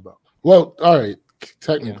talking about? Well, all right.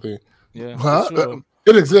 Technically, Yeah. Huh? for sure.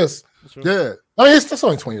 it exists. For sure. Yeah, I mean, it's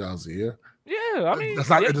only $20 a year. Yeah, I mean, That's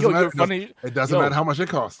not- yeah, it doesn't yo, matter. you're funny. it doesn't Yo. matter how much it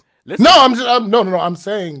costs. Listen, No, I'm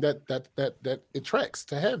saying that it tracks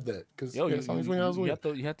to have that because yo, it's only $20 a you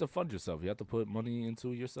year. have to fund yourself. You have to put money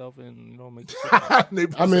into yourself and make.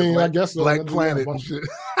 I mean, I guess so. Black That's Planet what and shit.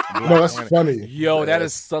 No, that's funny. Yo, that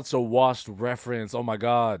is such a washed reference. Oh my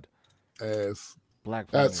god, Ass. Black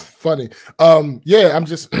Planet. That's funny. Yeah, I'm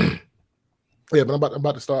just yeah, but I'm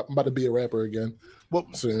about to start. I'm about to be a rapper again Well,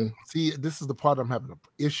 soon. see, this is the part I'm having an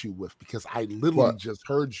issue with because I literally What? just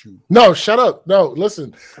heard you. No, shut up. No,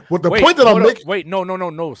 listen. What the Wait, point that I'm hold up. making? Wait,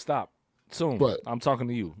 no, stop. Soon. What? I'm talking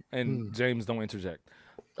to you, and James, don't interject.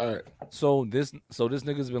 All right. So this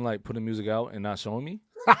nigga's been like putting music out and not showing me.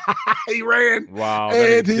 He ran. Wow,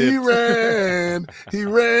 And that he nigga dipped. ran. He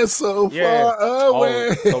ran so Yeah. far away.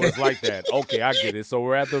 Oh, so it's like that. Okay, I get it. So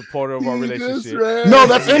we're at the point of our He just relationship. ran. No,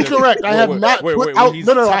 that's incorrect. I have Wait, not wait, put wait, out. he's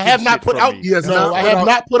No, I have talking not shit put from out. me. He has No, not I put have out-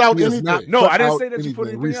 not put out he has anything. not No, put I didn't out say that you put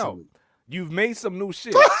anything out. recently. You've made some new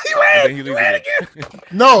shit. He ran. And then he leaves again.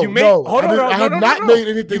 No, You made, no. hold on, I have no, not no. made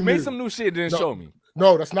anything. You made new. some new shit and didn't No. show me.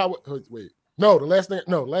 No, that's not what. Wait. No, the last thing.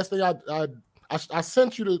 No, last thing I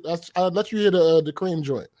sent you I let you hear the cream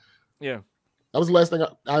joint. Yeah. That was the last thing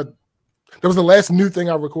that was the last new thing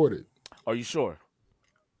I recorded. Are you sure?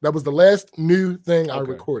 That was the last new thing I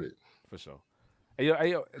Okay. recorded. For sure. Hey,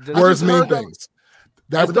 yo, Words just mean heard that- things.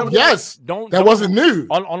 That, Don't- yes, Don't. that wasn't new.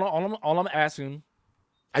 All I'm asking.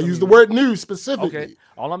 I used the word new specifically. Okay.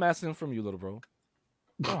 All I'm asking from you, little bro.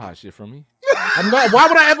 Don't hide shit from me. I'm not. Why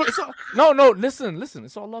would I ever? No. Listen.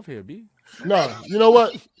 It's all love here, B. No, you know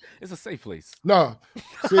what? It's a safe place. No,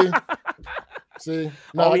 see.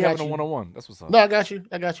 No, All I we got having a you. one-on-one. That's what's up. No, I got you.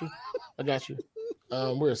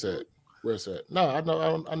 Where's that? No, I know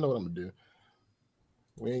what I'm gonna do.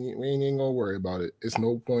 We ain't even gonna worry about it. It's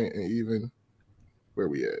no point in even where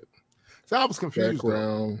we at. So I was confused. though.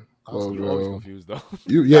 Background, I'm always logo. confused though.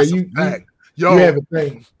 That's a fact. Yo, you have a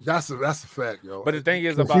thing. that's a fact, yo. But the thing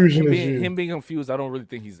is about Confusion is you. him being confused. I don't really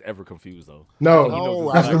think he's ever confused though. No, He knows No,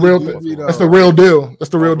 his that's life. the real I thing. think That's the real deal. That's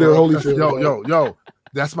the real deal. Holyfield. Yo,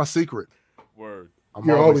 that's my secret. Word. I'm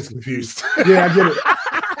You're always confused. Yeah, I get it.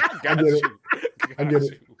 Got get it. you. I get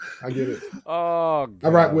it. I get it. Oh, God. I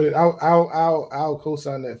rock with it. I'll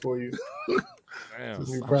co-sign that for you. Damn.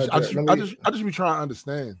 New I project. just be trying to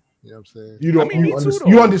understand. You know what I'm saying? You don't. I mean, me you, too,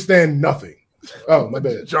 you though. understand nothing. Oh, my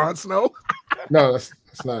bad. Jon Snow. No, that's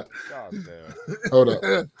not. God damn. Hold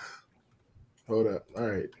up. Hold up. All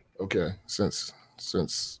right. Okay. Since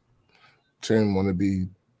Tim want to be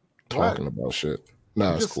talking about shit. Nah,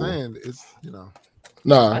 I'm it's just cool. saying, it's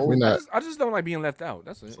Nah, we're not. I just don't like being left out.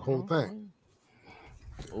 That's it. the whole thing.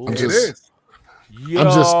 Ooh. I'm It just- is. Yo, I'm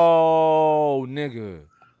just- nigga,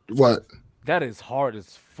 What? that is hard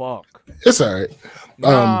as fuck. It's all right.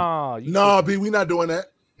 Nah, you No, B, we not doing that.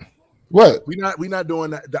 What? We not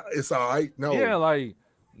doing that. It's all right. No. yeah, like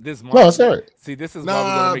this. No, it's all right. See, this is why we're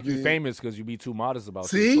Nah, gonna make you B. famous because you be too modest about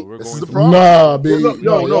See? it. So we're This going is the to- problem. Nah, B. Well,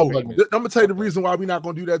 no, y'all no. bugging. I'm gonna tell you the reason why we're not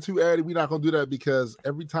gonna do that too, Addy. We're not gonna do that because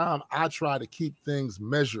every time I try to keep things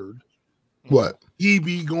measured, What? he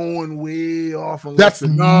be going way off. And That's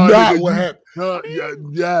listen, not nigga, what you-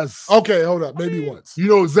 happened. yes. Okay, hold up. Maybe once. You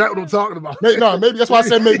know exactly what I'm talking about. Maybe that's why I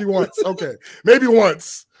said maybe once. Okay, maybe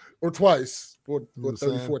once or twice or You know what I'm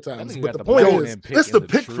 34 That times. nigga But got the black point Yo, is, man pick it's in the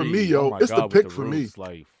pick for tree. me, yo. Oh my It's the God, with pick for me. roots,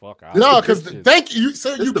 Like fuck. no, this because shit- thank you.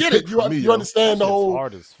 So It's you the get pick it. for me, You yo. understand the shit's whole.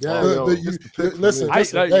 hard as Yeah, fuck. yo. the- it's the pick for me. listen, I-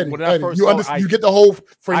 Eddie, when I Eddie, first you saw it, understand. You get the whole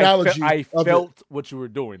phrenology. I of felt what you were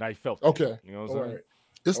doing. I felt. it. Okay. You know what All I'm saying? right.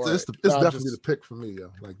 It's All right. it's No, I'm definitely just- the pick for me,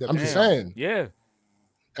 yo. Like that. I'm just Damn. saying. Yeah.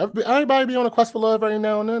 Everybody be on a quest for love every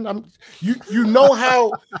now and then. You know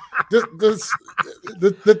how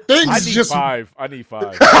the things I need just 5. I need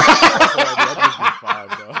 5. I just need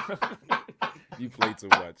 5, though. You play too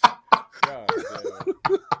much. God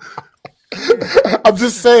damn. I'm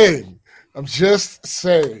just saying.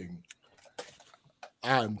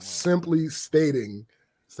 I'm simply stating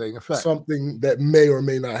saying a fact. something that may or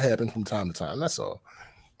may not happen from time to time. That's all.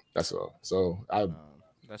 So I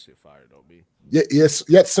That shit fire though, B.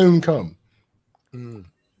 yet soon come.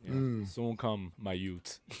 Soon come my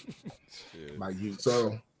youth. Shit. My youth.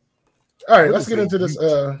 So, all right, What let's is get a into this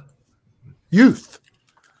youth.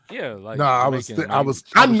 Yeah, like No, I was Jamaican, I was.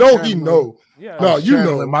 I was know he channeling- know. yeah. No, I was you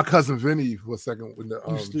channeling know. my cousin Vinny for a second when the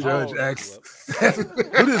still- judge Oh, asked,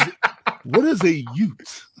 "What is a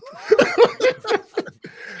youth?"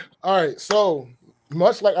 All right, so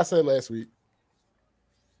much like I said last week,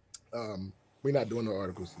 we're not doing no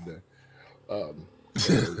articles today.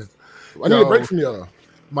 I need a break from y'all.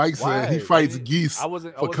 Mike said he Why? fights Like, geese I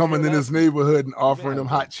wasn't for coming here in his last week. neighborhood and offering Yeah, them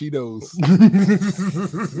bro. hot Cheetos.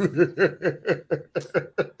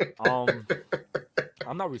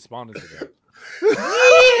 I'm not responding to that.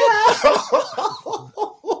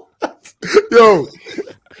 Yo,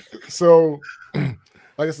 so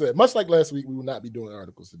like I said, much like last week, we will not be doing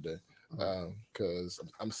articles today because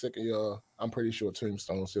I'm sick of y'all. I'm pretty sure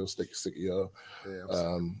Tombstone still sick of y'all.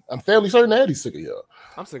 Yeah, I'm fairly certain Eddie's sick of y'all.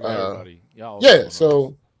 I'm sick of everybody. Y'all. Yeah,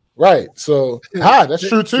 so right, so that's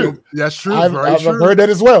true too. That's true. I've very true. heard that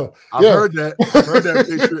as well. I've Yeah. heard that. I've heard that.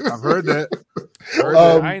 Patriot. I've heard that. Heard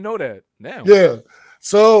that. I ain't know that. Damn. Yeah.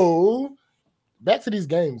 So back to these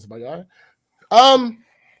games, my guy.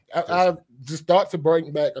 I just thought to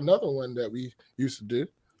bring back another one that we used to do.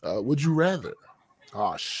 Would you rather?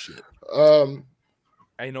 Oh shit.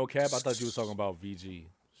 Ain't no cap. I thought you were talking about VG.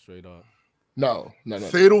 Straight up. No.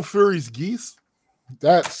 Fatal Fury's geese.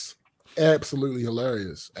 That's absolutely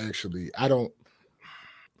hilarious. Actually, I don't.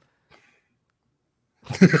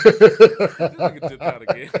 Nigga did that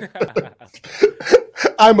again.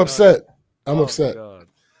 I'm upset. I'm Oh, upset. my God.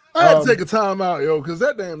 I had to take a time out, yo, because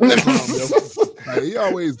that damn yo. Like, he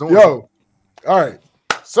always doing Yo, all right.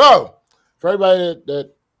 So for everybody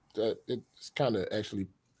that it's kind of actually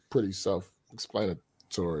pretty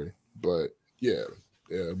self-explanatory, but yeah,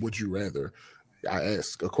 would you rather? I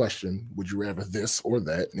ask a question: would you rather this or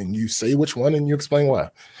that? And you say which one, and you explain why.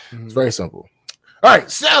 It's very simple. All right.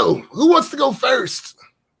 So who wants to go first?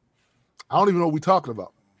 I don't even know what we're talking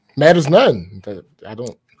about. Matters none. I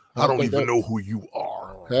don't think even that- know who you are.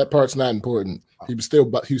 That part's not important. He was still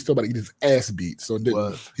about to get his ass beat, so it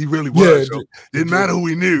didn't. He really Yeah, was. yo. Didn't matter who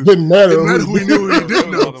he knew. Didn't matter. Didn't matter who he knew. Who he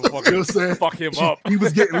didn't know. You know Motherfucker, what I'm saying? fuck him up. He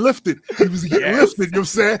was getting lifted. He was getting Yes. lifted. You know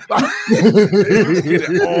what I'm saying?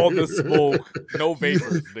 Getting all the smoke, no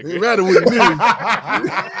vapors. Didn't Nigga. matter what he knew.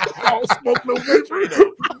 I don't smoke no vapor.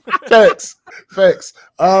 Facts.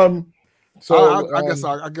 So I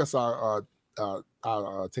guess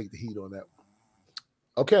I'll take the heat on that.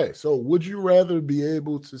 Okay, so would you rather be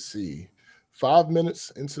able to see 5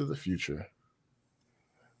 minutes into the future,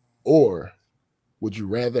 or would you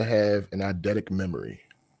rather have an eidetic memory?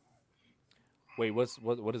 Wait,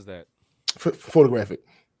 what is that? Photographic.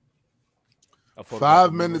 A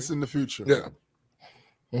 5 minutes in the future. Yeah.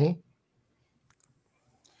 Mm-hmm.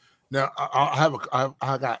 Now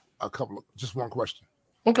I got a couple of just one question.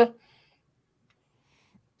 Okay.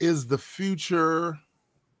 Is the future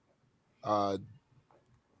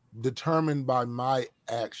determined by my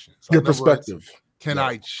actions? Your In other words, perspective. Can Yeah.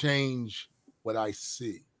 I change what I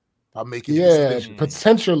see by making decisions?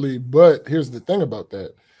 Potentially, but here's the thing about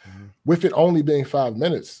that. Mhm. With it only being 5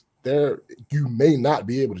 minutes, you may not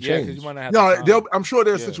be able to Yeah, because change. you might not have No, the time. I'm sure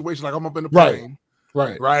there's Yeah. situations like I'm up in the Right. plane,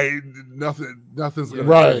 Right. right? Nothing's gonna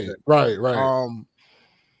Right. change that. Right.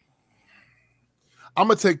 I'm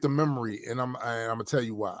gonna take the memory, and I'm gonna tell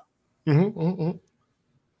you why. Mm-hmm.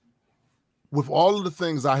 With all of the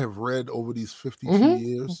things I have read over these 52 Mhm.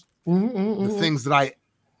 years, Mm-hmm. the things that I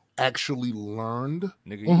actually learned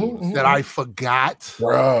Nigga, Mhm, you that I forgot,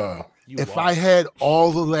 Bruh. if I had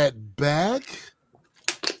all of that back,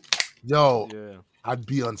 yo, yeah. I'd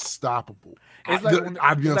be unstoppable. It's like, I'd be it's like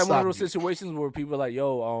one of unstoppable. those situations where people are like,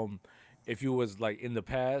 yo, if you was like in the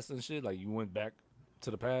past and shit, like you went back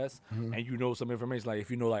to the past Mhm. and you know some information, like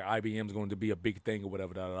if you know like IBM is going to be a big thing or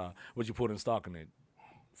whatever, would you put in stock in it?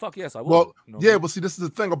 Fuck yes, I would. Well, you know? yeah, but see, this is the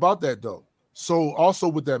thing about that though. So also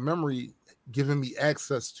with that memory giving me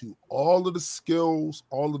access to all of the skills,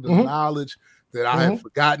 all of the Mhm. knowledge that I have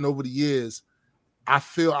forgotten over the years, I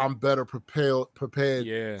feel I'm better prepared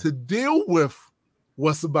Yeah. to deal with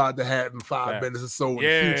what's about to happen 5 Facts. minutes or so in the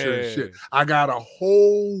future and shit. Yeah. I got a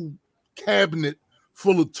whole cabinet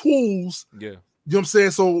full of tools. Yeah. You know what I'm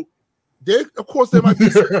saying? So there, of course, there might be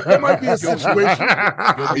a situation.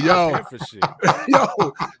 Yo, Prepare for shit.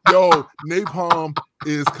 yo, Napalm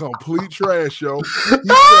is complete trash, yo.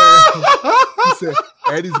 He said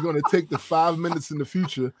Eddie's gonna take the 5 minutes in the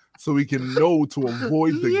future so he can know to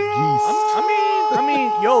avoid the geese. I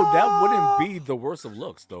mean, yo, that wouldn't be the worst of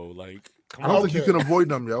looks though. Like, come I don't on. think you can avoid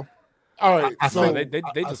them, yo. All right. I so No, think they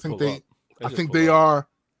I just think pull they up. I just think pull they up. are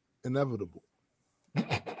inevitable.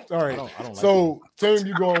 All right. I don't like So, Tim,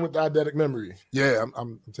 you going with the eidetic memory? Yeah,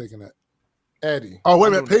 I'm taking that. Addy? Oh, wait a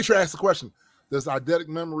I'm minute. doing Patriot asked the question. Does eidetic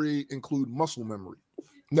memory include muscle memory?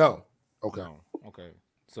 No. Okay. No. Okay.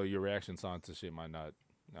 So your reaction time to shit might not.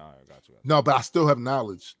 No, I got you. No, but I still have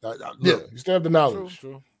knowledge. Yeah, Look, you still have the True. knowledge.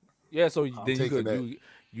 True. Yeah. So then you taking could that.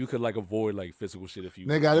 you could like avoid like physical shit if you.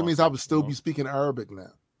 nigga, that want means to, I would still you be know? speaking Arabic now.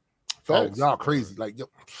 Facts. Oh, y'all crazy. Like, yo,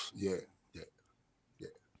 yeah.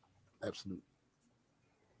 Absolutely.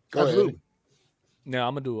 Go ahead. Absolutely. Now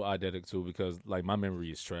I'm gonna do eidetic too because like my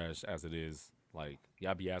memory is trash as it is. Like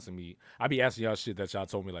y'all be asking me, I be asking y'all shit that y'all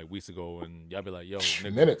told me like weeks ago, and y'all be like, "Yo,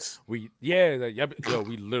 nigga, Minutes. we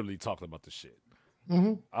literally talked about the shit."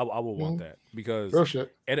 Mm-hmm. I will want that because Real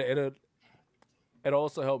shit. it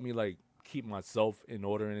also helped me like keep myself in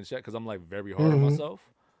order and in check because I'm like very hard on Mhm. myself.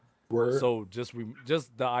 Word. So just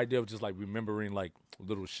the idea of just like remembering like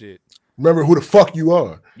little shit, Remember who the fuck you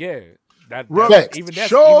are. yeah. That Facts. even that's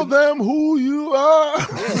Show even, them who you are. Yeah,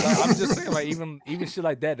 like, I'm just saying, like even shit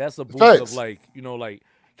like that. That's a boost Facts. of like like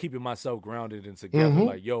keeping myself grounded and together. Mhm.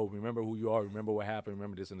 Like, yo, remember who you are. Remember what happened.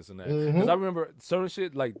 Remember this and this and that. Mhm. Because I remember certain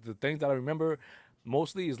shit. Like the things that I remember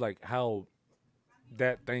mostly is like how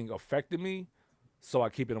that thing affected me, so I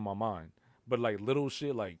keep it in my mind. But like little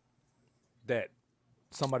shit like that,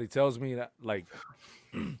 somebody tells me that like.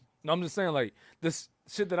 No, I'm just saying like this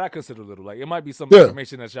shit that I consider little. Like it might be some Yeah.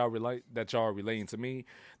 information that y'all are relaying to me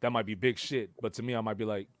that might be big shit, but to me I might be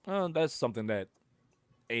like, that's something that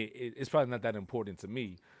it's probably not that important to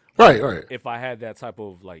me. Right. If I had that type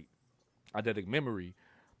of like eidetic memory,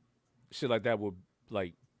 shit like that would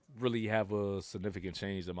like really have a significant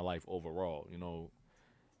change in my life overall,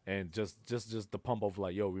 and just the pump of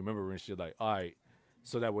like, yo, remembering shit like, all right,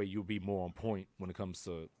 so that way you'll be more on point when it comes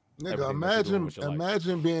to. Nigga, everything that you're doing with your life.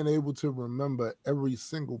 imagine being able to remember every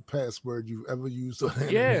single password you've ever used.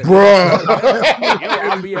 Yeah. Bruh. Yo,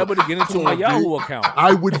 I'll be able to get into my Yahoo account.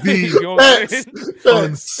 I would be You know what I'm saying?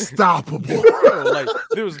 unstoppable. Bro, like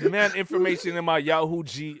there was mad information in my Yahoo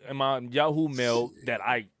mail that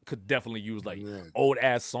I could definitely use, like Yeah. old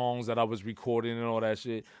ass songs that I was recording and all that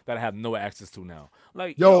shit that I have no access to now.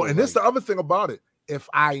 Like Yo, and this like, the other thing about it. If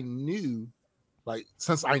I knew, like,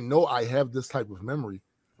 since I know I have this type of memory,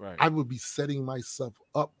 right? I would be setting myself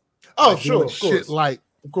up. Oh, by sure. doing Of shit course. like,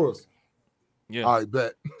 Of course. Yeah, I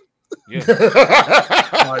bet. yeah.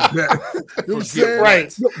 I bet. You know what I'm saying?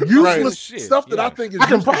 Right. Useless Shit, stuff that I yeah. think is I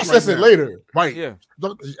can useless process right it now. later. Right. Yeah.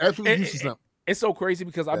 Absolutely It- useless stuff. It's so crazy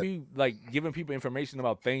because I Yeah. be like giving people information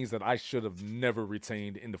about things that I should have never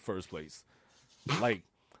retained in the first place. Like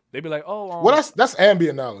they be like, "Oh, Well, that's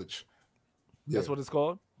ambient knowledge. that's what it's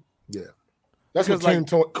called." Yeah. That's Because, what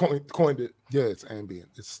Tim coined it. Yeah, it's ambient.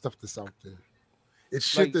 It's stuff that's out there. It's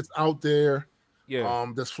shit Like- that's out there. Yeah.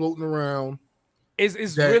 That's floating around.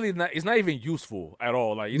 It's that- really not. It's not even useful at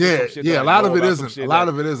all. Like Yeah, some shit yeah, that a I lot know of it about, some isn't. shit A lot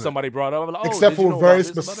that of it isn't. Somebody brought up, like, oh, Except did you for know very about this,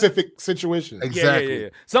 about that? specific situations. Exactly. Yeah.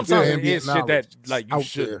 Sometimes Yeah, it is shit ambient that knowledge. like you Out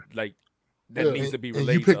should there. like that Yeah. needs to be And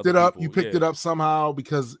relayed. you picked to it other up. people. You picked Yeah. it up somehow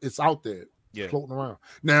because it's out there. Yeah. Floating around.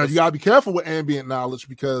 Now you gotta be careful with ambient knowledge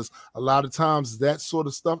because a lot of times that sort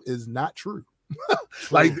of stuff is not true.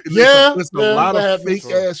 Like Yeah, there's a yeah, lot that of happens.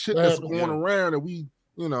 fake ass shit That that's happens. going Yeah. around, and we,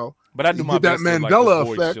 But I do you my get that best to, like, Mandela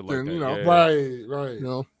avoid effect shit like and, that. you know, yeah. Right. you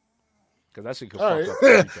know, Because that shit could All fuck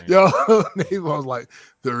right. up everything. yo, neighbor was like,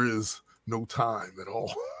 there is no time at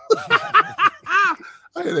all.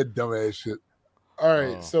 I hear that dumbass shit. All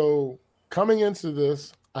right. Oh. So coming into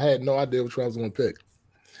this, I had no idea which one I was going to pick.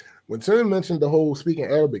 When Tim mentioned the whole speaking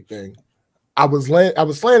Arabic thing, I was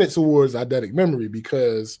slanted towards eidetic memory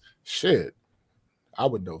because shit, I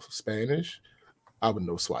would know Spanish, I would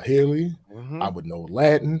know Swahili, I would know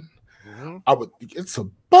Latin, It's a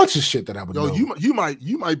bunch of shit that I would Yo, know. you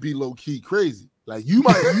might be low key crazy. Like you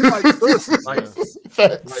might curse. Like,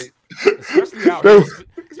 Facts.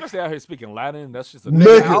 Especially out here speaking Latin. That's just a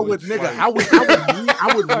Nigga, I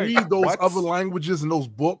would Like, read those what? other languages and those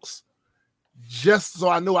books just so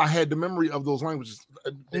I knew I had the memory of those languages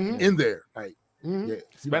in there. Like, Mhm. yeah.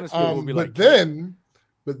 Spanish people would be but like, then,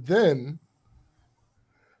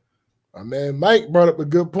 my man Mike brought up a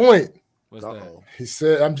good point. what's that? Uh-oh. He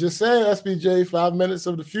said, "I'm just saying, SBJ, 5 minutes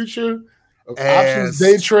of the future of As- options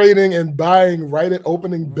day trading and buying right at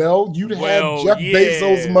opening bell. You'd Well, have Jeff yeah.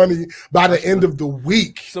 Bezos' money by the end of the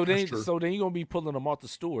week So then, true. you're gonna be pulling them off the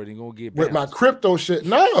store. Then you're gonna get with my bounced. crypto shit.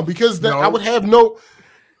 No, because then No. I would have no.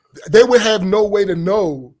 They would have no way to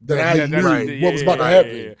know that I Yeah, knew that's- what was about to yeah,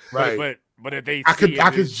 happen. yeah. Right. But if they I could see I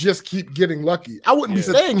it, could it's- just keep getting lucky. I wouldn't be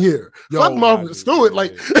Yeah. staying here. Yo, Fuck Martha yeah, Stewart. yeah,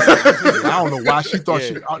 Like, I don't know why she thought Yeah.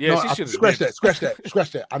 she. Yeah, no, she I- should've scratch been.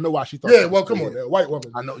 that. I know why she thought. yeah, she well, could come stay on, here. now, white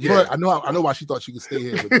woman. I know. Yeah. Yeah, I know why she thought she could stay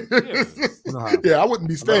here. With me. Yeah. You know how. Yeah, I wouldn't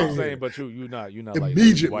be I'm staying saying, here. but you're not like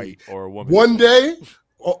Immediately. white or a woman. One day,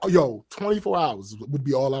 24 hours would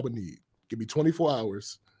be all I would need. Give me 24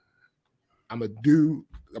 hours. I'm gonna do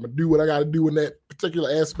what I gotta do in that particular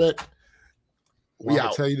aspect. What We I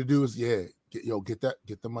out. tell you to do is, get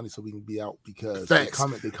the money so we can be out because Facts.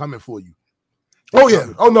 they coming for you. Oh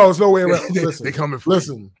yeah. Oh no, there's no way around. They Listen, coming for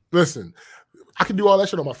listen. I can do all that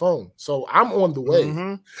shit on my phone, so I'm on the way.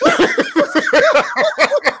 you.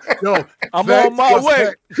 Yo, I'm facts, on my what's way.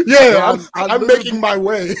 fact? Yeah, I I'm literally- making my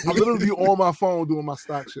way. I literally be on my phone doing my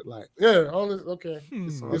stock shit like. Yeah. Okay.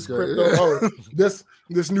 This Okay. crypto. Oh,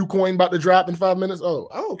 this new coin about to drop in 5 minutes. Oh,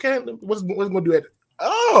 okay. What's it gonna do at?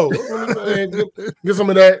 Oh, let me go ahead and get some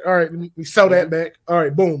of that. All right, we sell that back. All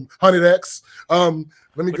right, boom, 100x.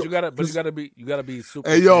 Let me But go. you gotta be super.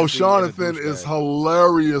 Hey yo, fancy and a Jonathan is douchebag.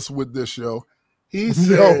 hilarious with this show. He Yo,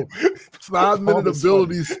 said 5-minute Palm is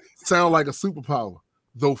abilities sound like a superpower,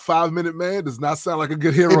 though 5-minute man does not sound like a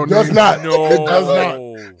good hero It does name. not. No, It does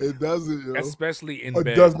not. It doesn't. Yo. especially in It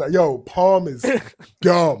bed. does not. Yo, Palm is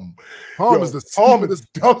dumb. Palm Yo, is the Palm is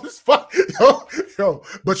stupidest. dumb as fuck. Yo,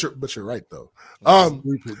 but you're right though.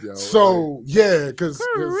 Stupid, yo. So yeah, because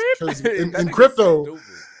That in nigga's crypto, stupid.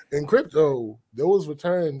 in crypto, those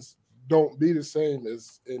returns don't be the same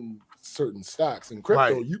as in certain stocks. In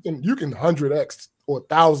crypto, Right. you can 100x or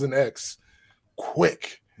 1000x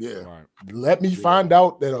quick. yeah, Right. Let me find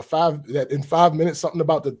out that in 5 minutes something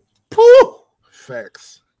about the whew,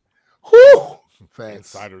 facts, whew, facts.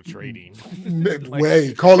 Insider trading.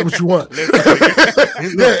 way call it what you want.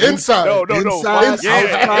 Listen. Yeah, inside. No. Inside,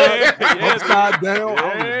 Yeah. upside down,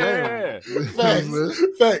 Yeah. Facts.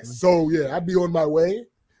 Facts. So yeah, I'd be on my way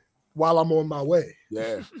while I'm on my way.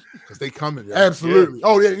 Yeah, because they coming. Yo. Absolutely.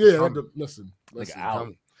 Oh yeah. Listen. Like out.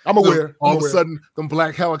 I'm aware. All I'm of a aware. sudden, them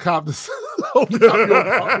black helicopters. open up your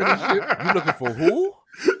apartment and shit. You looking for who?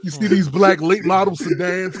 You see these black late model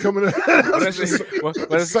sedans coming in.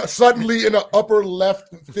 Suddenly, in the upper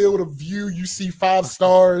left field of view, you see 5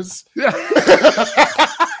 stars.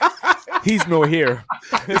 He's no here.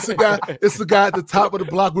 It's the guy at the top of the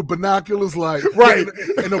block with binoculars, like Right.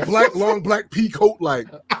 and a long black pea coat, like.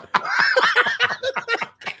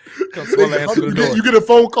 You get a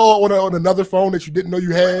phone call on another phone that you didn't know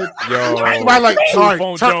you had. Yo, Somebody like, sorry,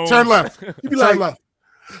 phone turn Jones. left. You be turn left.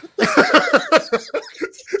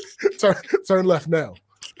 turn left now.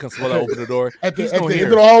 Consuela open the door. At the He's end no of here.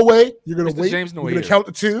 the hallway, you're gonna Mr. wait. James no You're gonna here. count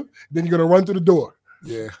to 2. Then you're gonna run through the door.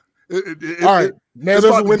 Yeah. All right. Now it's there's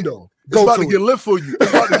about a to window. It's Go about to to get it. lit for you. It's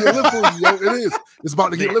about to get lit for you, yo. It is. It's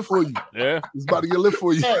about to get lit for you. Yeah. It's about to get lit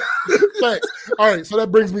for you. Thanks. All right. So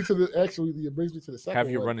that brings me to the second. Have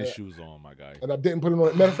your one, running shoes on, my guy. and I didn't put it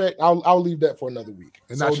on. Matter of fact, I'll leave that for another week.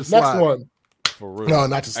 And So not your the next slide. one. For real. No,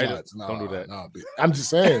 not your Hey, slides. No, don't do that. No, I'm just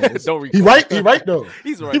saying. it's- Don't he record. right though.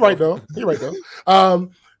 He's right. He right though.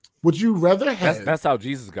 Would you rather have? That's how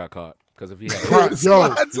Jesus got caught. Because if he had Right, yo,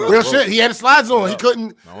 Slides on. real shit. He had the slides on. He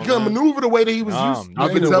couldn't No. maneuver the way that he was used. You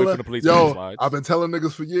I've couldn't been wait telling for the police to do yo, slides. I've been telling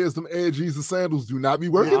niggas for years, them Air Jesus sandals do not be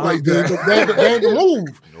working Nah, like they ain't that. they ain't the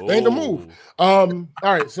move. No. They ain't the move. All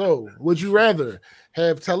right. So, would you rather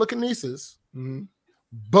have telekinesis, Mhm.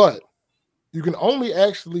 but you can only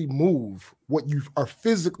actually move what you are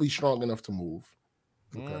physically strong enough to move,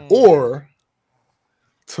 or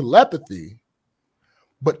telepathy,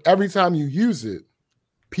 but every time you use it,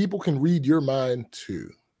 people can read your mind too.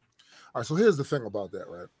 All right, so here's the thing about that,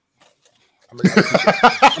 right? I'm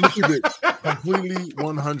gonna keep it completely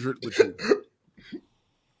 100 with you.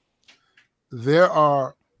 There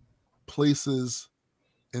are places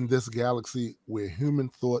in this galaxy where human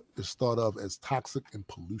thought is thought of as toxic and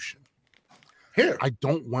pollution. Here, I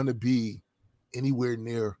don't want to be anywhere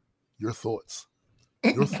near your thoughts.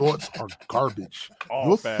 Your thoughts are garbage. All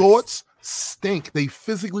Your facts. thoughts stink. They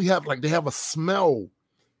physically have they have a smell.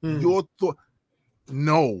 Hmm. Your thought,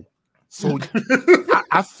 no. So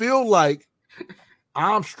I feel like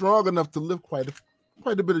I'm strong enough to live quite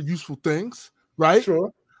a bit of useful things, right?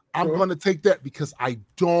 sure. I'm sure. going to take that because I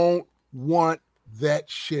don't want that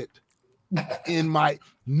shit in my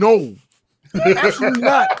absolutely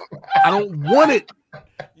not. I don't want it.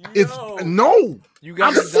 It's no. You I'm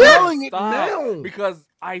gotta smelling it stop. now. Because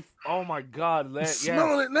oh my God, I'm yes.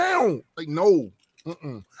 smelling it now. Like no.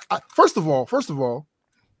 Mm-mm. First of all,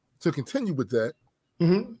 to continue with that,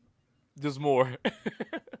 Mhm. There's more.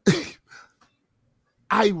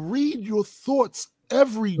 I read your thoughts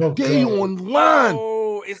every Oh, day God. online.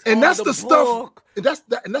 Oh, it's And on that's the stuff- book. And that's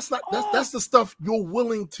the stuff you're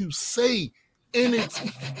willing to say, and it's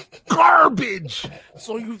garbage.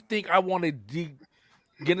 So you think I want to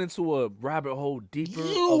get into a rabbit hole deeper?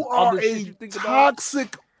 You of are other shit a you think about?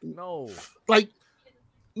 toxic, No. like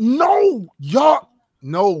No,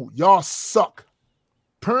 y'all suck.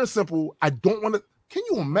 Pure and simple. I don't want to. Can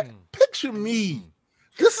you imagine? Picture me.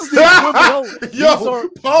 This is the equivalent. Yo,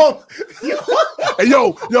 Paul. Hey,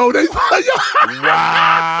 yo, they.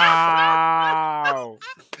 Wow.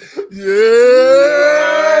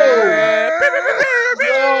 Yeah.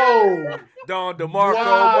 Yo. Don DeMarco.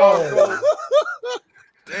 Wow. Marco.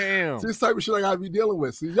 Damn. This type of shit I gotta be dealing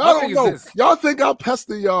with. See, My y'all thing don't is know. this. Y'all think I'll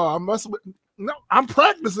pester y'all. I'm messing with. No, I'm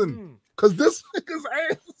practicing. Cause this nigga's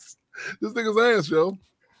ass. This nigga's ass, yo.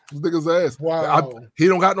 This nigga's ass. Wow. He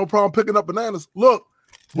don't got no problem picking up bananas. Look,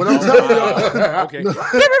 when I'm telling y'all. Okay.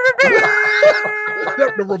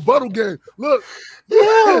 The rebuttal game. Look,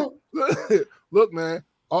 look, man.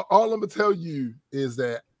 All I'm gonna tell you is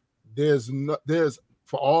that there's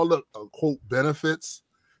for all the quote benefits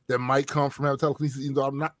that might come from having telekinesis, even though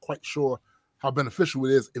I'm not quite sure how beneficial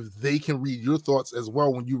it is if they can read your thoughts as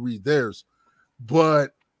well when you read theirs.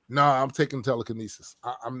 But no, I'm taking telekinesis.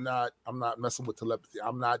 I'm not messing with telepathy.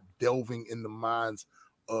 I'm not delving in the minds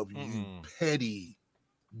of you petty,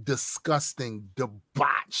 disgusting,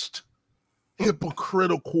 debauched,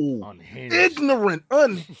 hypocritical, Unhinged. ignorant,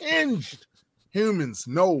 unhinged humans.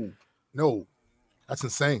 No, that's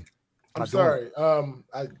insane. I'm sorry.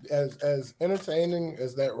 As entertaining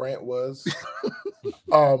as that rant was,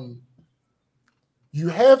 you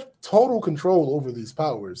have total control over these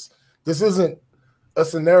powers. This isn't a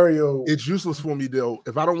scenario. It's useless for me, though.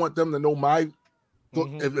 If I don't want them to know my,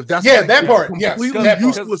 if that's that part, yes, completely that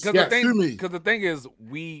part. useless Because to me. the thing is,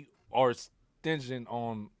 we are stingent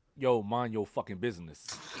on mind your fucking business.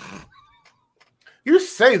 You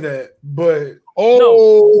say that, but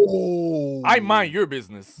I mind your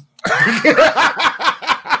business.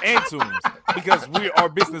 And Toombs, because we are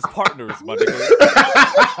business partners, my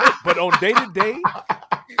nigga. But on day to day,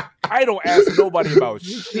 I don't ask nobody about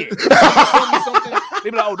shit. You tell me something,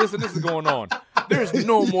 they be like, "Oh, this and this is going on." There's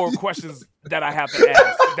no more questions that I have to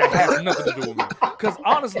ask that has nothing to do with me. Because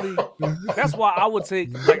honestly, that's why I would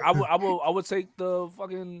take I would take the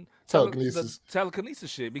fucking telekinesis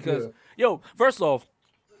shit. Because first off,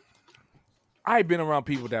 I've been around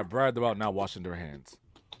people that bragged about not washing their hands.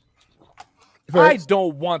 I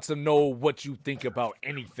don't want to know what you think about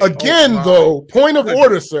anything. Again, though, point of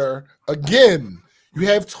order, sir. Again, you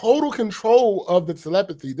have total control of the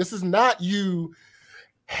telepathy. This is not you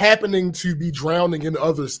happening to be drowning in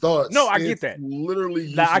others' thoughts. No, I get that. Literally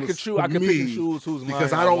useless I could pick and choose who's mine.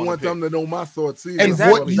 Because I don't want them to know my thoughts either. And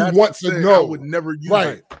what you want to know. I would never use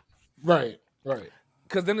it. Right.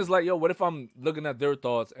 Because then it's like, what if I'm looking at their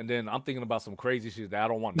thoughts and then I'm thinking about some crazy shit that I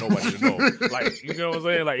don't want nobody to know? Like, you know what I'm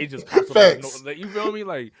saying? Like, it just pops up. Like, you feel me?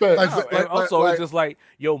 Like, it's just like,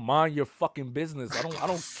 mind your fucking business. I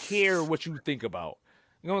don't care what you think about.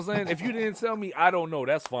 You know what I'm saying? If you didn't tell me, I don't know.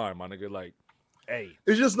 That's fine, my nigga. Like, hey.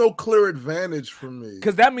 There's just no clear advantage for me.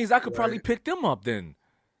 Because that means I could probably pick them up then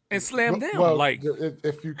and slam them. Well, like,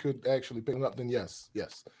 if you could actually pick them up, then yes.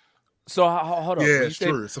 So hold on. Yeah, it's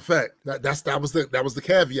true. It's a fact. That was the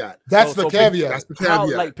caveat. That's the caveat. That's the caveat.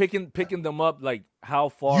 How, like picking them up, like how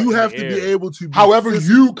far you have to be able to. However,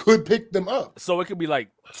 you could pick them up. So it could be like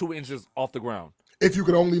 2 inches off the ground. If you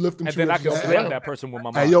could only lift them, and then I can slam that person with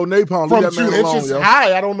my mind. Hey, yo, Napalm, from leave that 2 man alone, inches yo.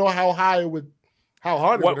 high. I don't know how high it would. How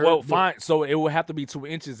hard it would hurt. Well, fine. So it would have to be 2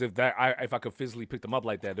 inches if I could physically pick them up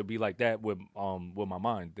like that. It'd be like that with my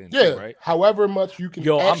mind. Then yeah, too, right? However much you can.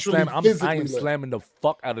 I am slamming the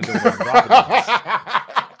fuck out of them.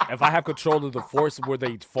 If I have control of the force where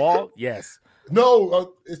they fall, yes.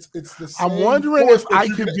 No, it's the same. I'm wondering if I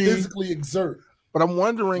could be physically exert. But I'm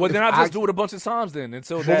wondering. Well, then I just do it a bunch of times then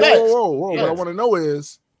until that. Whoa. Yes. What I want to know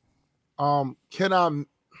is, can I?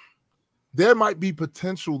 There might be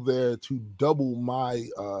potential there to double my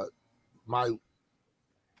the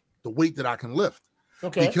weight that I can lift.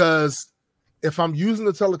 Okay. Because if I'm using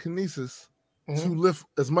the telekinesis to lift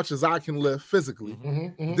as much as I can lift physically,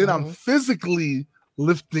 then I'm physically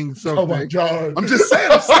lifting something. Oh my God. I'm just saying,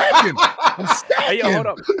 I'm stacking. Hey, yo, hold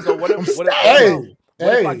up. So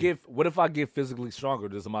what if I get physically stronger?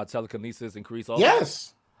 Does my telekinesis increase also?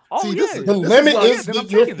 Yes. Oh, see, yeah. The limit is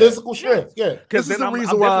your physical strength. Yeah. Because then I'm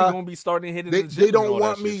definitely going to be starting hitting the gym. They don't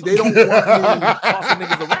want me. They don't want me tossing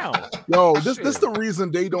niggas around. Yo, this is the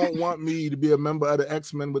reason they don't want me to be a member of the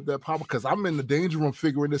X-Men with that power, because I'm in the danger room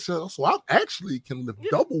figuring this out. So I actually can lift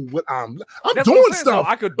double what I'm doing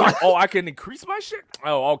stuff. So I can increase my shit?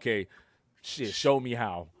 Oh, okay. Shit, show me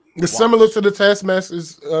how. It's similar to the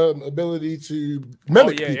Taskmaster's ability to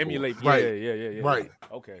mimic people. Emulate. Right. Yeah. Right.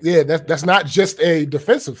 Okay. Yeah, that's not just a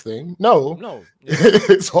defensive thing. No. Yeah.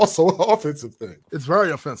 It's also an offensive thing. It's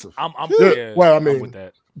very offensive. Well, I mean, I'm with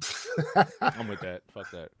that. I'm with that.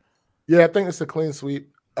 Fuck that. Yeah, I think it's a clean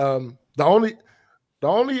sweep. The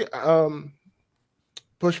only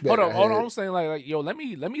pushback. Hold on, I hold on. had- I'm saying like, yo, let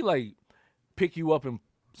me like pick you up and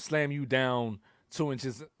slam you down 2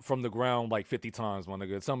 inches from the ground like 50 times, my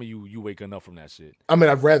nigga. Tell me you waking up from that shit. I mean,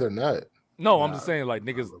 I'd rather not. No, I'm just saying like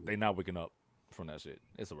niggas, they not waking up from that shit.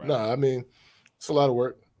 It's a wrap. No, I mean, it's a lot of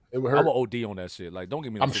work. It would I'm hurt. an OD on that shit. Like, don't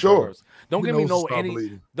give me. No I'm sure. superpowers. Don't Your give me nose no start any.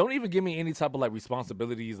 bleeding. Don't even give me any type of like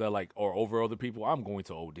responsibilities that like are over other people. I'm going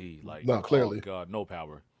to OD. Like, No, clearly. oh God, no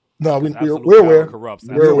power. No, Absolute we're power aware. corrupts.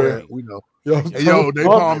 We're Absolutely. aware. We know. Yo, Hey, yo, they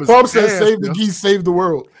Palm palm is said, ass, "Save the yo. geese, save the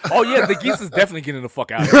world." Oh yeah, the geese is definitely getting the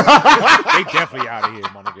fuck out of here. They definitely out of here,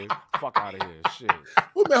 my nigga. Fuck out of here, shit.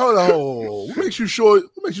 Well, man, hold on. What makes you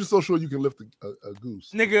so sure you can lift a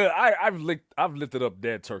goose? Nigga, I've lifted up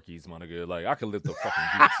dead turkeys, my nigga. Like I can lift up fucking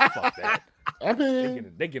geese. Fuck that. I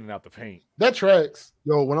mean, They getting out the paint. that tracks.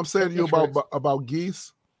 Yo, when I'm saying to you That's about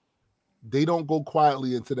geese, they don't go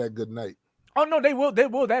quietly into that good night. Oh no, they will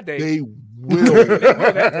that day. They They will. will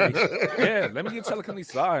that day. Yeah, let me get Teleconny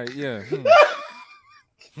side. Yeah.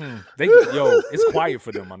 It's quiet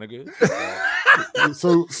for them, my nigga.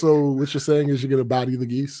 So what you're saying is you're gonna body the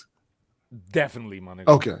geese? Definitely, my nigga.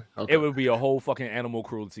 Okay. It would be a whole fucking animal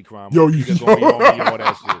cruelty crime. Yo, you just yo. gonna be on me all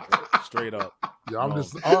that shit. Straight up. Yo, I'm No.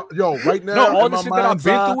 just right now. No, all in the my shit that I've mind's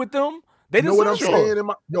been eye, through with them, they you know what I'm deserve it. saying? In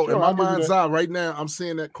my Sure, in I'll my give you mind's that. eye right now, I'm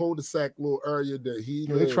seeing that cul-de-sac little area that he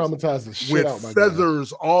Yo, they lives traumatized the shit with out my guy.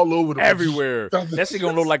 feathers all over the Everywhere. Feathers. That shit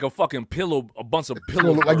gonna look like a fucking pillow, a bunch of It's gonna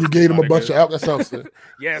pillows. look like you burst, gave him my a bunch nigga. of Alka-Seltzer.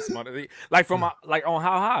 Yes, my nigga. Like from like on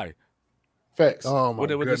How High Facts. Oh my with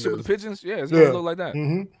the shit with the goodness. pigeons. Yeah, it's gonna Yeah. look like that.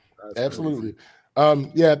 Mhm. That's Absolutely.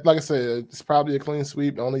 Yeah, like I said, it's probably a clean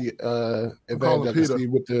sweep. The only advantage calling I can Peter. see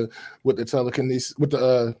with the telekinesis with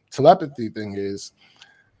the telepathy thing is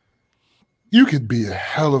you could be a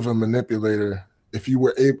hell of a manipulator if you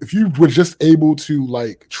were just able to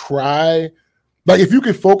like try, like if you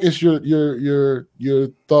could focus your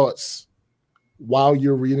thoughts while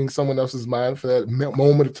you're reading someone else's mind for that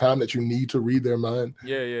moment of time that you need to read their mind.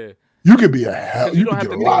 Yeah, yeah. You could be a hell. 'Cause You don't could have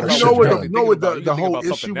get to a lot of think shit about what done. the- you know what can the think whole about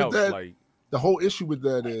issue something with else, that- like, The whole issue with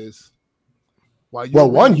that is while you're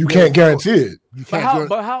Well, one, reading you their can't guarantee it. You but can't how, guarantee-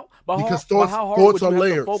 but how, but because how, but how hard thoughts would you are have to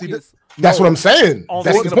layered. See, focus That's what I'm saying. on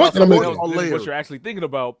That's the thinking point about that I'm something making. else than Layered. what you're actually thinking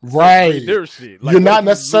about? Right. Their shit. Like, You're what not if you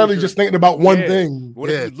lose necessarily your- just thinking about one Yeah. thing. What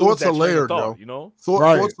if Yeah, you lose thoughts that are train of layered, thought, though. you know?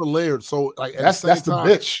 Right. Thoughts are layered. So like at That's the same the time,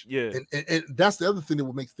 bitch. Yeah. and that's the other thing that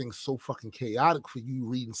would make things so fucking chaotic for you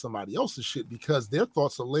reading somebody else's shit because their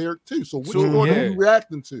thoughts are layered too. So which True, one yeah. are you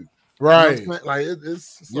reacting to? Right. You know what I'm saying? Like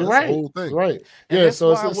it's You're a right. whole thing. Right. And Yeah. that's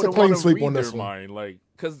So why I it's a wouldn't clean wanna sweep read on this their one. mind, like,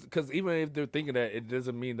 because even if they're thinking that, it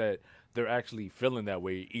doesn't mean that they're actually feeling that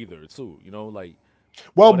way either, too. You know, like,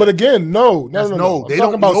 Well, But but again, no. That's I'm no, they talking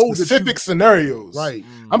don't about know that you- specific scenarios. Right.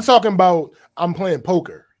 I'm talking about I'm playing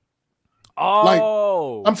poker.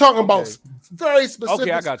 oh, I'm talking about okay. very specific.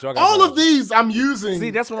 Okay, I got you. All of these I'm using. See,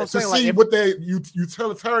 that's what I'm to saying, like, see if- what their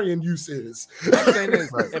utilitarian use is. I'm saying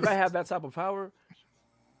is, Right. if I have that type of power,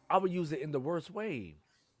 I would use it in the worst way.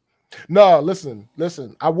 No, listen.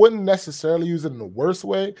 I wouldn't necessarily use it in the worst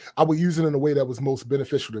way. I would use it in a way that was most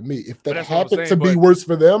beneficial to me. If But that that's what I'm happened to saying, be but- worse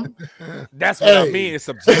for them, That's what I Hey. mean. It's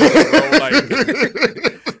subjective, bro.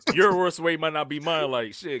 Like, your worst way might not be mine.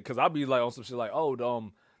 Like, shit, because I'll be like on some shit like, oh,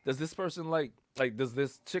 does this person like, does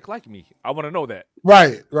this chick like me? I want to know that.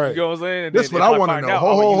 right. You know what I'm saying? And This then what if I wanna find know. out, Ho,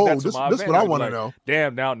 I would ho, use ho. that to This- my this what advantage. I I'd be wanna like, know.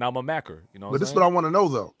 Damn, now I'm a macker. You know what But I'm this is saying? what I want to know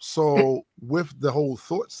though. So with the whole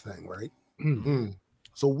thoughts thing, right? Mm.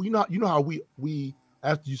 So you know how we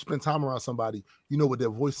after you spend time around somebody, you know what their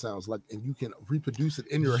voice sounds like, and you can reproduce it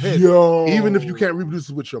in your head, Yo. even if you can't reproduce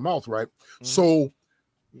it with your mouth, right? Mhm. So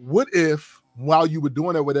what if while you were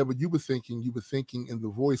doing that, whatever you were thinking in the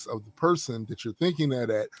voice of the person that you're thinking that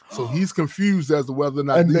at, so he's confused as to whether or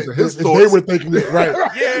not And these they, are his they thoughts. were thinking it right.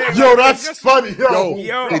 Yeah, Yo, like, that's just- funny. Yo,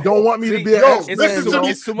 Yo, They don't want me to See, be an yo, X-Man, listen to yo. me.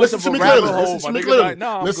 It's too much Listen of to a me rabbit clearly. hole, Listen to my me nigga. clearly. Like,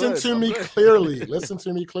 nah, I'm Listen good, to I'm me good. clearly. Listen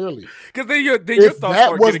to me clearly. Because then your If thoughts that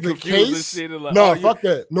start was getting the confused and case, shit. And like, no, oh, fuck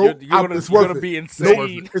that. Nope, you're it's gonna worth it. be Nope,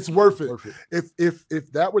 insane. it's worth it. Perfect.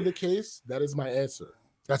 If that were the case, that is my answer.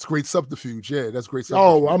 That's great subterfuge. Yeah, that's great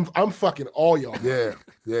Oh, subterfuge. I'm fucking all y'all. yeah.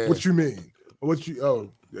 What you mean? What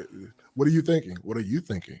are you thinking? What are you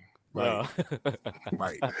thinking? Right. Uh,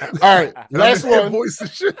 Right. All right, And last I'm in their one. voice and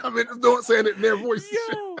shit. I mean, don't saying it in their voice and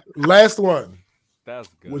shit. Yo, Last one. that's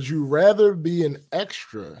good. Would you rather be an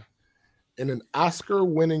extra in an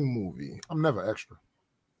Oscar-winning movie, I'm never extra.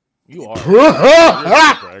 You are. You're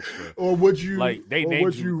super extra. or would you Like, they or named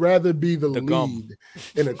would you you rather be the the gum. lead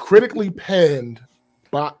in a critically panned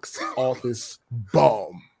box office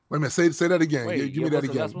bomb? Wait a minute. Say that again. Wait, Give me yo, that what's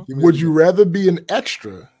the again. last one? Give me Would that you again. rather be an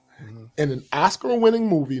extra Mhm. in an Oscar-winning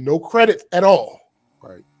movie, no credit at all,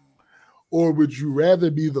 Right. or would you rather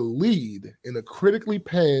be the lead in a critically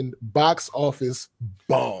panned box office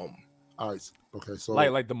bomb? All right. Okay. So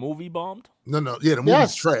like the movie bombed. no. Yeah, the movie's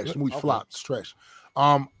Yes. trash. The movie Okay. flopped. It's trash.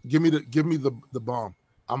 Give me the bomb.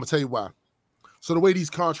 I'm gonna tell you why. So the way these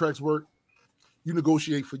contracts work, you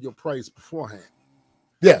negotiate for your price beforehand.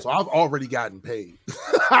 Yeah. So I've already gotten paid.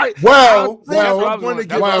 Well, That's what I was I'm gonna- going to that's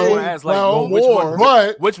get what I was paid gonna ask, like, well, which one-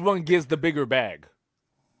 but Which one gives the bigger bag?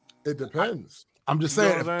 it depends. I'm just You know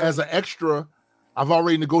saying, what I'm saying? as an extra, I've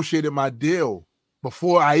already negotiated my deal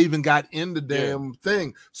before I even got in the damn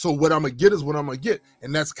thing. So what I'm gonna get is what I'm gonna get,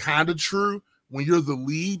 and that's kind of true. When you're the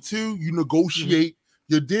lead too, you negotiate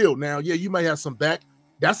your deal. Now, yeah, you might have some back.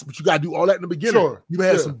 That's but you gotta do all that in the beginning. Sure, You may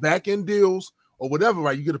have yeah. some back end deals or whatever,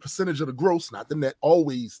 right? You get a percentage of the gross, not the net.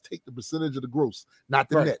 Always take the percentage of the gross, not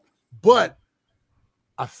the Right. net. But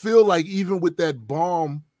I feel like even with that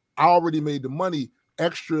bomb, I already made the money.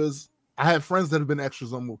 Extras. I have friends that have been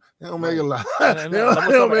extras on movies. They don't make a lot. And They then don't,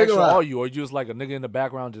 someone they don't make a extra lot. all you, or you just like a nigga in the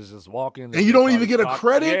background just walking, And you don't even get a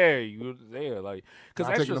credit? Yeah, like because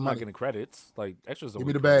Nah, I'm taking extras the not money. getting credits. Like extras don't Give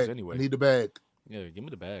me get the credits bag. anyway. I need the bag. Yeah, give me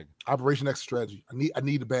the bag. Operation Extra Strategy. I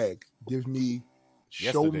need the bag. Give me,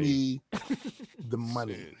 show Yesterday. me the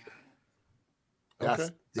money. Shit. That's,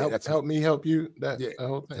 Okay. yeah, help, that's help me help you. That Yeah.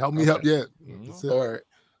 whole thing. help me Okay. help. Yeah, Mhm. that's it. All right.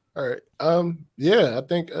 All right. Yeah, I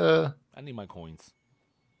think I need my coins.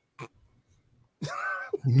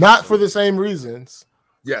 not for the same reasons,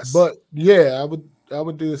 Yes, but yeah, I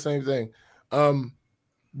would do the same thing.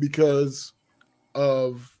 Because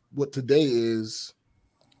of what today is,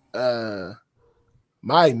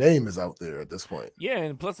 my name is out there at this point. Yeah,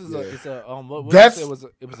 and plus it's a what That's- you say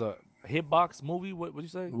it was a hitbox movie. What would you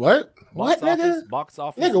say? What? Box What, office, nigga? box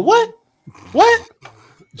office. Nigga, movie? what? What?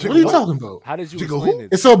 What are you What? talking about? How did you Jigga explain who? it?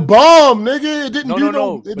 It's a bomb, nigga. It didn't No, do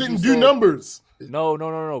no, it but didn't you do said- numbers.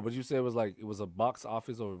 No. But you said it was like it was a box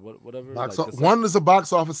office or whatever. box like o- the one is a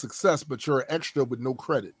box office success, but you're an extra with no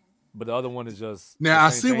credit. but the other one is just. Now the I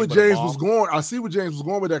same see thing, what but a James bomb. was going. I see what James was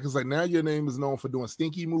going with that because like now your name is known for doing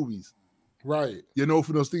stinky movies. Right. You're known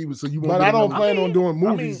for those stinky movies, so you won't. But get I don't another- plan on doing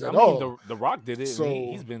movies at all. The Rock did it. So- and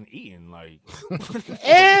he's been eating like.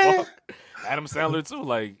 Eh. Adam Sandler too.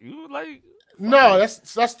 Like you like. No,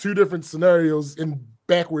 that's two different scenarios in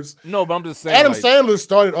backwards. No, but I'm just saying. Adam like, Sandler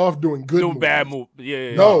started off doing good doing movies. bad move.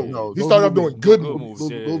 Yeah. No, No, he those started off movies- doing good good movies.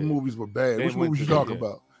 movies. Those movies were bad. They Which went movies you to the- talking yeah.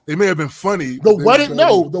 about? They may have been funny. The but they wedding, were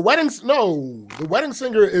no, bad. the wedding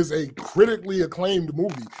singer is a critically acclaimed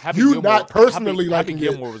movie. Happy You Gilmore- not personally Happy liking it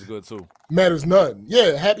Gilmore was good too. matters none.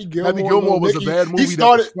 Yeah, Happy Gilmore. Happy Gilmore Lil was a Nicky. bad movie He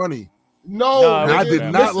started. that was funny. No, Nah, And I it did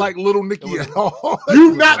bad. not listen, like Little Nicky was- at all.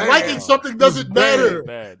 you It not was liking bad. something It doesn't was bad. matter.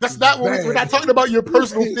 Bad. That's not what we're not talking about. Your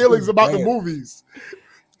personal feelings about the Bad. movies.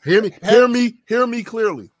 Hear me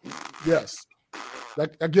clearly. Yes,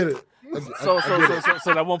 I get it. So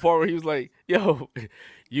that one part where he was like, "Yo,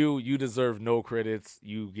 you deserve no credits.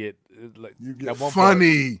 You get like You get that one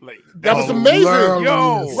Funny. Part, like That was Hilarious. amazing.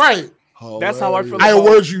 Yo. Right. That's how I feel. I about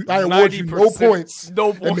award you. I award you no 90%, points. No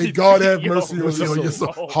And points. may God have Yo, mercy on your Yo, soul. you're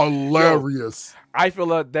so hilarious. I feel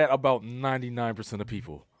like that about 99% of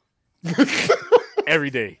people every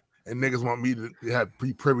day. And niggas want me to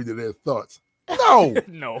be privy to their thoughts. No.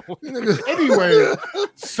 No, Anyway,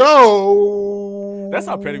 so That's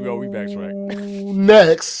how petty we are. We backtrack.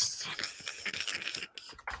 Next,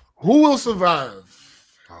 who will survive?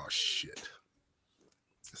 Oh shit.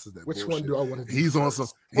 This is that Which bullshit. one do I want to do? He's on first? some.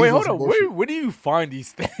 wait, he's hold some on. bullshit. Where do you find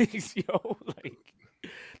these things, yo? Like,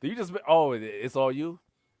 do you just? Oh, it's all you.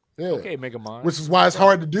 Yeah. Okay, make a mind. Which is why it's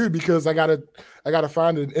hard to do because I gotta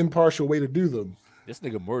find an impartial way to do them. This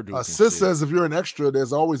nigga murdered. Sis says if you're an extra,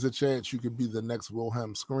 there's always a chance you could be the next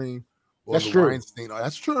Wilhelm Scream. Or That's the true. Weinstein. Oh,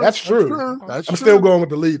 that's true. That's true. That's I'm true. still going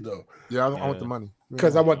with the lead though Yeah, I want the Yeah. money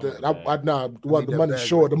because I want Yeah, the bag. want need the that money. bag,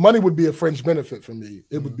 Sure, right? the money would be a fringe benefit for me.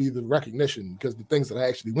 It Mhm. would be the recognition because the things that I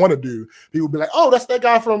actually want to do, people would be like, "Oh, that's that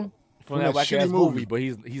guy from." from that that whack shitty ass movie, movie. but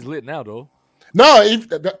he's lit now though. No,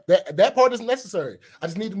 that part isn't necessary. I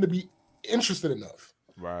just need them to be interested enough.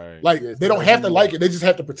 Right. Like Yeah, they don't have to like it; they just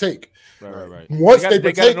have to partake. right. Once they gotta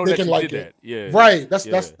partake, know they that can you like did it. that. Yeah. Right?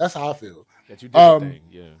 Yeah. That's how I feel. That you did the thing.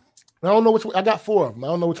 Yeah. I don't know which one. I got 4 of them. I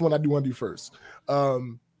don't know which one I do want to do first.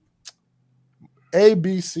 A,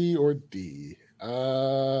 B, C, or D.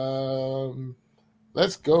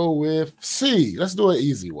 Let's go with C. Let's do an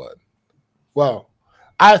easy one. Well,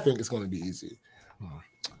 I think it's going to be easy.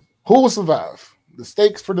 Who will survive? The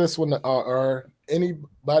stakes for this one are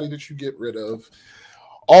anybody that you get rid of.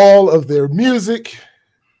 All of their music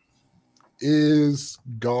is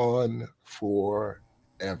gone forever.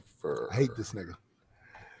 I hate this nigga.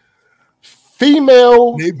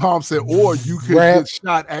 Female Napalm said, or you could Rap. get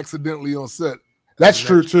shot accidentally on set. That's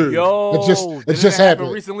true too. Yo, it did just it happen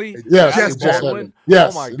happened recently? Yes, Yes, it just Baldwin? happened.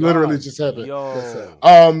 Yes, Oh my it literally God. just happened.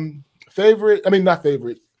 Yo. Favorite? I mean, not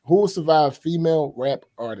favorite. Who will survive female rap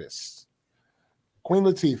artists? Queen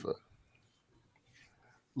Latifah,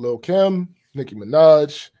 Lil Kim, Nicki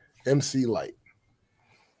Minaj, MC Lyte.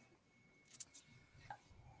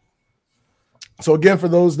 So again, for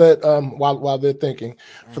those that while they're thinking,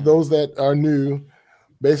 for those that are new,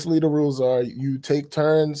 basically the rules are you take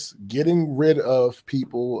turns getting rid of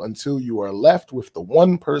people until you are left with the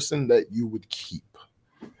one person that you would keep.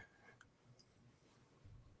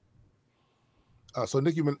 So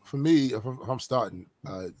Nicki, for me, if I'm starting,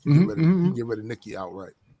 Mhm, you can get rid of Nicki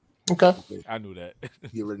outright. Okay. I knew that.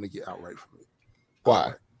 Get rid of Nicki outright for me.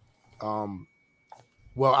 Why?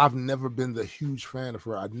 Well, I've never been the huge fan of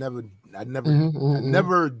her. I never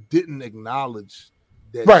didn't acknowledge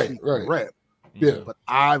that she could rap. Yeah. But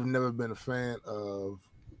I've never been a fan of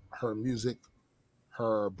her music,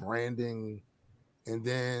 her branding, and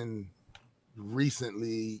then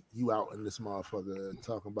recently you out in this motherfucker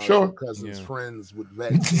talking about your cousin's friends with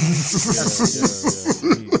vaccines.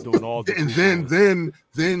 Doing all the and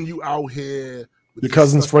then you out here with your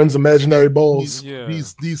cousin's friends' imaginary balls.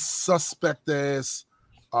 These suspect ass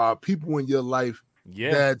people in your life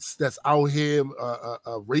that's out here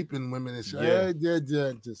raping women and shit.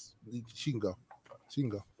 Just she can go.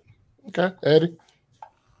 Okay, Eddie.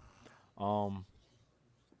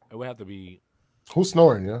 It would have to be who's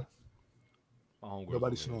snoring, yeah?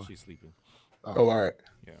 Nobody's snoring. She's sleeping. Oh, all right.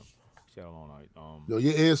 Yeah. She had a long night. Yo,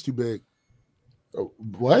 your ear's too big. Oh,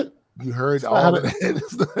 what? You heard that's all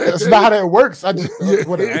that. That's not how that works. I just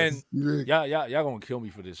and y'all gonna kill me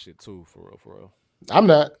for this shit too, for real. I'm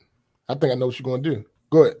not. I think I know what you're gonna do.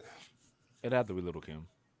 Go ahead. It'd have to be Little Kim.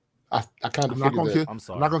 I kind of figured that. I'm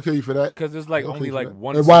sorry. I'm not gonna kill you for that because there's like only like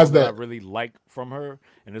one song that I really like from her,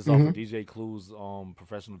 and it's off of DJ Clue's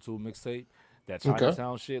Professional 2 mixtape. That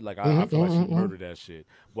Chinatown shit, like I feel like she murdered that shit,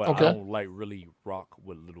 but I don't like really rock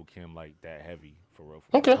with Little Kim like that heavy for real.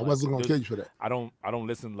 Okay, I wasn't gonna kill you for that. I don't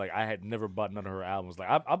listen. Like I had never bought none of her albums. Like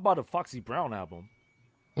I bought a Foxy Brown album,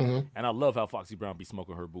 and I love how Foxy Brown be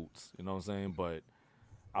smoking her boots. You know what I'm saying? But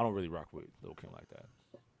I don't really rock with Little Kim like that.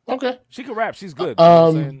 Okay, she can rap. She's good. You know what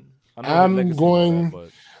I'm saying?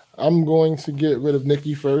 I'm going to get rid of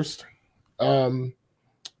Nicki first,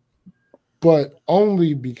 but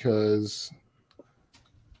only because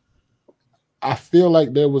I feel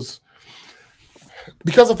like because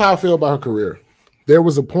of how I feel about her career, there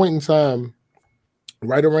was a point in time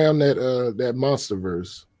right around that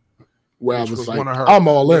Monsterverse where I was like, I'm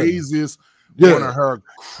all in. One of her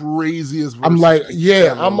craziest. I'm like,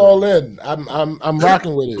 I'm all in. I'm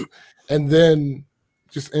rocking with it. And then,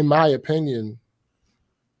 just in my opinion,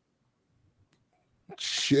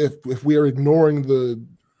 if we are ignoring the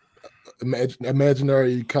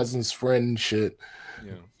imaginary cousin's friend shit.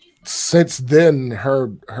 Since then,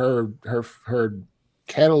 her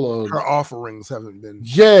catalog, her offerings haven't been.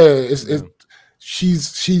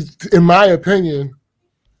 She's in my opinion,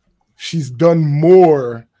 she's done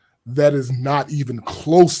more that is not even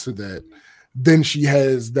close to that than she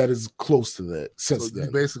has that is close to that since then.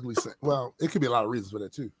 You basically say, well, it could be a lot of reasons for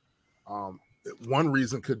that too. One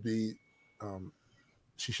reason could be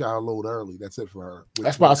she shot her load early. That's it for her.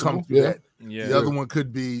 That's possible. The other one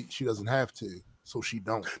could be she doesn't have to. So she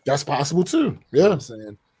don't. That's possible too. Yeah, you know what I'm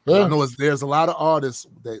saying. I know there's a lot of artists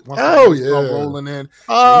that once rolling in.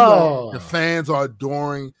 The fans are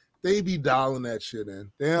adoring. They be dialing that shit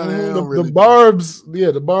in. The Barbs,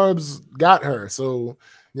 the Barbs got her. So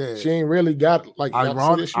she ain't really got like.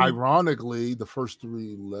 Ironically, the first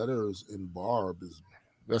 3 letters in Barb is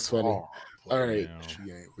that's funny. All right, she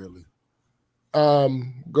ain't really.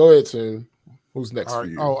 Go ahead, Tim. Who's next for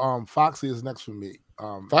you? Foxy is next for me.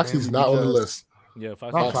 Foxy's not on the list. Yeah,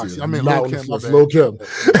 Foxy. I mean, Lil Kim. Lil Kim.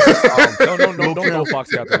 Don't throw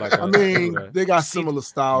Foxy out there like that. I mean, they got similar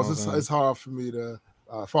styles. It's hard for me to,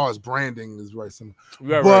 as far as branding is very similar.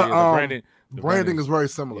 Branding is very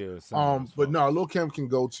similar. But no, Lil Kim can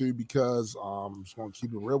go to because I'm just gonna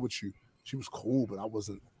keep it real with you. She was cool, but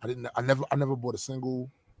I never bought a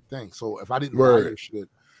single thing. So if I didn't buy her shit,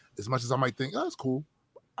 as much as I might think, it's cool,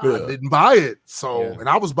 I didn't buy it. So and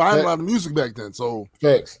I was buying a lot of music back then. So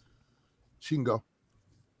thanks. She can go.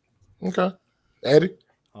 Okay. Eddie?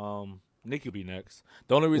 Nicki will be next.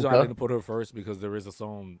 The only reason I didn't put her first because there is a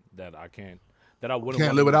song that I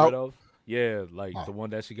wouldn't live without. Of. Yeah, like the one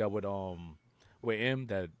that she got with M,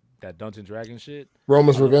 that Dungeon Dragon shit.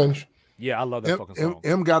 Roman's Revenge. Yeah, I love that fucking song.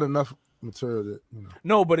 M got enough material that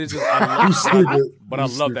No, but it's just I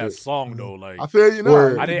love that song though. Like I feel I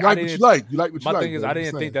didn't like what you like. You like what you like. My thing is I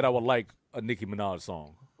didn't think that I would like a Nicki Minaj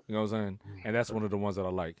song. You know what I'm saying? And that's one of the ones that I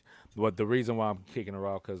like. But the reason why I'm kicking her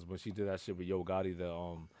out because when she did that shit with Yo Gotti,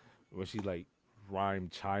 when she like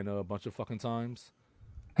rhymed China a bunch of fucking times.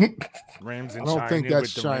 Rams in I don't China think that's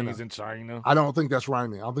with the China. rings in China. I don't think that's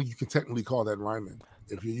rhyming. I don't think you can technically call that rhyming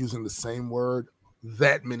if you're using the same word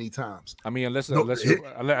that many times. I mean, unless No, you're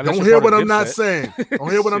don't hear what I'm Dipset. not saying.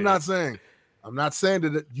 Don't hear what I'm Shit. not saying. I'm not saying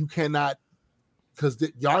that you cannot, because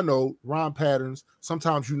y'all know rhyme patterns.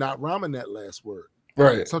 Sometimes you're not rhyming that last word.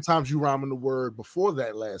 Right. Sometimes you rhyming the word before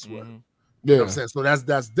that last word. Mhm. You know Yeah. what I'm saying? So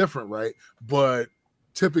that's different, right? But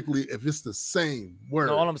typically, if it's the same word,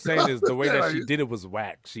 No, all I'm saying is the way that she Like, did it was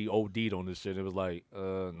whack. She OD'd on this shit. It was like,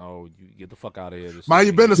 no, you get the fuck out of here. This mind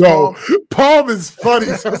shit your ain't- business, Yo, Palm. Palm is funny.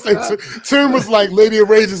 So I say Tim was like, Lady of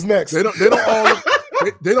Rage is next. They don't all look.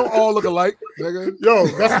 They don't all look alike, nigga. Yo,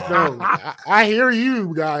 that's no. I hear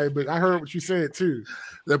you, guy, but I heard what you said too.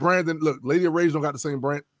 That Brandon, look, Lady of Rage don't got the same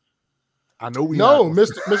brand. I know we No, not.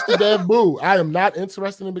 Mr. Dev Boo. I am not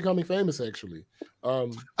interested in becoming famous. Actually,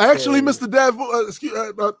 Actually, so- Mr.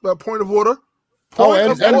 Dev, point of order. Oh, Point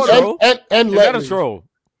and of and, order. and Is that a Letley. troll?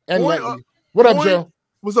 And Point Letley. of- What up, point- Joe?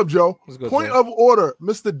 What's up, Joe? What's good, Point Joe? of order,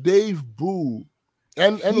 Mr. Dave Boo.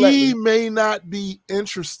 And He Letley. may not be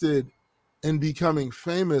interested in becoming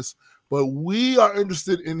famous, but we are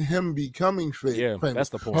interested in him becoming Yeah, famous. that's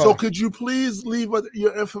the point. So could you please leave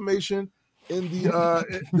your information in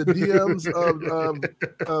the DMs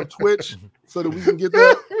of Twitch so that we can get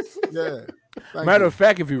that? Yeah. Thank Matter you. of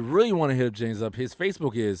fact, if you really want to hit James up, his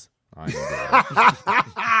Facebook is. I ain't gonna do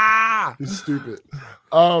that. He's stupid.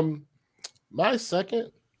 My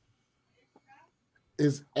second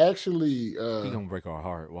is actually He gonna break our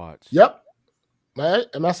heart. Watch. yep.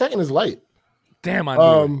 My second is Light. Damn, I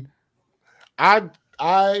knew it.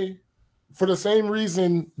 I for the same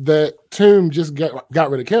reason that Tomb just got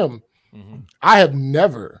rid of Kim, Mhm. I have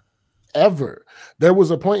never, ever. There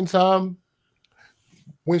was a point in time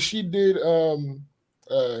when she did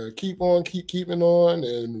keep on, keeping on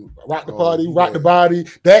and rock the party, rock the body.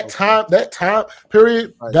 That time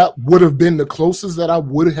period, Right. that would have been the closest that I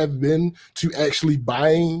would have been to actually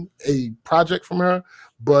buying a project from her,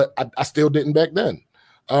 but I still didn't back then.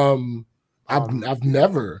 I've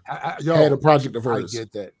never had a project of hers.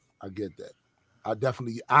 I get that. I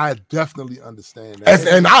definitely understand that.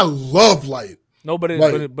 And I love Light. No, but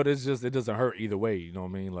Like- but it's just it doesn't hurt either way. You know what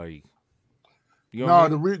I mean? Like, you know No,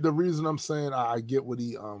 what I mean? the reason I'm saying I get what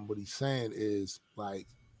he's saying is like,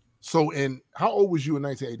 so how old was you in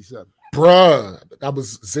 1987? Bruh, I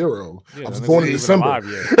was 0. Yeah, I was that born nigga's in even December. alive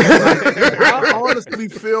yet. I honestly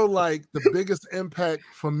feel like the biggest impact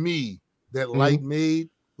for me that Mhm. Light made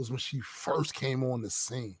was when she first came on the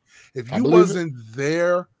scene. If I you believe it. wasn't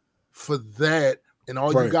there for that, and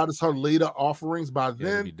all you Right. got is her later offerings, by it'd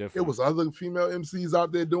then be it different. was other female MCs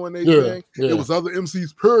out there doing their Yeah, thing. yeah. It was other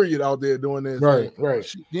MCs, period, out there doing their Right, thing. right.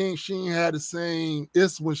 She ain't had the same.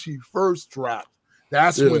 It's when she first dropped.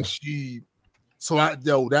 That's Yeah. when she. So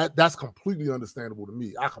that's completely understandable to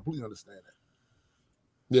me. I completely understand that.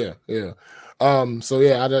 Yeah. So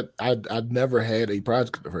yeah, I'd never had a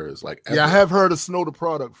project of hers. Like, Yeah, I ever. have heard of Snow the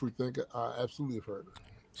Product, Free Thinker. I absolutely have heard of it.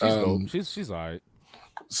 She's Um, dope. She's all right.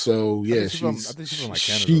 So yeah, think she's from- she's I think she's from, like,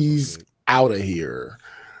 Canada or some she's shit. out of here.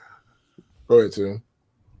 Go ahead, Tim.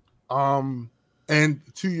 And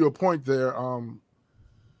to your point there,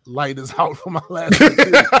 Light is out for my last one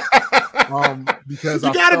too. Because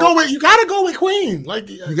you gotta go with Queen. Like,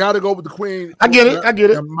 you got to go with the Queen. I get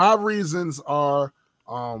it. And my reasons are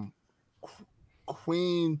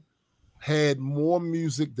Queen had more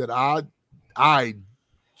music that I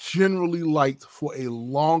generally liked for a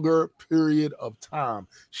longer period of time.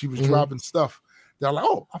 She was Mhm. dropping stuff that I'm like,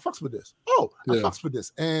 oh, I fucks with this. Oh, I Yeah. fucks with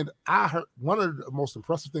this. And I heard one of the most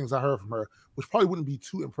impressive things I heard from her, which probably wouldn't be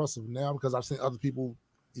too impressive now because I've seen other people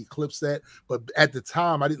eclipse that. But at the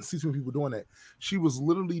time, I didn't see too many people doing that. She was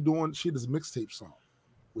literally she had this mixtape song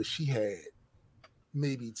where she had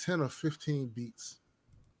maybe 10 or 15 beats.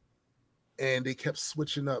 And they kept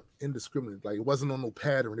switching up indiscriminately. Like it wasn't on no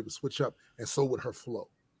pattern. It would switch up. And so would her flow.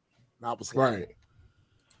 And I was like, right.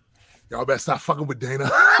 y'all better stop fucking with Dana.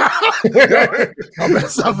 Y'all better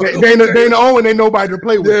stop fucking with Dana Owen ain't nobody to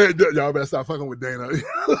play with. Yeah, y'all better stop fucking with Dana. You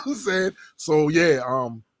know what I'm saying? So yeah,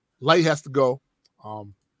 Light has to go.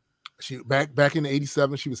 She back in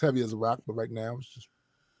 '87, she was heavy as a rock, but right now it's just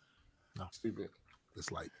Stupid. it's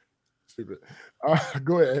Light. Stupid.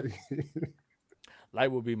 Go ahead, Eddie.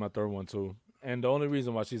 Light would be my third one too. And the only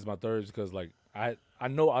reason why she's my third is because like I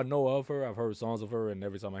know of her. I've heard songs of her, and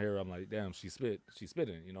every time I hear her, I'm like, damn, she's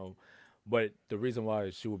spitting, you know. But the reason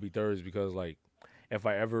why she would be third is because like if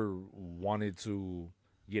I ever wanted to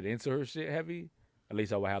get into her shit heavy, at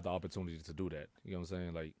least I would have the opportunity to do that. You know what I'm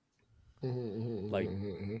saying? Like Like,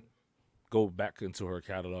 go back into her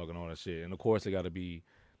catalog and all that shit. And of course, it got to be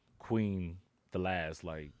Queen the last.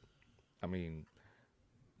 Like, I mean,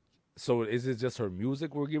 so is it just her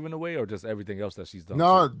music we're giving away, or just everything else that she's done?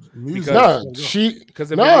 No, too? music. Nah, Because- she.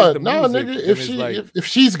 Because if No, it is the no, music, nigga. then If it's she, like, if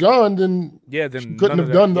she's gone, then yeah, she then couldn't none have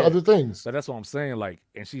of done that, the yeah. other things. So that's what I'm saying. Like,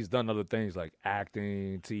 and she's done other things like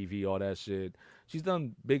acting, TV, all that shit. She's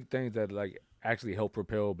done big things that like actually help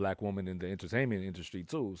propel Black women in the entertainment industry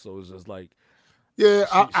too. So it's just like, Yeah,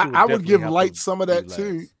 She would I would definitely give have Light to some of be that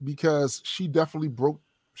too last. because she definitely broke.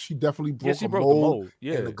 She definitely broke, yeah, she a broke mold, the mold.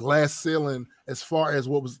 Yeah, and the glass ceiling as far as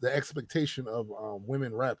what was the expectation of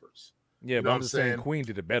women rappers. yeah. know But what I'm I'm just saying, saying? Queen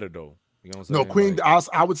did it better though. You know what I'm saying? No, Queen. Like,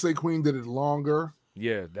 I would say Queen did it longer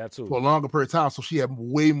yeah, that too. for a longer period of time, so she had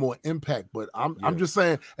way more impact. But I'm Yeah. just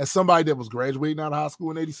saying, as somebody that was graduating out of high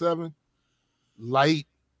school in '87, Light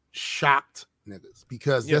shocked niggas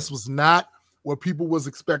because Yeah. this was not what people was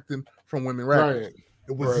expecting from women rappers. Right.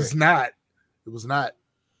 It was Right. just not. It was not.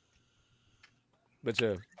 But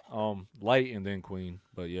yeah, Light and then Queen.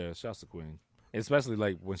 But yeah, shouts to Queen, especially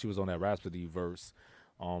like when she was on that Rhapsody verse,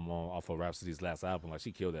 off of Rhapsody's last album. Like,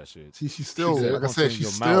 she killed that shit. She's still, said, like I "Punch said, in she's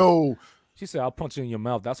your still. She said, "I'll punch you in your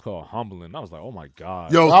mouth." That's called humbling. I was like, oh my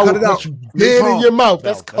god. Yo, I cut will it out. put you dead in your mouth.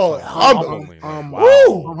 That's called humbling.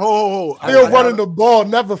 Wow. Ho. Still running the ball,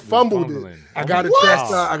 never fumbled it. Fumbling. I Oh got my to God.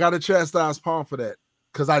 chastise. I got to chastise Palm for that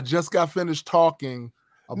because I just got finished talking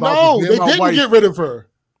about. No, me they and my didn't wife. get rid of her.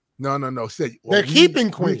 No. Said They're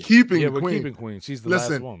keeping Queen. We're keeping Yeah, the we're Queen. keeping Queen. She's the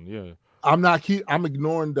Listen, last one. Yeah. I'm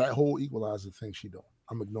ignoring that whole equalizer thing she doing.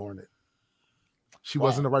 I'm ignoring it. She Wow.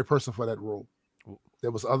 wasn't the right person for that role. There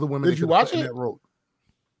was other women. Did that you could have watch put in it? that role.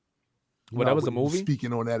 Well, that was a wouldn't be movie?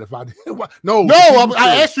 Speaking on that, if I did, No,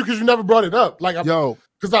 I asked you because you never brought it up. Like, Yo,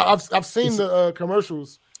 because I've seen It's- the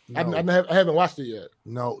commercials. I haven't watched it yet.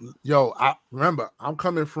 no, yo. I remember. I'm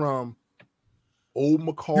coming from old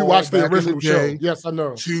McCall. You watched the back in original day, show? Yes, I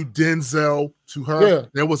know. to Denzel, to her. Yeah,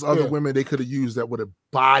 There was other yeah. women they could have used that would have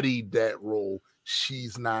bodied that role.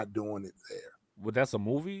 She's not doing it there. Well, that's a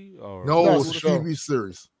movie or No, No, it's it's a a show. TV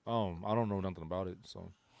series. I don't know nothing about it.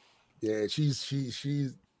 So Yeah,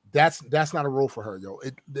 she's that's not a role for her, yo.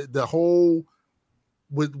 The whole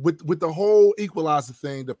with the whole equalizer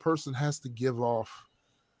thing, the person has to give off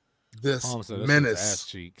this so that's just ass menace.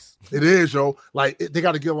 cheeks. It is, yo. Like they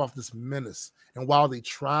got to give off this menace. And while they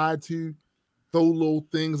try to throw little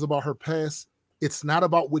things about her past, it's not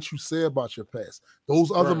about what you say about your past.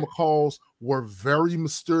 Those other Right. McCalls were very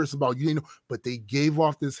mysterious about you, but they gave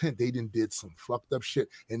off this hint. They did some fucked up shit,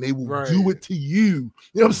 and they will do Right. it to you.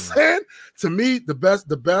 You know what I'm saying? To me, the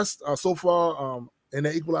best so far in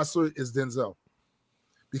the Equalizer is Denzel,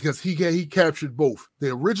 because he captured both. The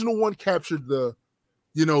original one captured the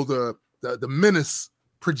menace,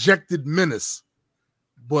 projected menace,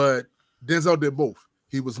 but Denzel did both.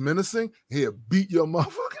 He was menacing. He'll beat your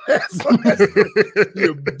motherfucking ass.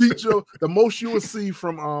 He'll beat the most you will see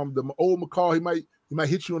from the old McCall. He might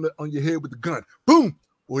hit you on your head with the gun. Boom.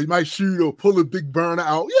 Or he might shoot or pull a big burner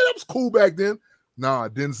out. Yeah, that was cool back then. Nah,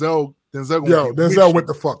 Denzel. Denzel went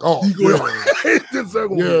the fuck off. Denzel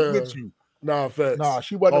gonna Yeah. be with you. Nah, facts. Nah,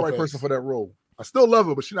 she wasn't the right All person facts. for that role. I still love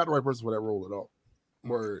her, but she's not the right person for that role at all.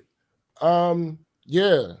 Word.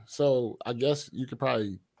 Yeah. So I guess you could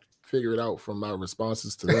probably figure it out from my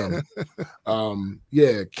responses to them.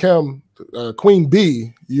 Yeah, Kim, Queen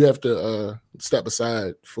B, you have to step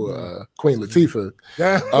aside for Queen Latifah.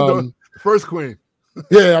 Yeah, Um, the first queen.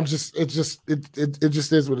 yeah, it just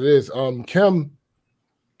is what it is. Kim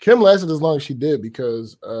lasted as long as she did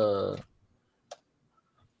because her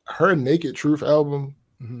Naked Truth album,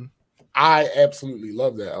 Mhm. I absolutely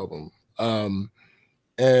love that album.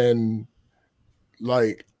 And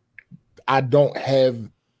like I don't have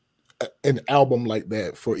an album like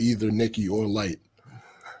that for either Nicki or Light.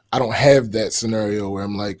 I don't have that scenario where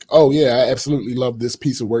I'm like, oh yeah, I absolutely love this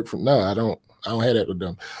piece of work from. No, I don't have that with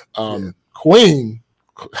them. Queen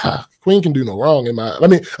can do no wrong in my. I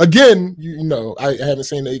mean, again, you know, I haven't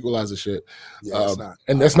seen the Equalizer shit, Yeah, it's not.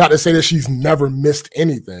 and that's not to say that she's never missed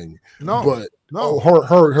anything. No, but no.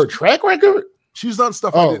 her track record, She's done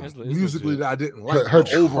stuff Oh. I didn't It's musically legit. that I didn't like. her but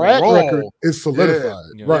track overall, record is solidified,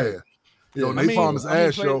 Yeah. right? Yo, Yeah. Napalm is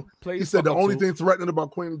ass, yo. Play He said the fuck up only too. thing threatening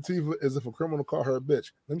about Queen Latifah is if a criminal call her a bitch.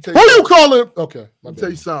 Let me tell Who you. you something. call it? Okay, my Let me tell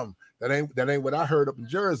you bad. something. That ain't what I heard up in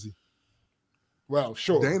Jersey. Well,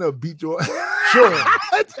 sure, Dana beat your Sure. Dana,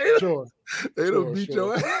 sure, Dana Sure, beat sure.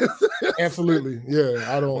 your ass. absolutely. Yeah,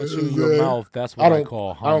 I don't. Punch you in your Yeah. mouth. That's what I I, don't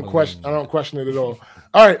call. I don't question. I humbling. don't question it at all.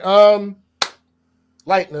 All right.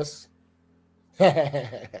 Lightness.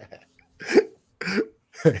 I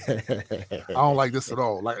don't like this at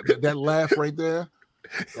all. Like that laugh right there.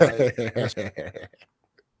 Like, that's-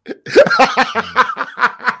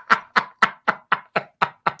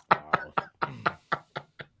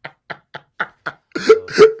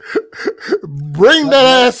 Bring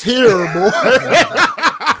that ass here, boy.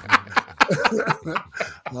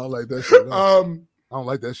 I don't like that shit. No. I don't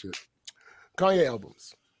like that shit. Kanye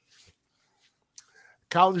albums: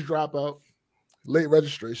 College Dropout, Late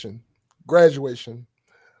Registration, Graduation,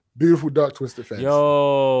 Beautiful Dark Twisted Fantasy.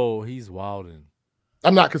 Yo, he's wilding.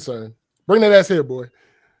 I'm not concerned. Bring that ass here, boy.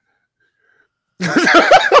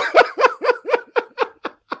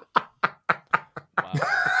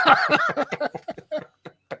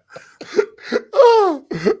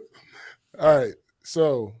 All right.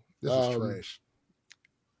 So This is trash.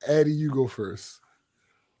 Addy, you go first.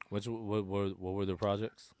 What were the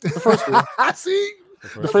projects? The first one. I see.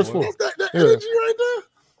 The first one? four. That Yeah. energy right there.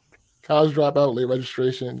 College Dropout, Late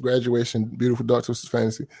Registration, Graduation, Beautiful Dark Twisted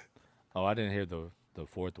Fantasy. Oh, I didn't hear the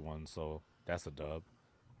fourth one, so that's a dub.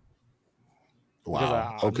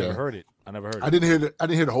 Wow. Because I never heard it. I never heard it. I didn't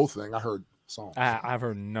hear the whole thing. I heard songs. I've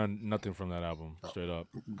heard nothing from that album straight up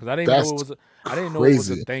because I didn't That's know it was. I didn't know it was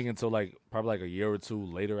a crazy. thing until like probably like a year or two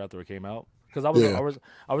later after it came out. Because Yeah.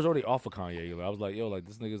 I was already off of Kanye. Like, I was like, yo, like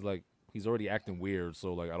this nigga's like he's already acting weird,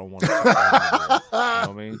 so like I don't want to. You know what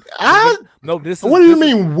I mean? No, this is. What do you this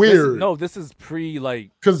is- mean this is- weird? no, this is pre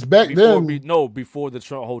like Because back before then, before the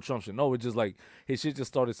whole Trump shit. No, it just like his shit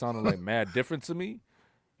just started sounding like mad different to me.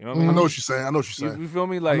 You know what I I mean? know what you're saying. I know what you're You, saying. you feel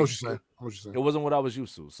me? I Like know what you're saying. I know what you're saying. it wasn't what I was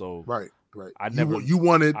used to. So Right. I never- You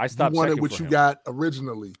wanted. I stopped You wanted checking what for you him. got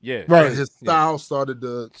originally. yeah, Right. And his Yeah. style started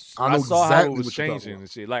to. I know saw exactly how it was what you're talking changing about. and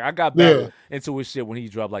shit. Like I got back Yeah. into his shit when he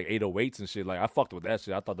dropped like 808s and shit. Like I fucked with that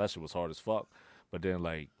shit. I thought that shit was hard as fuck. But then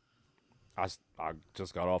like I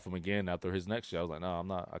just got off him again after his next shit. I was like, nah,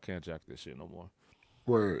 I can't jack this shit no more.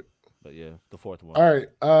 word. But yeah, the fourth one. All right.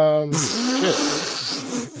 Shit.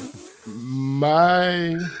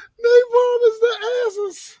 My Napalm is the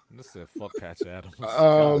asses. This said fuck Patch Adams.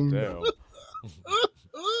 Um, God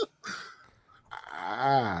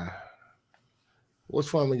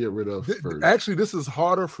which one I'm gonna get rid of first? Actually, this is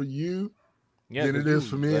harder for you. damn. than it 'cause is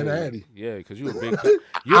for me and like, Addy. Yeah, because you a big.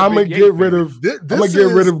 I'm gonna get rid of. This I'm gonna get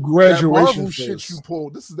rid of that Graduation Marvel first. shit you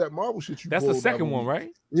pulled. This is that Marvel shit you That's pulled. the second other one, week. right?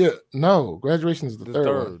 Yeah, no, Graduation is the The third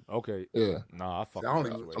third. one. Okay. Yeah, Nah, I fuck. I don't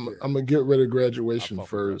with even- Graduation. I'm gonna get rid of I Graduation fuck with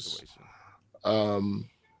first. Graduation.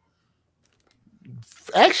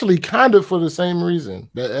 Actually, kind of for the same reason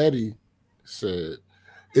that Eddie said.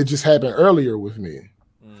 It just happened earlier with me.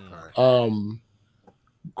 Mm.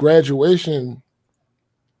 Graduation.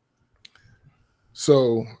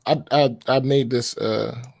 So I made this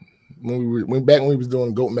when we was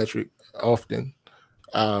doing Goat Metric often.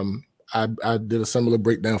 I did a similar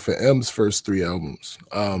breakdown for M's first three albums.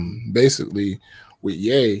 Basically with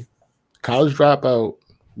Ye, College Dropout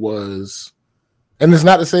was, and it's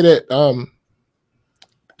not to say that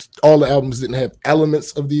all the albums didn't have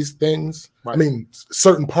elements of these things. Right. I mean,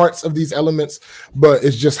 certain parts of these elements, but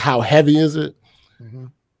it's just how heavy is it?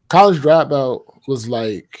 Mhm. College Dropout was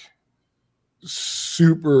like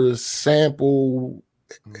super sample,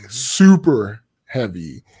 super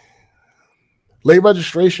heavy. Late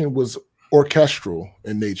Registration was orchestral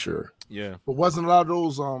in nature. Yeah. But wasn't a lot of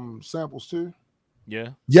those samples too? Yeah.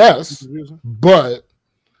 Yes, but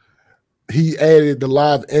he added the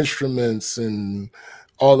live instruments and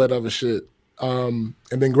all that other shit. And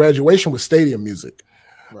then Graduation was stadium music.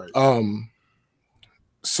 Right.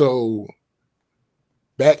 So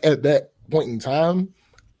back at that point in time,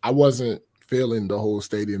 I wasn't feeling the whole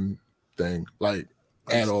stadium thing like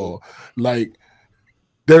at all. Like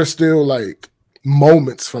there's still like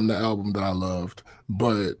moments from the album that I loved,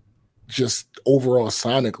 but just overall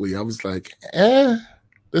sonically, I was like,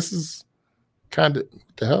 this is kind of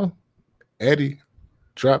the hell. Eddie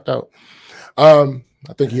dropped out.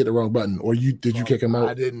 I think he hit the wrong button, or did you kick him I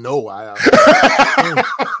out? didn't know. I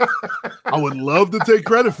would love to take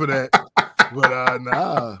credit for that, but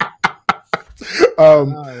nah.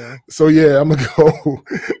 Yeah. So yeah, I'm gonna go.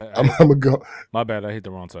 I'm gonna go. My bad. I hit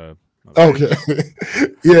the wrong tab. My bad. Okay.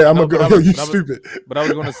 Yeah, I'm No, gonna but go. I was- You that was- stupid. But I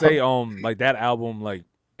was gonna say, like that album, like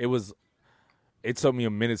it took me a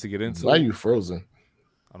minute to get into. Why are you frozen?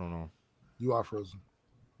 I don't know. You are frozen.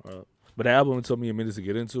 But the album took me a minute to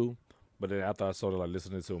get into. But then after I started like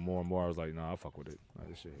listening to it more and more, I was like, nah, I fuck with it. Like,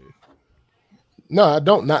 this shit hit. No, I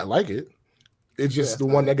don't not like it. It's just the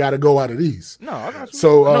one that got to go out of these. No, I got you.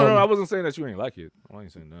 So, no, I wasn't saying that you ain't like it. I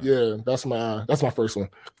ain't saying that. Yeah, that's my first one.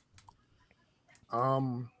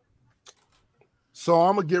 So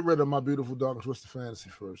I'm gonna get rid of My Beautiful Dark and Twisted Fantasy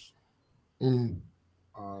first. Mm.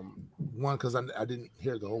 One, because I didn't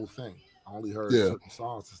hear the whole thing. I only heard Yeah. certain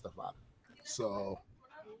songs and stuff out of it. So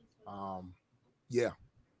Yeah,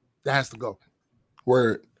 that has to go.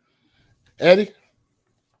 Word. Eddie?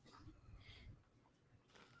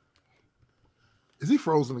 Is he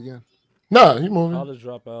frozen again? Nah, he moving. College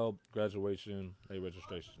dropout, graduation, late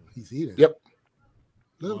registration. He's eating. Yep.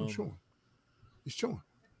 Look at him chewing. He's chewing.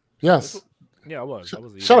 Yes. Yeah, I was.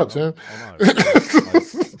 Shut up, Tim. Like,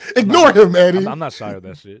 Ignore him, Eddie. I'm not shy of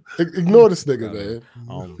that shit. Ignore this nigga, man.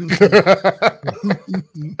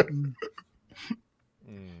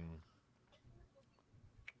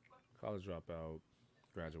 College dropout,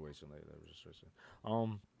 graduation, late registration.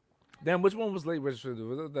 Then which one was late registration?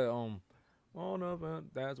 Was it the oh no,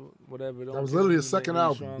 that's whatever. That was literally a second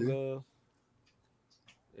album. Dude.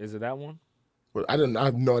 Is it that one? Well, I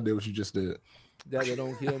have no idea what you just did. That it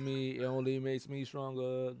don't kill me, it only makes me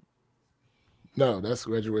stronger. No, that's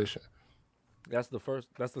graduation. That's the first.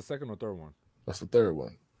 That's the second or third one. That's the third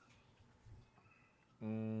one.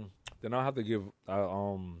 Then I'll have to give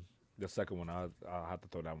the second one. I'll have to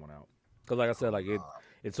throw that one out because, like I said, like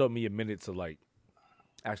it took me a minute to like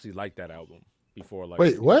actually like that album before. Like,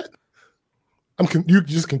 wait, what? You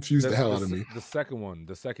just confused the hell out of me. The second one,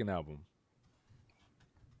 the second album.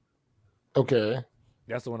 Okay,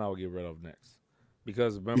 that's the one I would get rid of next.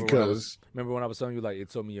 Because remember when I was telling you like it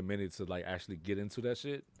took me a minute to like actually get into that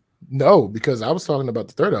shit? No, because I was talking about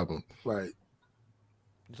the third album. Right.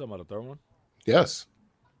 You talking about the third one? Yes.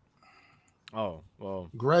 Oh,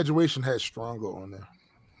 well. Graduation had Stronger on there.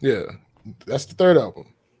 Yeah. That's the third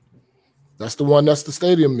album. That's the one that's the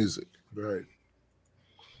stadium music. Right.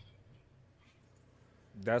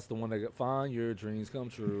 That's the one that got Find Your Dreams Come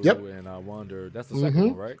True. Yep. And I Wonder. That's the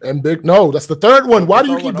second one, right? And that's the third one. Why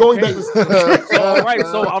do you keep going back? So, all right,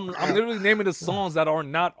 so I'm literally naming the songs that are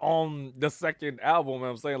not on the second album. And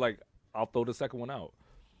I'm saying, like, I'll throw the second one out.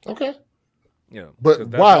 Okay. Yeah. But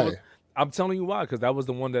why? I'm telling you why. Because that was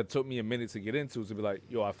the one that took me a minute to get into, to be like,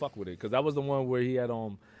 yo, I fuck with it. Because that was the one where he had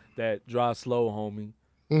that Drive Slow, homie.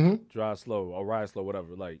 Mm-hmm. Drive Slow or Ride Slow,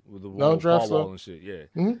 whatever. Like with the Drive Slow and shit. Yeah.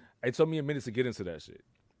 Mm-hmm. It took me a minute to get into that shit.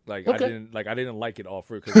 Like okay. I didn't like it all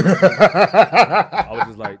first. I was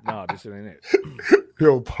just like, nah, this shit ain't it.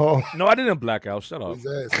 Yo, Paul. No, I didn't black out. Shut up. His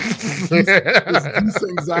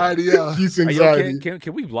anxiety. Peace anxiety.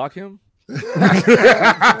 Can we block him? Put him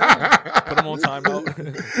on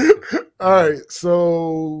timeout. All right.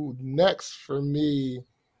 So next for me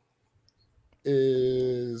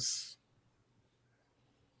is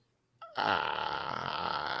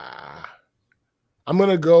I'm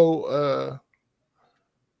gonna go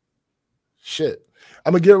shit.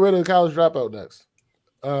 I'm gonna get rid of the College Dropout next.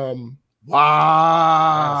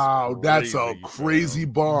 Wow, that's a crazy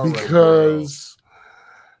bar. Because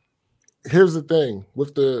here's the thing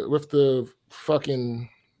with the fucking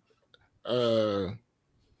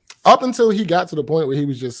up until he got to the point where he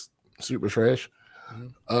was just super trash,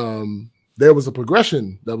 there was a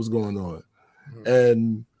progression that was going on.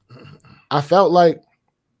 And I felt like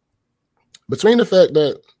between the fact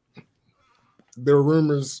that the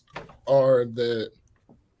rumors are that,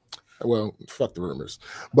 well, fuck the rumors,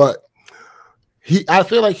 but I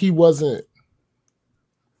feel like he wasn't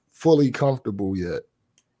fully comfortable yet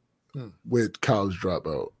with College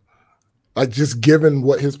Dropout. Like, just given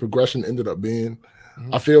what his progression ended up being,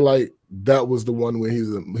 I feel like that was the one where he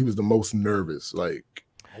was the most nervous. Like,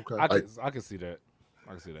 okay, I can see that.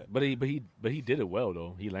 I can see that. But he did it well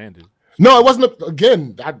though. He landed. No, it wasn't.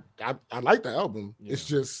 Again, I like the album. Yeah. It's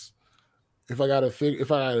just if I got to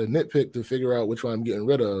nitpick to figure out which one I'm getting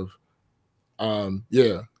rid of,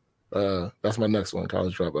 that's my next one,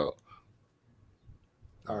 College Dropout.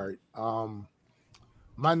 All right.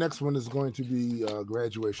 My next one is going to be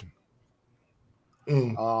Graduation.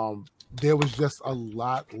 There was just a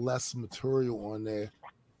lot less material on there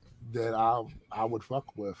that I would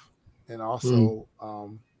fuck with, and also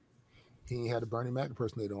he had a Bernie Mac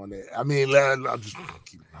impersonator on there. I mean, I'm just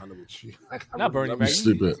keep it with you. Not Bernie Mac.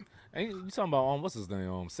 Stupid. You talking about what's his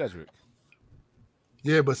name? Cedric.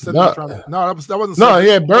 Yeah, but Cedric that wasn't. No,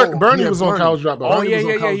 yeah, Bernie was on College Dropout. Oh yeah,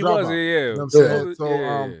 he was. Yeah. You know what I'm saying?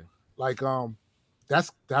 So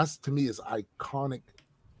that's to me is iconic.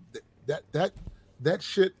 That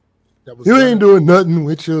shit. That was you ain't doing nothing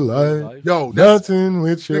with your life. Yo, nothing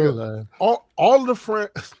with your life. All the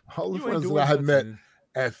friends that I had met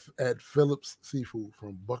at Phillips Seafood,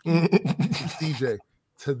 from Bucky to CJ,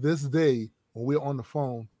 to this day when we're on the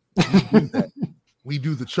phone, we do that. We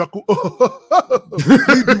do the chuckle. We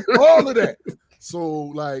do all of that. So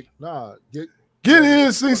like, nah, get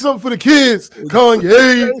in, sing something for the kids.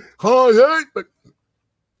 Kanye, but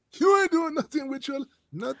you ain't doing nothing with your life.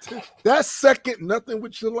 Nothing. That second, nothing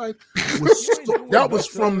with your life. That was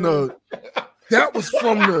from the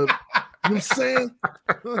You know what I'm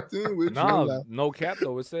saying? With Nah, you. no cap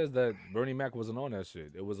though. It says that Bernie Mac wasn't on that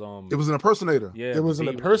shit. It was It was an impersonator. yeah, It was an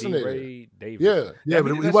impersonator. D-Ray Davis. Yeah. Yeah,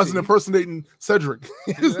 but he wasn't impersonating Cedric.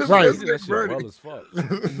 He did that Right. shit- he did that shit Bernie. well as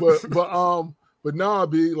fuck. but nah,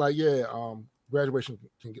 be like, yeah, graduation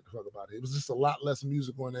can get the fuck about it. It was just a lot less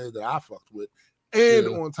music on there that I fucked with.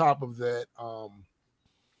 And Yeah. on top of that,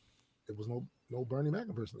 it was no Bernie Mac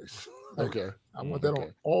impersonation. Okay. I want that Okay.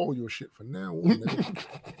 on all your shit for now. On,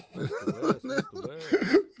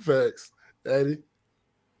 Facts. Eddie.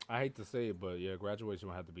 I hate to say it, but yeah, graduation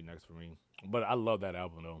will have to be next for me. But I love that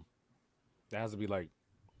album though. That has to be like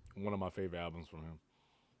one of my favorite albums from him.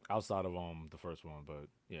 Outside of the first one, but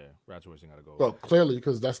yeah, graduation gotta go. Well, clearly,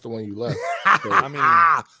 because that's the one you left. I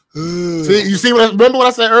mean, See, you see remember what I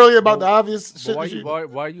said earlier about the obvious but shit?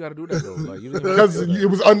 why you gotta do that though? Like, you didn't even Because have to do it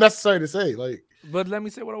was unnecessary to say. Like, that. But let me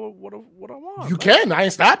say what I want. you like. can. I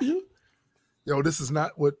ain't stop you. Yo, this is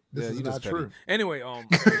not what this Yeah, is you not just petty. true. Anyway,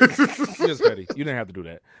 you just petty. You didn't have to do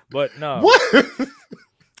that. But no, What?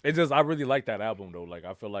 it's just I really like that album though. Like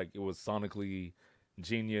I feel like it was sonically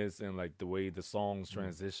genius and like the way the songs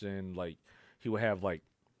transition. Like he would have like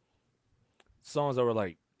songs that were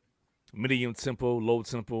like medium tempo, low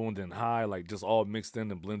tempo, and then high, like just all mixed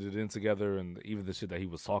in and blended in together. And even the shit that he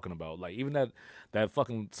was talking about, like even that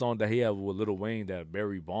fucking song that he had with Lil Wayne, that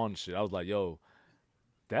Barry Bond shit. I was like, yo,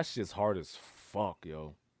 that shit's hard as fuck,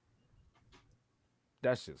 yo.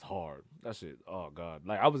 That shit's hard. That shit, oh god.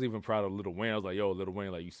 Like I was even proud of Lil Wayne. I was like, yo, Lil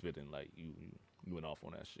Wayne, like you spitting, like you went off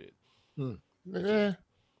on that shit. Yeah.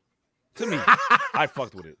 To me, I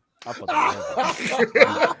fucked with it. I fucked with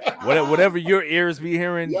it. Whatever your ears be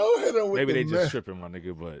hearing, Yo, hit him with maybe the they meth. just tripping, my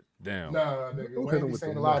nigga. But damn, Nah, nigga. Hit Wayne him be with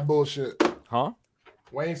saying the a lot meth. of bullshit. huh?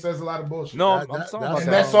 Wayne says a lot of bullshit. No, That- I'm that- talking that's- about And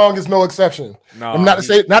that. that song is no exception. Nah, I'm not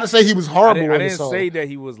to say he was I horrible didn't, on the song. say that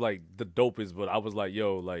he was like the dopest, but I was like,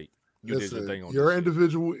 yo, like you did your thing on your this shit.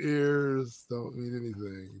 individual ears don't mean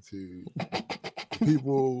anything to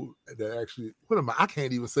people that actually. What am I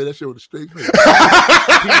can't even say that shit with a straight face. People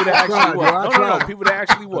that tried, actually what? bro, I No. tried. People that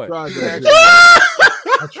actually what? tried People that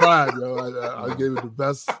that I tried, yo. I gave it the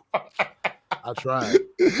best. I tried.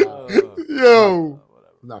 Yo,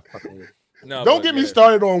 I'm not fucking with it. No, don't but get me yeah.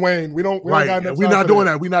 started on Wayne. We don't Right. got enough We're time not for doing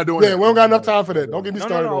that. We're not doing Yeah, that. we don't got enough time for that. Don't get me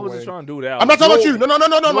started I on was Wayne. just trying to do that. I'm not talking about you. No, I'm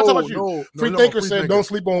not talking No, about you. Free no, Thinker free said thinker. don't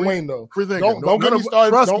sleep on Wayne though. Free thinker. Don't get none me of- started.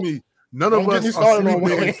 Trust Don't- me. None of don't get us me are started on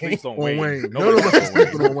sleeping Wayne. Sleeps on on Wayne. Wayne. Nobody None of us are sleeps on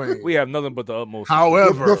sleeping on Wayne. We have nothing but the utmost.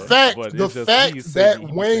 However, The fact But it's just- he that said he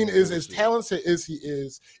was Wayne saying is as bullshit. talented as he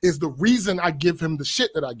is the reason I give him the shit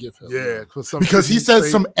that I give him. Yeah, because he says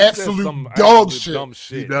some He said absolute some dog absolute shit. dumb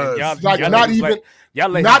shit. He does. And y'all- Like, y'all not niggas even- y'all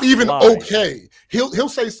let Not him even slide. okay. He'll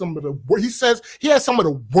say some of the he says he has some of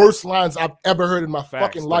the worst lines I've ever heard in my Facts,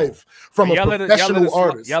 fucking though. life from a Y'all let it professional slide.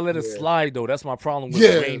 artist. Y'all let it Yeah. slide though. That's my problem with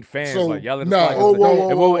Yeah, Wayne fans. so, Like y'all let it nah. slide. Whoa,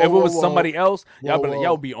 whoa, If it was somebody else, y'all be like, Whoa,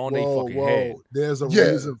 y'all be on their fucking head. There's a Yeah.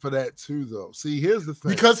 reason for that too, though. See, here's the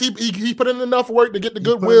thing. Because he put in enough work to get the He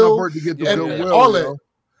put enough goodwill. work to get the Yeah, goodwill, all yo. that.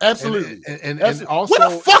 Absolutely. And Absolutely. also, Where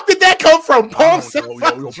the fuck did that come from? I Palm don't know,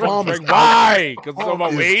 yo, Drake, Palm is why? Because it's Palm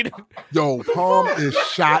about is- Wade. Yo, Palm is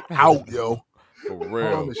shot out, yo. For Palm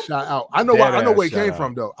real. is shot out. I know why. I know Dead where ass it came shot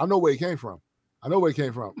from, though. I know where it came from.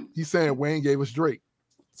 He's saying Wayne gave us Drake.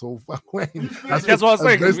 So fuck Wayne. That's what I'm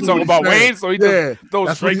saying. Because we basically talking what about he's saying. Wayne, so he Yeah, just throws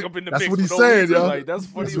that's what Drake he- up in the that's mix. what for he's no saying, reason. yo. Like, that's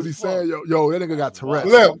funny. That's what as he's fuck. saying, yo. That nigga got Tourette.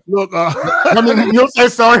 Look, Look, I mean, you'll say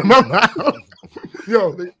sorry, no matter.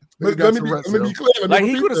 Yo, Nigga let got me be Tourette's, clear. Let me Like he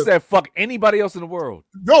repeat could have this. said fuck anybody else in the world.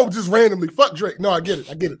 No, just randomly. Fuck Drake. No, I get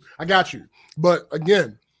it. I got you. But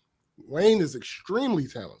again, Wayne is extremely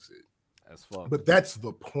talented. As fuck. But that's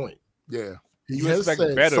the point. yeah. He You has expect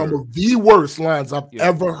said better. some of the worst lines I've Yeah.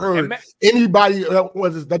 ever heard Ima- anybody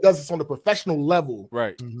that does this on a professional level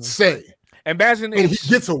right. say. Imagine And he if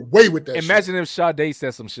gets away with that imagine if Sade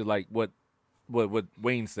said some shit like what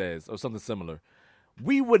Wayne says or something similar.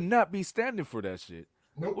 We would not be standing for that shit.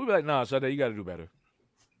 Nope. We'd be like, nah, Sade, you gotta do better.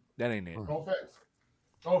 That ain't it. shit. No facts.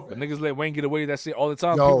 No But facts. niggas let Wayne get away with that shit all the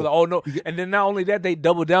time. Yo, People are like, oh no. And then not only that, they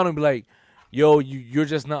double down and be like, yo, you're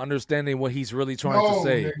just not understanding what he's really trying to No,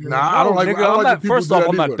 say. nigga. Nah, I don't like. Nigga, I don't I'm like not, when people first do off, that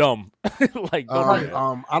I'm not either. dumb. Like, don't do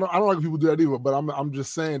that. I don't like when people do that either. But I'm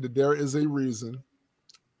just saying that there is a reason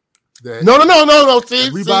that No. See,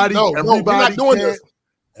 everybody, no, we're everybody not doing can't-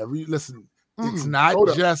 this. Listen, it's Mm-mm. not Hold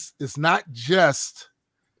up. just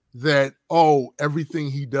that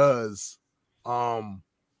everything he does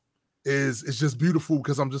is just beautiful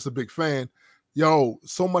because I'm just a big fan. Yo,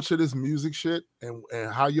 so much of this music shit and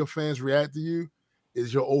how your fans react to you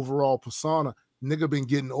is your overall persona. nigga been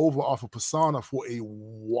getting over off of Persona for a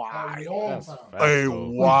while. That's facts, A though.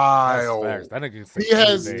 while. That's facts. That nigga say He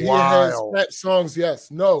has anything. he has Wow. fat songs. Yes,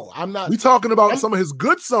 no, I'm not. We talking about some of his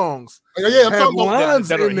good songs. Yeah, I'm Have talking about lines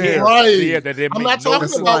that are in hits. there. Right. Yeah, that they I'm make not no talking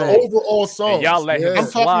sense. about Right. overall songs. And y'all let him Yeah. I'm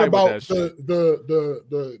slide talking with about that shit.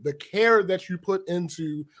 the care that you put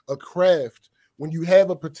into a craft when you have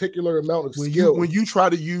a particular amount of skill. When you try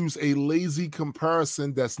to use a lazy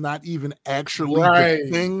comparison that's not even actually Right.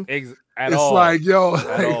 the thing, At it's all. like, yo,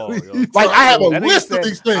 At all, yo. you like I have a That nigga list said, of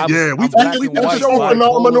these things. Yeah, we I'm black really and got white the show bipolar.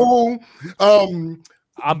 phenomenal.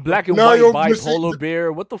 I'm black and Venereal white disease- bipolar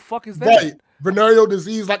bear. What the fuck is that? Right. Venereal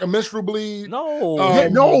disease, like a menstrual bleed. No. Yeah,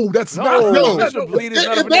 no, that's No, not. menstrual bleed is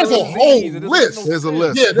not a there's venereal a whole disease. It doesn't make list. There's a sense.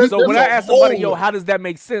 list. Yeah, So when I there's a ask somebody, whole yo, list. how does that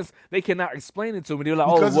make sense? They cannot explain it to me. They're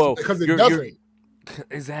like, Because oh, well, because it you're doesn't.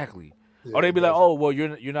 exactly. Yeah, Or they be it like, doesn't. oh, well,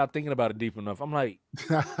 you're not thinking about it deep enough. I'm like,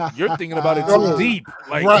 you're thinking about it No. too deep.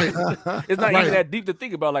 Like, Right. it's not Right. even that deep to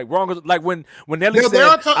think about. Like wrong, like when Nelly There said,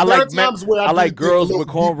 are I there are like times where I do like think girls a with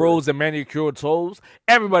little deeper. cornrows and manicured toes.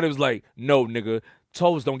 Everybody was like, no, nigga,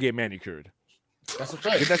 toes don't get manicured. That's a Get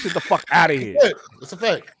fact. that shit the fuck out of here. That's a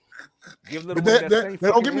fact. Give little But boy that same don't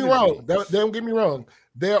fucking get me energy. wrong. Don't get me wrong.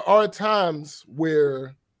 There are times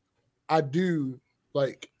where I do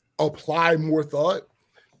like apply more thought,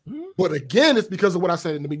 but again, it's because of what I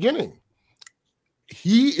said in the beginning.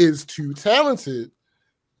 He is too talented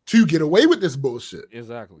to get away with this bullshit.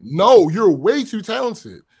 Exactly. No, you're way too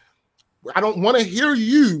talented. I don't want to hear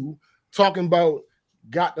you talking about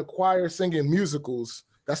got the choir singing musicals.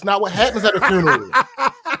 That's not what happens at a funeral.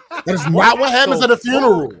 That is not what happens at a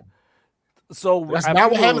funeral. So That's at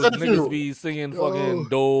not what happens funerals, at the niggas funeral. be singing Oh. fucking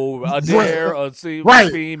do a dare a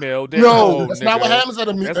Right. female. Dare, No, that's not nigga. what happens at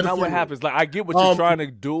a That's at a not what funeral. happens. Like I get what you're trying to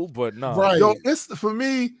do, but no. Right. Yo, it's for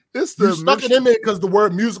me. It's You the stuck it in there because the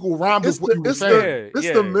word musical rhymed It's with what you the, were it's, saying. the, it's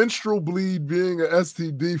Yeah. the menstrual bleed being an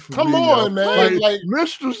STD for Come me. on, yo. man. Like-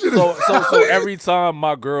 menstrual shit. So is- so every time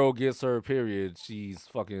my girl gets her period, she's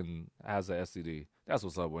fucking has a STD. That's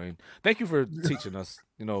what's up, Wayne. Thank you for teaching us,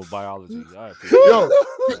 biology. I appreciate Yo,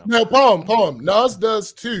 it. now Palm. Nas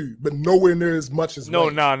does too, but nowhere near as much as No,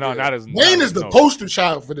 Wayne. not as Wayne is the no. poster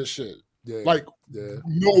child for this shit. yeah, Like, yeah.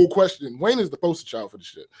 no question. Wayne is the poster child for this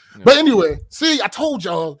shit. Yeah. But anyway, see, I told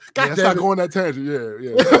y'all. Yeah, God let's damn not it. go on that tangent.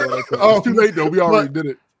 Yeah. let's not go on that tangent. Oh, It's too late though. We already did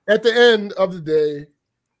it. At the end of the day,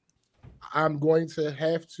 I'm going to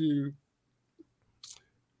have to.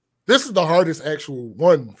 This is the hardest actual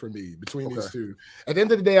one for me between these Okay. two. At the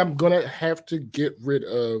end of the day, I'm gonna have to get rid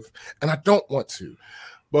of, and I don't want to,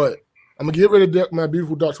 but I'm gonna get rid of my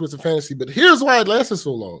beautiful Dark Twisted Fantasy. But here's why it lasted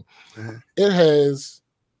so long. Mhm. It has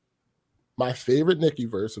my favorite Nicki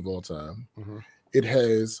verse of all time. Mhm. It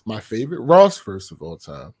has my favorite Ross verse of all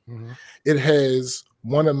time. Mhm. It has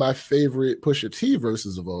one of my favorite Pusha T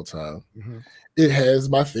verses of all time. Mhm. It has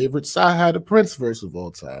my favorite Sci-Hi the Prince verse of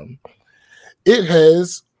all time. It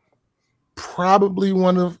has probably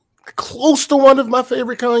close to one of my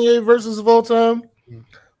favorite Kanye verses of all time.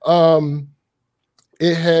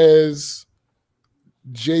 It has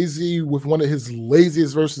Jay-Z with one of his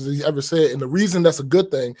laziest verses he's ever said. And the reason that's a good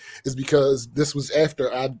thing is because this was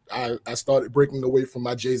after I started breaking away from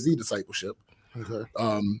my Jay-Z discipleship. Okay.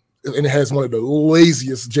 And it has one of the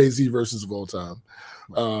laziest Jay-Z verses of all time.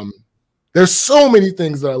 There's so many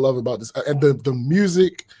things that I love about this, and the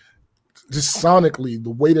music, just sonically, the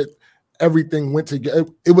way that everything went together.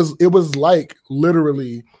 It was like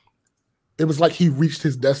literally, it was like he reached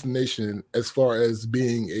his destination as far as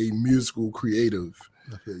being a musical creative,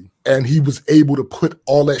 Okay. and he was able to put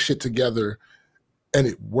all that shit together, and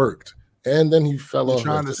it worked. And then he fell You're off.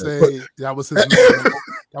 trying to after say that. that was his magnum,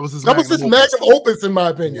 that was his That was his magnum opus. magnum opus, in my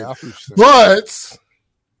opinion. Yeah, I feel what you're saying. But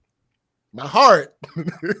my heart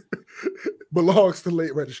belongs to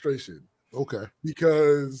Late Registration, Okay.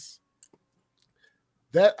 because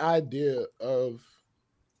that idea of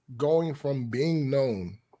going from being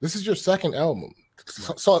known, this is your second album.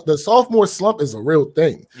 So the sophomore slump is a real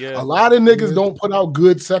thing. Yeah. A lot of niggas Yeah. don't put out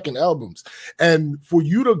good second albums. And for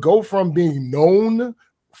you to go from being known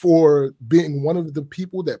for being one of the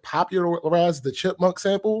people that popularized the Chipmunk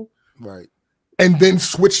sample Right. and then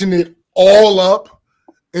switching it all up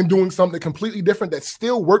and doing something completely different that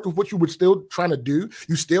still worked with what you were still trying to do.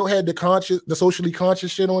 You still had the socially conscious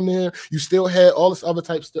shit on there. You still had all this other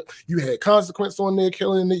type stuff. You had Consequence on there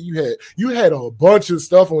killing it. You had a bunch of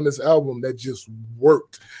stuff on this album that just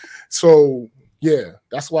worked. So yeah,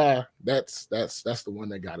 that's why that's the one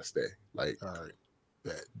that gotta stay. Like All right.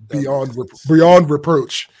 That beyond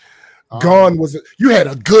reproach. Gone was you had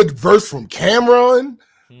a good verse from Cameron.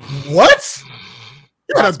 What?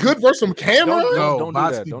 You had a good verse from Cameron? Don't do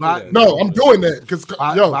Botsky that. Don't do Bot- that. No, I'm doing that because yo,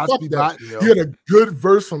 Botsky fuck that. Bot, yo. You had a good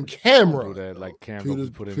verse from Don't do Cameron. that. Like Cam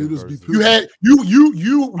Pewters- put in Pewters be verses. You had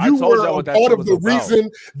you I told were y'all a what that part shit of was the about.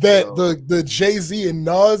 reason that Yo. the Jay-Z and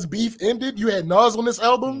Nas beef ended. You had Nas on this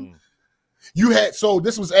album. Mm. You had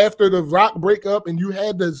this was after the Rock breakup, and you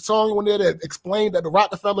had the song on there that explained that the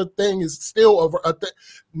Rockefeller thing is still a thing.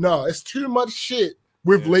 No, it's too much shit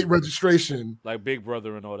with Yeah. late registration. Like Big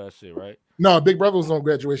Brother and all that shit, right? No, Big Brother was on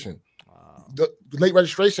Graduation. The late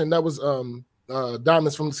registration, that was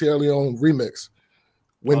Diamonds from Sierra Leone remix.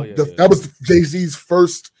 When Oh, yeah, yeah. that was Jay-Z's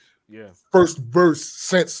first Yeah, verse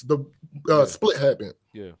since the Yeah. split happened.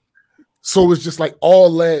 yeah. So it's just like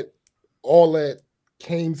all that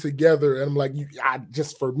came together, and I'm like,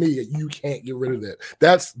 just for me, you can't get rid of that.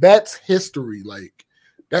 That's history. Like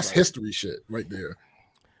that's Right. history shit right there.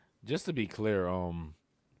 Just to be clear,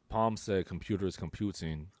 Palm said computer is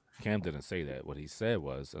computing. Cam didn't say that. What he said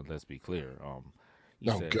was, and let's be clear, he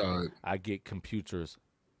Oh said, God, I get computers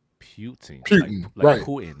puting, Putin, like right.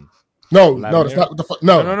 Putin. no, Vladimir? that's not what the fuck.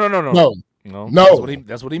 No, No. no, No, No.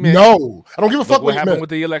 That's what he meant. no. I don't give a Look fuck what what he happened meant. with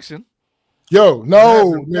the election. Yo,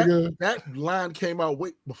 no, That- nigga. That line came out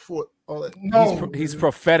way before all that. No, He's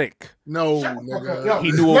prophetic. No, Shut the fuck up, nigga. yo.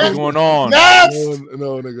 He knew what was going on. Next,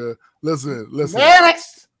 No, nigga. Listen.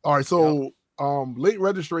 next. All right, so late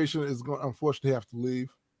registration is going to unfortunately have to leave.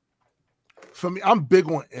 For me, I'm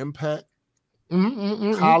big on impact.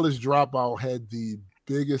 Mhm. College Dropout had the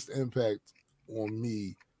biggest impact on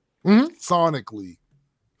me Mhm. sonically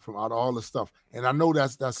from out of all the stuff. And I know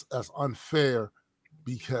that's unfair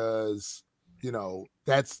because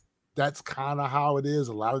that's kind of how it is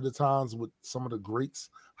a lot of the times with some of the greats.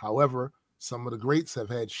 However, some of the greats have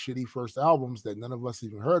had shitty first albums that none of us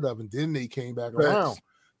even heard of, and then they came back Facts. around.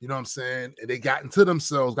 You know what I'm saying? And they got into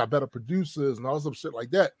themselves, got better producers and all some shit like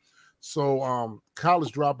that. So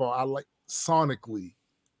College Dropout, I like sonically.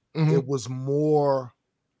 Mhm. It was more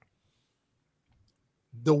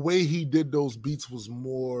the way he did those beats was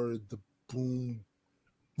more the boom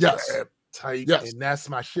Yes, bap type, Yes. and that's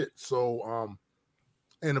my shit. So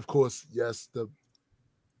and of course, yes, the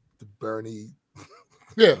Bernie.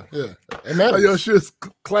 yeah, and that Oh, yo, shit's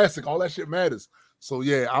classic. All that shit matters. So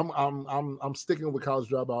yeah, I'm sticking with College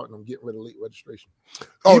Dropout, and I'm getting rid of late registration.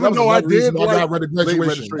 Oh, Even that was though I another reason did I got like rid of late graduation.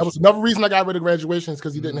 registration. That was another reason I got rid of graduation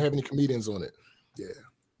because he didn't Mhm. have any comedians on it. Yeah.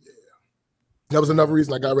 That was another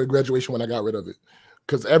reason I got rid of graduation when I got rid of it.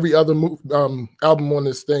 Because every other album on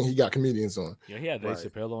this thing, he got comedians on. Yeah, he had Dave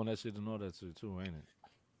Right. Chappelle on that shit and all that shit too, ain't it?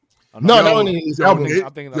 Oh, No, Yo, that wasn't in his yo, album. Nate-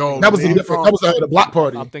 I'm thinking- yo, That was a Nate different. That was the block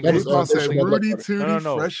party. I'm thinking That was Nate Dogg said Dave Chappelle Rudy block party. Tootie,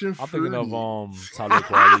 No. fresh and I'm thinking of fruity. Talib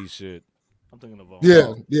Kweli shit. I'm thinking of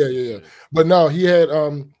Yeah. shit. But no, he had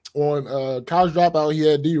on College Dropout, he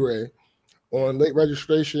had D-Ray. On late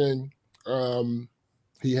registration,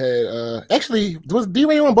 he had actually was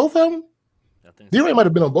D-Ray on both of them? I think D-Ray might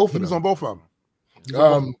have been on both He of was them. on both of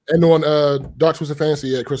them. And on Dark Twisted Fantasy,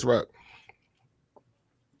 he had Chris Rock.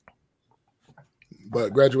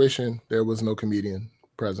 But graduation, there was no comedian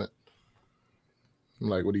present. I'm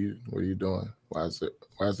like, what are you doing? Why is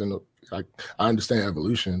there no? Like, I understand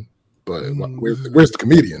evolution, but where's the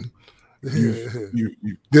comedian? You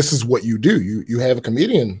this is what you do. You have a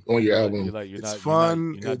comedian on your album, You're It's not,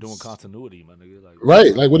 fun, You're not doing it's- continuity, my nigga. Like,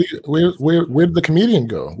 right? Like, what do you? Where did the comedian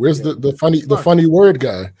go? Where's the funny word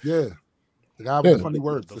guy? Yeah. The guy with Yeah. the funny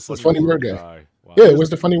words. The The funny word guy. Wow. Yeah, where's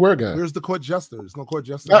the funny word guy? Where's the court jester? There's no court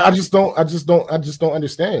jester. I just don't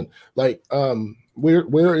understand. Like,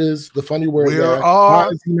 where is the funny word Where guy? are Why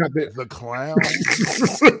is he not there? the clown.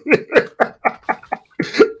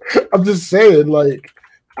 I'm just saying, like,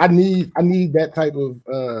 I need that type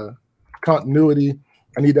of continuity.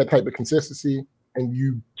 I need that type of consistency, and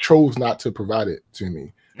you chose not to provide it to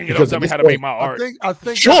me. Nigga, don't Because tell at me this how to point- make my art. I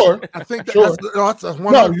think Sure. I think that, Sure. that's 100%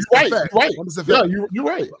 No, you're right. fact. You're right. 100% Yeah, fact. you're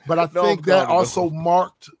right. But I No, think that no. also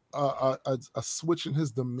marked a switch in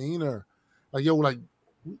his demeanor. Like, yo, like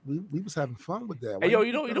we was having fun with that. Why Hey, yo, you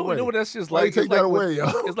you take know that what away? that's just Why you like? take It's that like away, yo?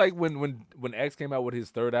 It's like when X came out with his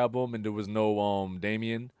third album and there was no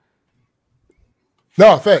Damien.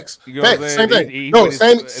 No, facts. You know what I'm Facts. saying? Same thing. He No, went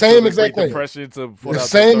same into same the exact Great thing. Depression to put The out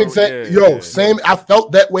same third- exact. yeah, Same. I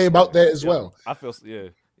felt that way about that as yeah. well. I feel yeah.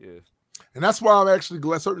 And that's why I'm actually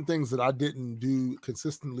glad certain things that I didn't do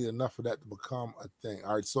consistently enough for that to become a thing.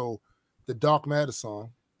 All right, so the Dark Matter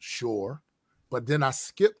song, sure, but then I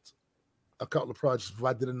skipped a couple of projects before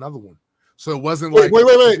I did another one. So it wasn't Wait.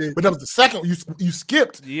 like But that was the second. You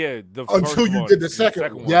skipped. Yeah, the Until first you one, did the second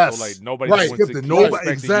one. one. Yes. So like nobody Right. wants Skipped to it. nobody Nobody-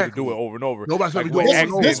 expecting you to do exactly. it over and over. Nobody's Like gonna be when doing it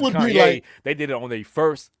X over did and This would be Kanye, like- they did it on their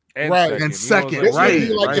first Right. And You know second, what I'm This would saying?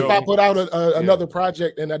 be like if right. I put out another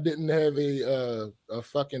project and I didn't have a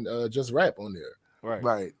fucking just rap on there.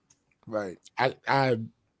 Right. I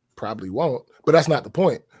probably won't, but that's not the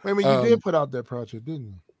point. I mean, you did put out that project, didn't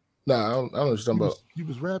you? No, I don't know what you're talking about. You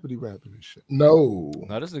was rapping and shit. No,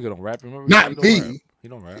 this nigga don't rap. Remember? Not He don't me. rap. He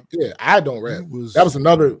don't rap. Yeah, I don't rap. Was- That was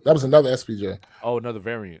another SPJ. Oh, another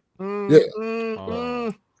variant.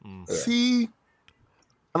 See,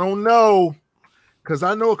 I don't know, because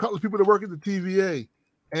I know a couple of people that work at the TVA,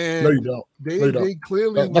 and No, you don't. they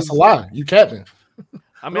clearly That's a lie. You capping.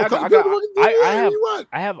 I mean, No,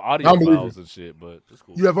 I have audio don't believe files and shit, but it's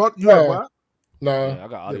cool. You have what? No, Yeah, I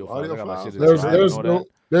got audio files. audio I got my files. shit in the car. I didn't know that.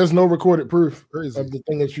 there's no recorded proof Crazy. of the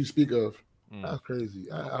thing that you speak of. That's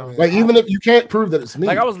crazy. I mean, Like even if you can't prove that it's me,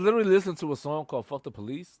 Like I was literally listening to a song called "Fuck the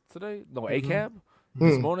Police" today. No, ACAB.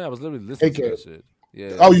 This morning I was literally listening to that shit.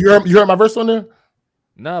 Yeah. Oh, you heard my verse on there?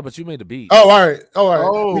 Nah, but you made the beat. Oh, all right.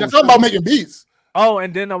 Oh, We're not talking about making beats. Oh,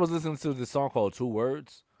 and then I was listening to this song called Two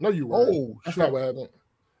Words. No, you weren't. That's not what happened.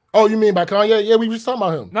 Oh, you mean by Kanye? Yeah, we were just talking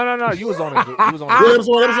about him. No. You was on it. You was on Yeah, it. it was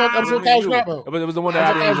on College Dropout. But it was the one that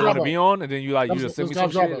I didn't even want to be on, and then you That was- just sent me it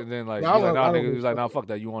was some College shit, Dropout. and then like, No, you like, nah, I don't nigga, he was like, know. nah, fuck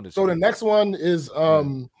that, you on this So shit. the next one is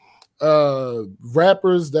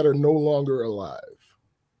rappers that are no longer alive.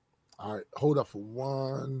 all right, hold up for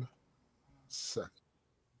 1 second.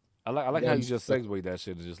 I like how you just segued that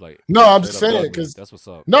shit and just like. No, I'm just straight up saying dug me. because that's what's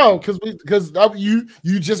up. no, because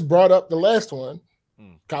you just brought up the last one,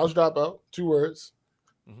 Mm. College Dropout, 2 words.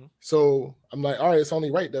 Mhm. So I'm like, all right, it's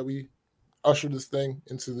only right that we usher this thing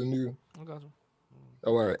into the new. I got you.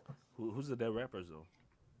 Oh, all right. Who's the dead rappers though?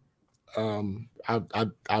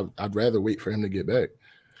 I'd rather wait for him to get back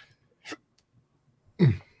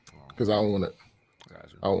because I don't want to.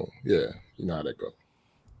 Got you. Oh yeah, you know how that go.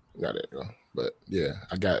 But yeah,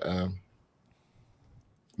 I got. Matter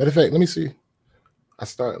of fact, let me see.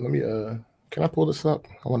 Let me. Can I pull this up?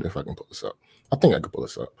 I wonder if I can pull this up. I think I can pull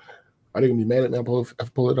this up. Are they gonna be mad at me if I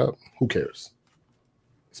pull it up? Who cares?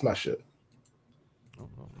 It's my shit.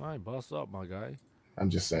 I ain't boss up, my guy. I'm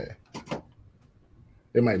just saying.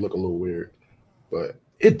 It might look a little weird, but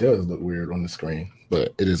it does look weird on the screen.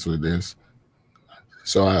 But it is what it is.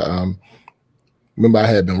 So I remember I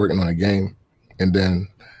had been working on a game, and then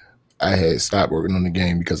I had stopped working on the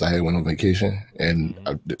game because I had went on vacation, and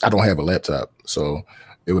I don't have a laptop, so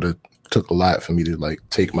it would have took a lot for me to like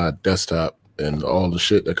take my desktop and all the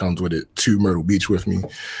shit that comes with it to Myrtle Beach with me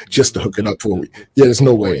just to hook it up for me. Yeah, there's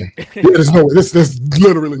no way. Yeah, there's no way. There's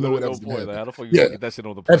literally no way that was gonna happen. Like, how the fuck you Yeah. gonna get that shit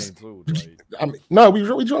on the plane too? Like, I mean, no, we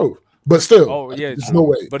really drove, but still, oh yeah, there's true. no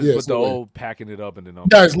way. But Yeah, it's it's no way. whole packing it up and then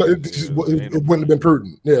Yeah, it's no, it, yeah, just, ain't it no wouldn't have been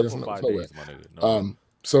prudent. Yeah, there's no, 5 no way. days, my nigga. No.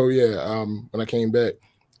 So yeah, when I came back,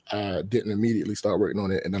 I didn't immediately start working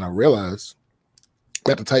on it, and then I realized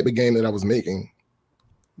that the type of game that I was making,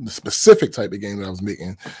 the specific type of game that I was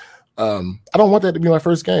making, I don't want that to be my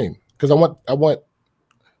first game because I want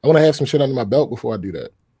to have some shit under my belt before I do that.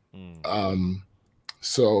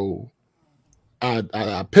 So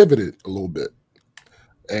I pivoted a little bit,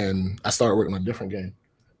 and I started working on a different game,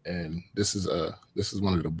 and this is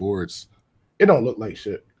one of the boards. It don't look like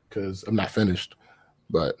shit because I'm not finished,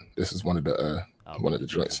 but this is one of the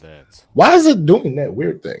joints. That. Why is it doing that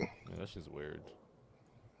weird thing? Yeah, that's just weird.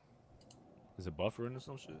 Is it buffering or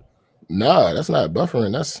some shit? Nah, that's not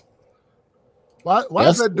buffering. That's Why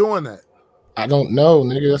is that doing that? I don't know,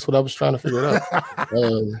 nigga. That's what I was trying to figure out.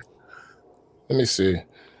 Let me see.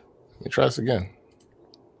 Let me try this again.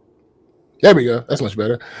 There we go. That's much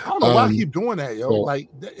better. I don't know why I keep doing that, yo. so- like,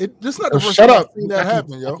 this not the first Shut time up. I've seen that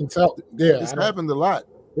happen, I yo. can tell. Yeah, It's I don't- happened a lot.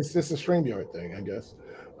 It's just a StreamYard thing, I guess.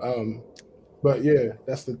 But yeah,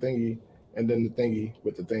 that's the thingy, and then the thingy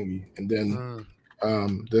with the thingy, and then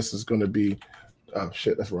this is gonna be. Oh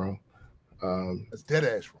shit, that's wrong. That's dead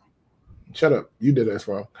ass wrong. Shut up. You did that's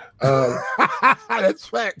wrong. That's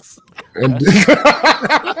facts. And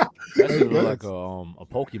That shit look like a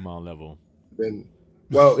Pokemon level. then,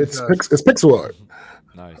 well, it's pixel art.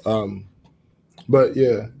 Nice. But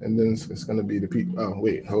yeah, and then it's gonna be the people. Oh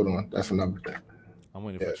wait, hold on. That's another thing. I'm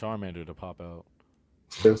waiting for Charmander to pop out.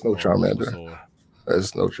 There's no Charmander. Bulbasaur.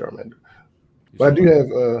 There's no Charmander. You But I do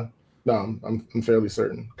sure? have no, I'm fairly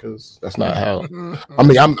certain because that's not how. I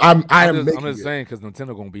mean, I'm I'm making just it saying because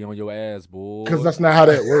Nintendo gonna be on your ass, boy. because that's not how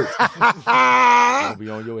that works. Gonna be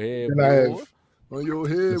on your head, And I have- boy. On your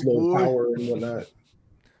head, There's no boy. power and whatnot.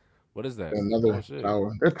 What is that? Another Oh, shit.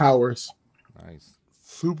 power. They're powers. Nice.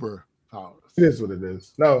 Super powers. It is what it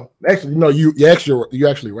is. No, actually, no. You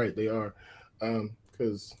actually right. They are,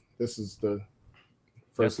 because this is the That's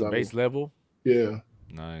first the level. base level. Yeah,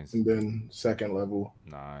 Nice. and then second level,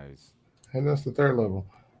 Nice. and that's the third level.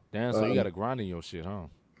 Damn, so you got to grind in your shit, huh?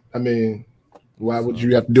 I mean, why would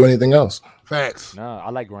you have to do anything else? Facts. Nah, I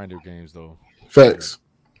like grinder games though. Facts.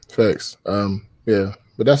 Yeah,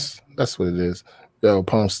 but that's what it is. Yo,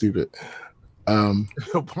 Palm stupid. Palm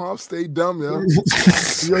stay dumb, yo. All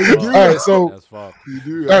You do right, so That's fuck. You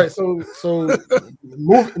do. all right, so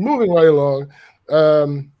moving right along.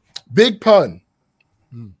 Big Pun.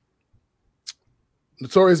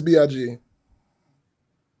 Notorious B.I.G.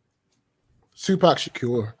 Tupac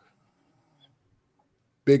Shakur.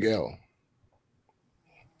 Big L.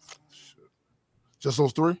 Just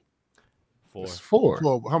those three? Four. It's 4.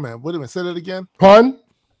 Well, how man? Wait a minute. Say that again. Pun.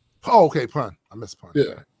 Oh, okay. Pun. I missed pun.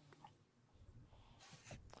 Yeah.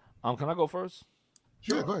 Can I go first?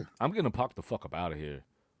 Sure. Go ahead. I'm gonna pop the fuck up out of here.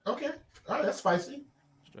 Okay. All right, that's spicy.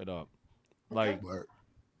 Straight up. Like, Word.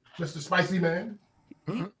 Mr. Spicy Man.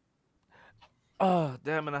 damn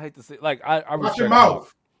it, I hate to say like I Watch respect your Pac.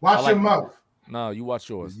 mouth. Watch I like- your mouth. Nah, you watch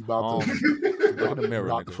yours. You about to Look in the mirror,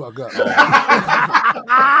 knock the nigga. fuck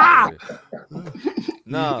up.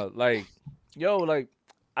 Nah, like, yo, like,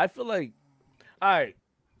 I feel like, all right,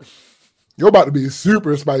 You're about to be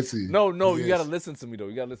super spicy. no, you Yes. gotta listen to me though.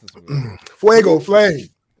 You gotta listen to me. Fuego flame.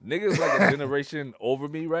 Niggas like a generation over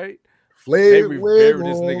me, right? Flame. They revere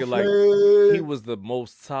this nigga like flame. he was the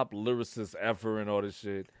most top lyricist ever and all this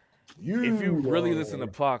shit. You, If you really uh, listen to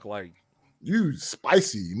Pac, like you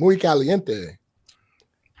spicy, muy caliente.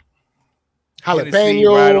 Hennessy,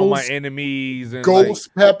 Ride on My Jalapenos, Enemies, and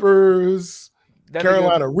ghost peppers, like, that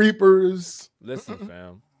Carolina Reapers. Listen,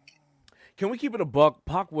 fam. Can we keep it a buck?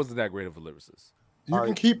 Pac wasn't that great of a lyricist. You All can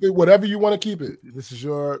right. keep it whatever you want to keep it. This is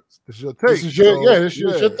your take. This is your So, this is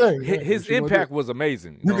your thing. His what you wanna impact was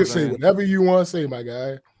amazing. You know can what I'm say saying? whatever you want to say, my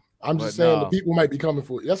guy. I'm just But saying nah. the people might be coming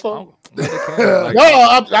for it. That's all. No, they can't, like, No,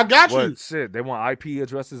 I got you. what shit? They want IP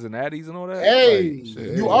addresses and addies and all that. Hey, Like,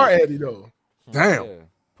 shit. you are Eddie though. Damn. Yeah.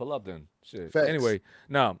 Pull up then. Shit. Facts. Anyway,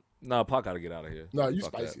 no, Pac gotta get out of here. No, you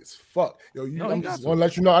Fuck spicy that. as fuck. Yo, you. No, I'm you just got want to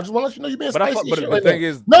let you know. I just want to let you know you being But I spicy. fuck, as but shit the right thing now.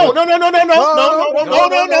 is, No. Don't You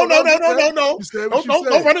said what run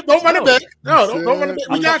you it. Don't run it back. No, You don't run it said- back.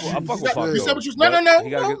 We I got fuck- you. I fuck with Pac, You said though. what you said. No. He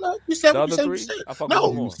gotta get- You said the what you other said. three, You said. I fuck with No,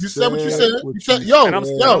 them more. you said what you said said. what You said, you yo, And I'm- no.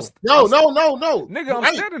 Nigga, I'm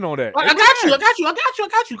Right. standing on that. I Hey, got you. I relax.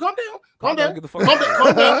 got you. Calm down. Pac gotta get the fuck Calm out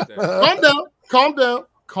down. of here.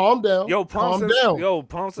 Calm down. Yo, Palm says, down.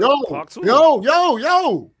 Palm says Pac too.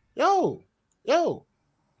 Yo.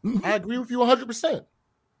 I agree with you 100%.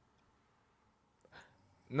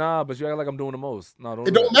 Nah, but you act like I'm doing the most. No, don't.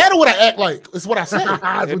 It do don't that. matter what I act like. It's what I say.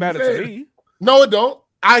 It matters to me. No, it don't.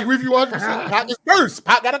 I agree with you 100%. Pac is first.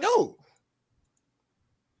 Pac gotta go.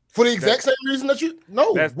 For the exact same reason that you.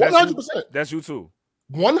 No, That's 100%. That's you too.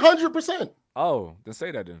 100%. Oh, then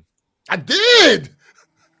say that then. I did.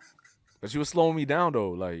 But you were slowing me down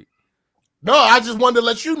though. Like, No, I just wanted to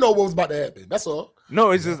let you know what was about to happen. That's all.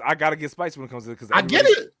 no, it's just I gotta get spicy when it comes to it because I get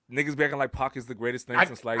it. Niggas be acting like Pac is the greatest thing I-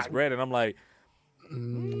 since sliced I- bread, and I'm like, I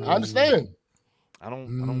understand. I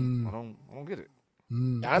don't get it.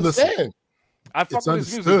 I understand. I fuck It's with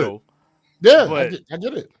his music understood. though. Yeah, But- I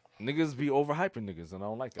get it. Niggas be overhyping niggas, and I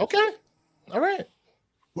don't like that. Okay. All right.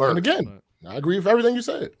 Word. And again, I agree with everything you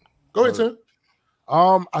said. Go ahead, Tim.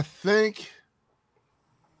 I think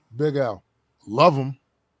Big L, love him,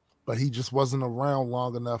 but he just wasn't around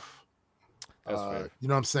long enough. That's fair. You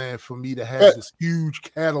know what I'm saying? For me to have But- this huge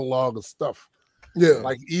catalog of stuff, Yeah.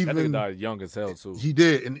 like That nigga even died young as hell too. he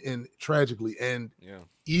did, and tragically, and Yeah.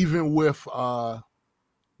 even with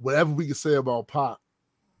whatever we could say about Pac,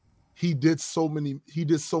 he did so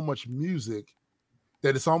much music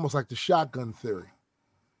that it's almost like the shotgun theory.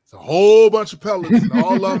 It's a whole bunch of pellets, and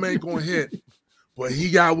all of them ain't gonna hit, but he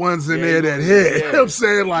got ones in Yeah, there he that was- hit. yeah. You know what I'm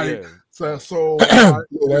saying? Like, Yeah. so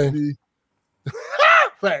Way.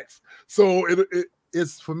 facts. So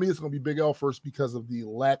it's for me, it's gonna be Big L first because of the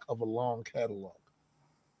lack of a long catalog.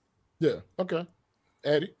 Yeah. Okay.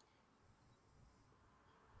 Eddie.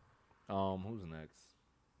 Who's next?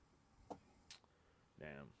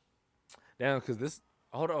 Damn, because this.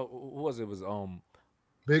 Hold on, who was it? It was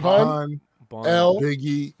Big Pun, Pun, Bun- L.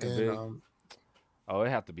 Biggie, And and Big. Oh, it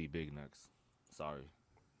have to be Big next. Sorry.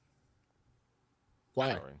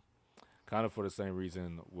 Why? Sorry. Kind of for the same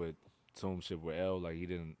reason with Tomb shit with L. Like he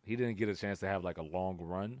didn't get a chance to have like a long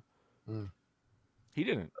run. Mm. He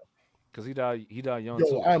didn't, because he died young Yo,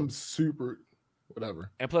 too. I'm super whatever.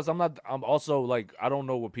 And plus, I'm also like, I don't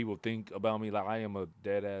know what people think about me. Like, I am a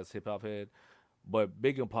dead ass hip hop head, but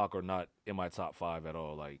Big and Pac are not in my top 5 at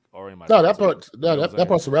all. Like, or in my No, top that 10, part, you know what I'm that saying?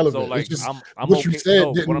 part's irrelevant. So like, it's just I'm what okay. you said No,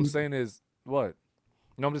 what I'm didn't- saying is what?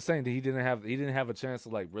 No, I'm just saying that he didn't have a chance to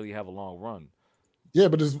like really have a long run. yeah,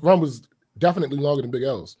 but his run was definitely longer than Big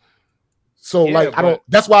L's. So Yeah, like I don't. but-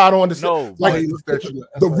 That's why I don't understand. No, like He looked at you.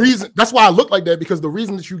 the reason. That's why I look like that, because the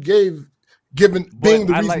reason that you gave, being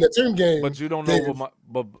the I reason like- that Tim game. But you don't know gave- what my.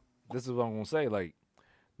 But this is what I'm gonna say. Like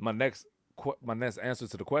my next answer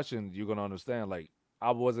to the question, you're gonna understand. Like I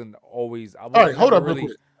wasn't always. I was All right, hold never up real really,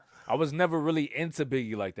 quick. I was never really into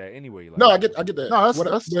Biggie like that. Anyway, like, No, I get that. No, What-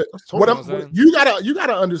 that's but totally what what I'm saying. you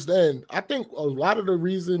gotta understand. I think a lot of the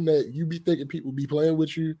reason that you be thinking people be playing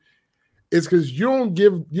with you is because you don't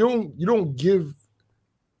give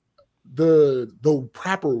the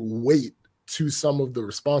proper weight to some of the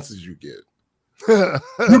responses you get.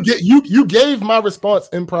 You gave my response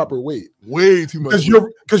improper weight way too much.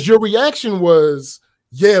 because your reaction was,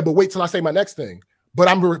 yeah, but wait till I say my next thing. But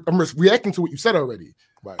I'm reacting to what you said already.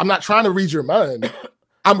 Right. I'm not trying to read your mind.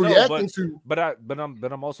 I'm No, reacting to. But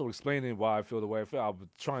I'm also explaining why I feel the way I feel. I was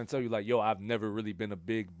trying to tell you, like, yo, I've never really been a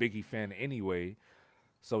big Biggie fan anyway,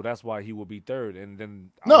 so that's why he will be third. And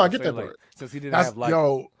then No, was I get saying, that like, part. since he didn't That's have like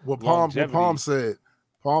what Palm longevity. said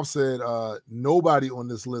nobody on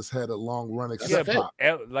this list had a long run That's except a fact.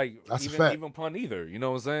 Pop. like That's a fact. even Pun either. You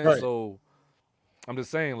know what I'm saying? Right. So I'm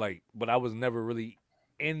just saying, like, but I was never really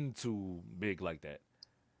into Big like that.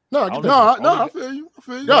 No, I I get don't that. know. I feel you.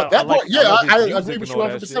 No, I that like- part, yeah, I love his I music agree with and you all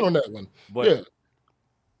that 100% shit. on that one. But Yeah,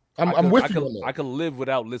 I'm with you on that. I could live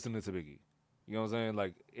without listening to Biggie. You know what I'm saying?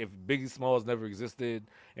 Like, if Biggie Smalls never existed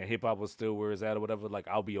and hip hop was still where it's at or whatever, like,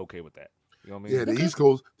 I'll be okay with that. You know what I mean? Yeah, the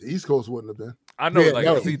East Coast wouldn't have been. I know, Yeah, like,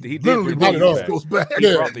 no, 'cause he did literally bring brought the the at all. East East Coast back.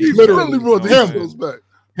 Yeah, brought the he East literally Coast, brought the you know East what I'm Coast back.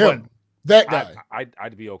 Him, that guy.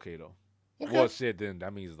 I'd be okay though. Okay. Well, shit, then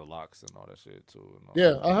that means the locks and all that shit too. And all Yeah,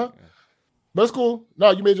 that. uh-huh. But it's cool. No,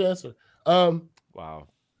 you made your answer. Wow.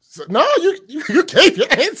 So, no, you gave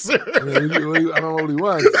your answer. I don't know what he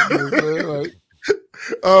was. You know what I'm saying? Like,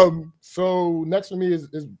 So next for me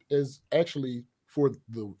is actually for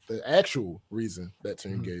the actual reason that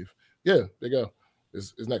Tim gave. Yeah, there you go.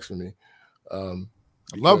 Is next for me. I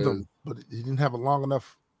loved because- him, but he didn't have a long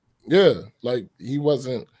enough. Yeah, like he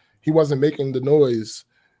wasn't making the noise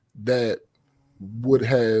that would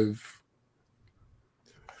have.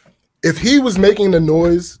 If he was making the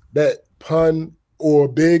noise that Pun or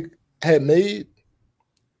Big had made,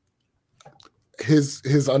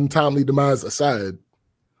 his untimely demise aside,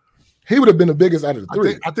 he would have been the biggest out of the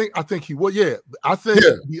three. I think he would. Yeah, I think Yeah.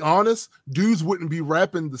 to be honest, dudes wouldn't be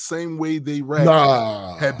rapping the same way they rap.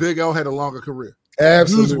 Nah, Had Big L had a longer career, dudes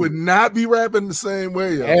absolutely, would not be rapping the same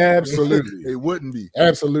way. Yo. Absolutely. they wouldn't be.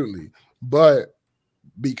 absolutely. But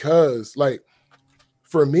because, like,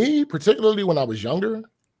 for me, particularly when I was younger,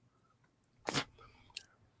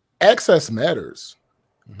 access matters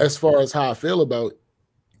as far as how I feel about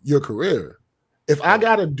your career. If I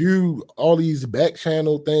gotta do all these back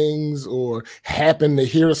channel things or happen to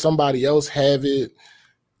hear somebody else have it,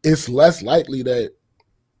 it's less likely that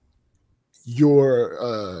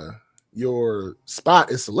your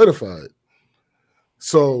spot is solidified.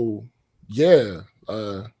 So yeah,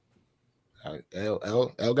 L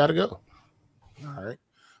gotta go. All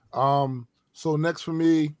right. So next for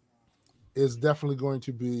me is definitely going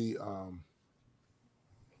to be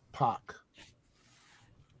Pac.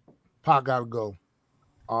 Pac gotta go.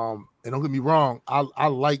 And don't get me wrong, I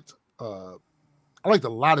liked a lot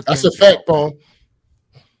of things. That's a fact, Paul.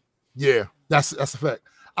 Yeah, that's a fact.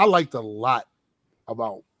 I liked a lot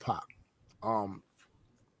about Pac.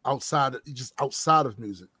 Outside of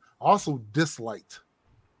music. I also disliked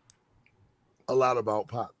a lot about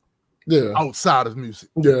Pac Yeah, outside of music.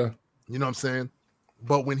 yeah. You know what I'm saying?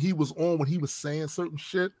 But when he was saying certain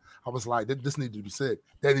shit, I was like, this needed to be said.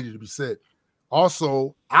 That needed to be said.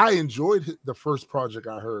 Also, I enjoyed the first project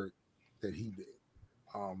I heard that he did.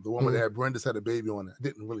 The one that had Brenda's Had a Baby on it. I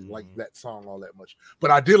didn't really like that song all that much.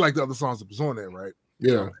 But I did like the other songs that was on there, right?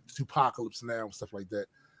 Yeah. Apocalypse Now and stuff like that.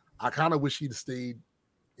 I kind of wish he'd have stayed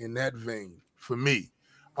in that vein for me.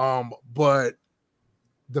 But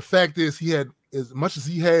the fact is, he had, as much as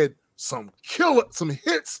he had some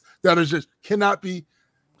hits that are just cannot be,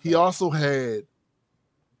 he also had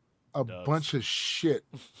a bunch of shit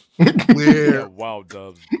where Wow,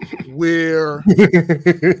 Dubs. where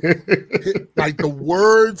like the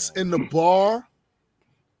words in the bar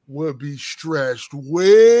would be stretched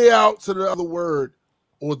way out to the other word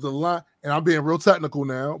or the line. And I'm being real technical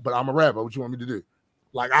now, but I'm a rapper. What you want me to do?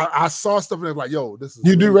 Like I saw stuff and I was like, yo, this is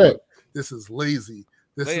You do lazy. rap. This is lazy.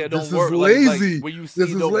 This Yeah, it is don't work. lazy. Like, when you see This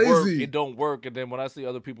it is don't work, lazy. it don't work. And then when I see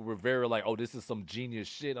other people revere like, oh, this is some genius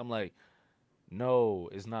shit, I'm like, no,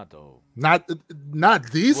 it's not though. Not these Well,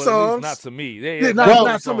 at least songs. not to me. Yeah, Well,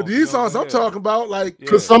 not some of these songs I'm talking about. Like, Yeah.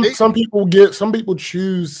 Because some people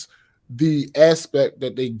choose the aspect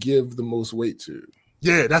that they give the most weight to.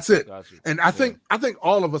 Yeah, that's it. Got you. And I think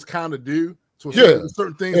all of us kind of do. So Yeah.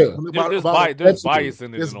 certain things. Yeah. There's that's bias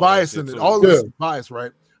in it. There's and all that bias shit, in it. too. All of this Yeah. is bias,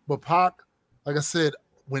 right? But Pac, like I said,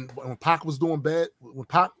 when Pac was doing bad, when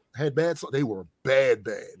Pac had bad, so they were bad.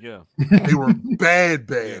 Yeah. They were bad,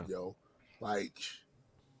 Yeah. yo. Like,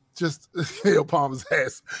 just yo, Palmer's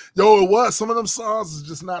ass. Yo, it was. Some of them songs is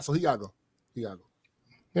just not. So he gotta go. Yeah.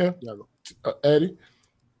 He gotta go. Eddie.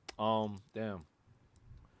 Damn.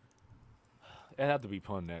 It had to be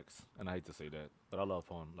Pun next, and I hate to say that, but I love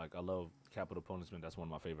Pun. Like, I love Capital Punishment. That's one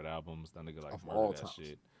of my favorite albums. That nigga like Of all murdered that times.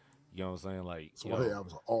 shit. You know what I'm saying? Like, So hey, I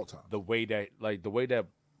was all time. the way that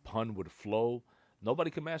Pun would flow, nobody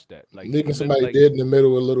can match that. Like, Leaving somebody dead in the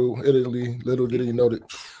middle of Little Italy. Little did he know that.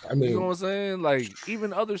 I mean, you know what I'm saying? Like,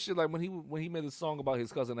 even other shit, like when he made a song about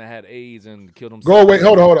his cousin that had AIDS and killed himself. go away.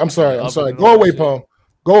 Hold on. I'm sorry. And I'm sorry. and Go all that away, shit. Palm.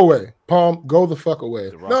 Go away, Palm. Go the fuck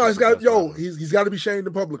away. The Rock No, is he's the got best yo. rapper. He's got to be shamed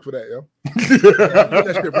in public for that, yo. Put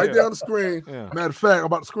that shit right there on the screen. Yeah. Matter of fact, I'm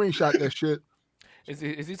about to screenshot that shit, Is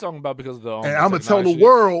he talking about because of the and I'm gonna Tech tell Nine the shit?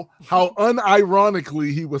 world how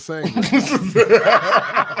unironically he was saying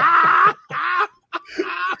it.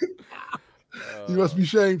 He must be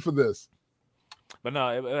shamed for this. But no,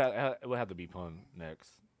 it would have to be Pun next.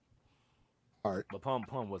 All right. But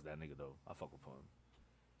Pun was that nigga though. I fuck with Pun.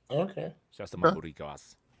 Okay. Shouts to my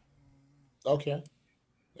burritos. Okay.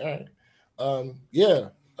 All right. Yeah.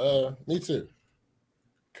 Me too.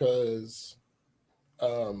 Cause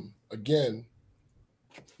again,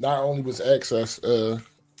 not only was access a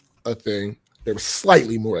thing, there was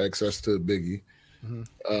slightly more access to Biggie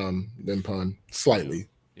than Pun. Slightly.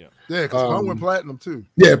 Yeah, because Pun went platinum too.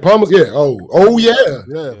 Yeah, Pun was oh yeah.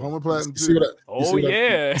 Yeah, Pun went platinum See too. what Oh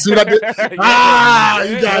yeah. see what I did? Yeah.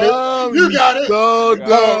 You got it. You got it.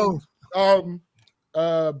 Go.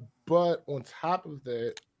 But on top of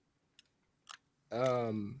that,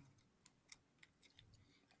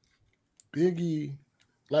 Biggie,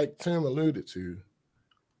 like Tim alluded to,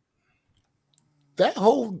 that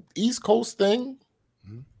whole East Coast thing,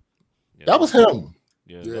 Yeah, that was him.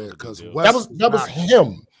 Yeah, Yeah, that was a good because deal. That was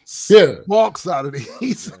him. Yeah. Walks out of the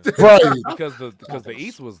East. Right. because the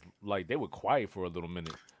East was like they were quiet for a little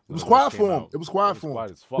minute. It was when quiet came for him. out. It was quiet It for him.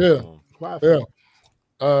 quiet as fuck Yeah. for him. Quiet for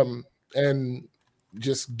Yeah. him. And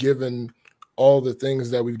just given all the things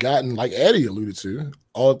that we've gotten, like Eddie alluded to,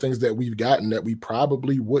 all the things that we've gotten that we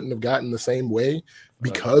probably wouldn't have gotten the same way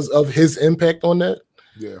because of his impact on that.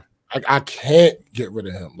 Yeah. I can't get rid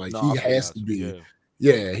of him. Like No, he I has to be. Yeah.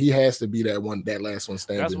 Yeah, he has to be that last one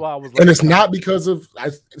standing. That's why I was. And it's not because of.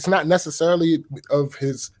 It's not necessarily of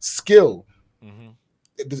his skill. Mhm.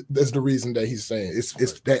 That's the reason that he's saying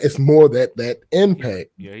it's more that impact.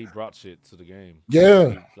 Yeah, he brought shit to the game.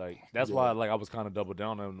 Yeah. Like that's why like I was kind of double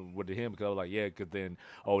down on with him because I was like, yeah, because then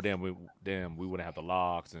we wouldn't have the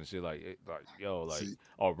locks and shit like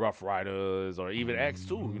or Rough Riders or even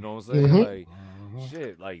X2. You know what I'm saying? Like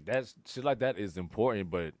shit like that is important,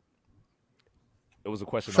 but it was a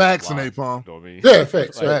question. Facts of in Napalm. You know what I mean? Yeah,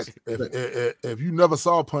 facts. Like, Facts. If you never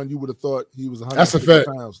saw Pun, you would have thought he was 100 That's a fact.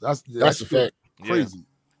 pounds. That's a fact. Crazy.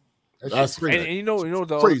 That's crazy. And you know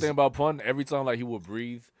the other Crazy. thing about Pun, every time like he would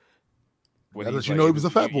breathe. When That he's lets you know he was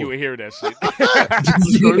a fat boy. You would hear that shit.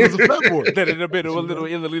 You know he was a fat boy. That in the middle, a little,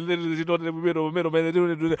 you know, in the middle,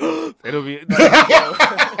 man. It'll be.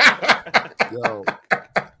 Yo.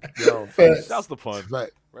 Facts. That's the Pun.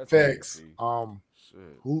 Fact. Facts. Shit.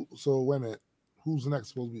 So wait a minute. Who's next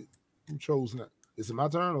supposed to be? Who chose next? Is it my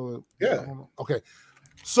turn or Yeah. Okay.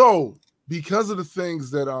 So because of the things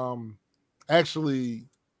that actually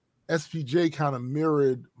SPJ kind of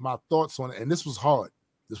mirrored my thoughts on it, and this was hard.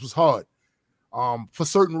 For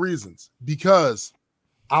certain reasons. Because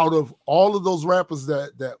out of all of those rappers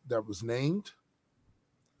that was named,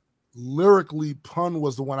 lyrically, Pun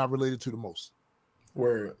was the one I related to the most.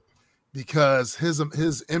 Word. Because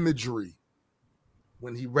his imagery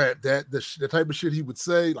when he rapped the type of shit he would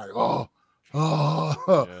say, like, Yeah. you know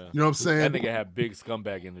what I'm saying? That nigga had big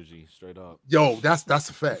scumbag energy, straight up. Yo, that's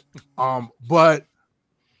a fact. But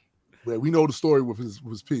we know the story with his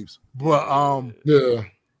peeps. But Yeah.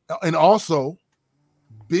 and also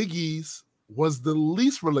Biggie's was the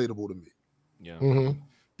least relatable to me Yeah. Mm-hmm.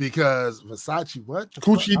 because Versace, what the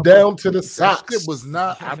Coochie fuck? down to the That socks. shit was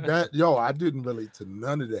not I didn't relate to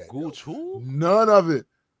none of that. yo. Gooch who? None of it.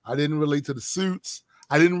 I didn't relate to the suits.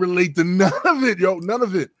 I didn't relate to none of it, yo. None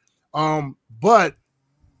of it. But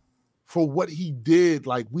for what he did,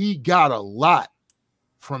 like we got a lot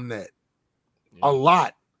from that. Yeah. A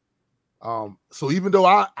lot. So even though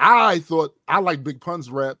I thought I like Big Pun's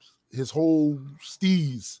raps, his whole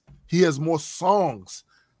steez, he has more songs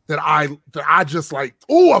that I just like,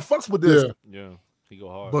 oh, I fucks with this. Yeah. Yeah. He go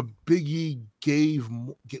hard. But Big E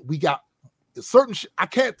we got certain shit. I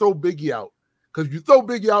can't throw Big E out because if you throw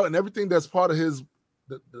Big E out and everything that's part of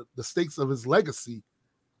the stakes of his legacy,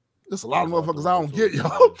 there's a lot of motherfuckers I don't get,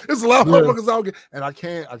 yo. There's a lot of motherfuckers I don't get, and I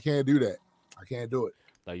can't do that. I can't do it.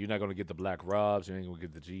 Like you're not gonna get the Black Robs, you ain't gonna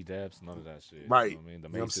get the G Daps, none of that shit. Right. You know what I mean? The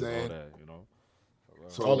You know what I'm Maces, all saying? that, you know.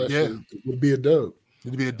 So All that yeah, shit would be a dub.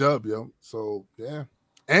 it'd be a dub, yo. So yeah,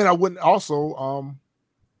 and I wouldn't also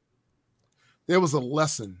there was a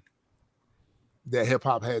lesson that hip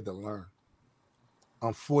hop had to learn.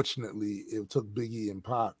 Unfortunately, it took Biggie and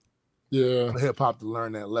Pac Yeah. for hip hop to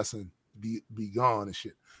learn that lesson, be gone and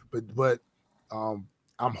shit. But I'm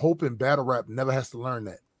hoping battle rap never has to learn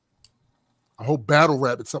that. I hope battle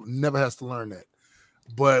rap it's something never has to learn that.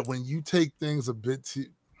 But when you take things a bit too,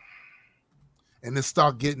 and then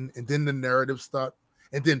start getting, and then the narrative start,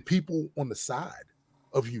 and then people on the side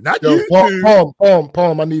of you, not Yo, you.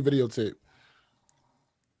 Palm, I need videotape.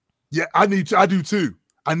 Yeah, I do too.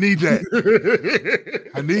 I need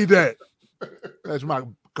that. I need that. That's my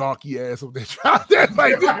gawky ass up there trying that.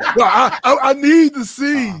 Like, I need to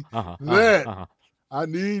see that. I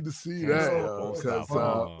need to see that. Don't stop,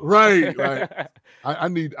 Because, don't. right. I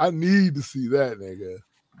need to see that, nigga.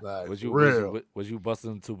 Like, Was real. was you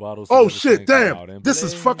busting 2 bottles? Oh together shit! saying, "Come out Damn, and this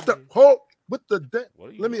is play"? fucked up. Hold with the. What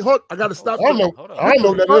are you Let me doing? hold. I gotta stop. I don't know. Hold on. I don't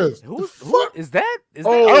know what that is. Who fuck? is that? Is Oh,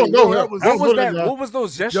 that? I don't know. that That was- What was what that? that guy. What was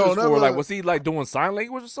those gestures Yo, for? that Like, was- was he like doing sign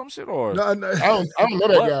language or some shit? Or No, I don't know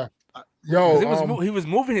that What? guy. yo, he was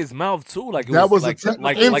moving his mouth too, like it that was a like, technical-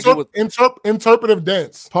 like it was Interpretive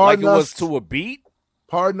dance. like it pardon was us. to a beat.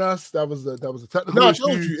 Pardon us. That was a technical No, I issue.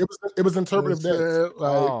 told you it was interpretive You know what I'm dance. saying?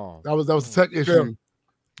 Like, Oh, that was a tech issue.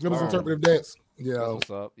 It was Oh. interpretive dance. You that's know, what's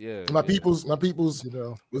up? Yeah. My yeah. people's you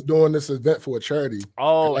know. was doing this event for a charity.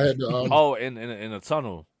 Oh, I had to, oh, in a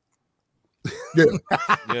tunnel. Yeah.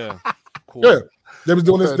 Yeah. Cool. Yeah, they was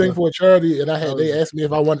doing this Okay, thing for a charity, and they asked me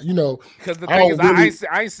if I wanted, Because the I thing is, don't really-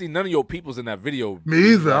 I ain't seen none of your peoples in that video.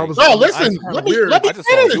 Me either. I Like, was. No, I- listen, it's kinda let me- weird. let me I just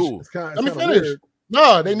saw finish. you. It's kinda, Let me kinda finish. weird.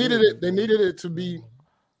 No, they needed it. They needed it to be.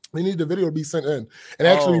 They needed the video to be sent in, and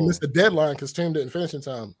actually Oh. missed the deadline because Tim didn't finish in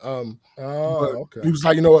time. Oh, But okay. he was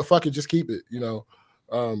like, you know what, fuck it, just keep it. You know,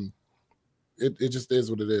 it just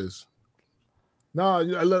is what it is. No,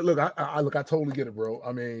 look, I totally get it, bro.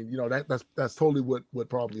 I mean, you know, that's totally what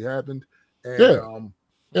probably happened. And Yeah.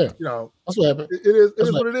 you know, That's what happened. it is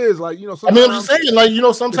That's what it is. Like, you know, I mean, I'm just saying, like, you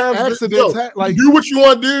know, sometimes accidents like you do what you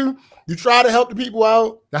want to do. You try to help the people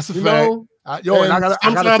out. that's a You fact. know, And and I gotta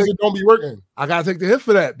sometimes take, it don't be working. I gotta take the hit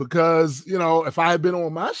for that because you know, if I had been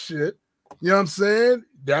on my shit, you know what I'm saying,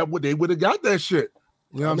 they would have got that shit.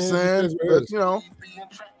 You know what I'm I mean, saying? it is what it But, is. you know.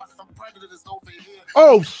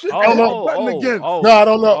 Oh shit! I don't know. Button again. Oh, No, I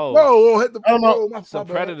don't know. oh. Whoa, hit the. I don't know. whoa, my Some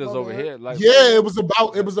bad, predators my over bad. here. Like, Yeah, it was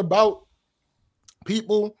about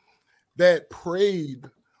people that preyed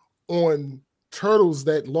on turtles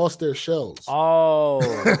that lost their shells. Oh,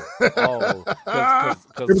 It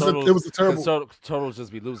was a terrible. turtles just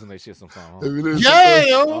be losing their shit sometimes. Huh? If it is Yeah,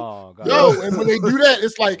 yo. Oh, God. Yo, and when they do that,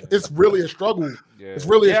 it's like it's really a struggle. Yeah. It's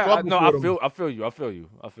really a yeah, struggle No, for I them. feel you.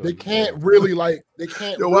 They you. can't really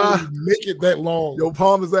Yo, why? really make it that long. Yo,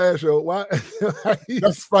 Palmer's ass, yo. Why?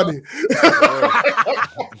 That's funny.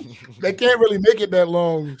 They can't really make it that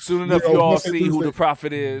long. Soon enough, know, you all once they see lose who their- the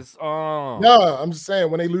prophet is. Oh, No, I'm just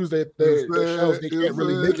saying when they lose their Yes, shells, they man. can't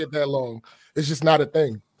really Yes, make it that long. It's just not a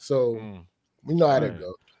thing. So Mm. we know how that Right.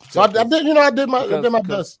 go. So I did, you know, I did my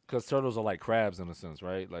best. Because turtles are like crabs in a sense,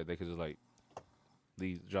 right? Like they could just like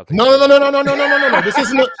drop. No. This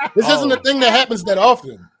isn't a thing that happens that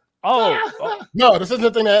often. Oh, No, this isn't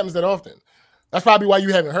a thing that happens that often. That's probably why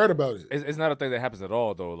you haven't heard about it. it's not a thing that happens at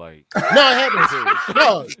all, though. Like, No, it happens.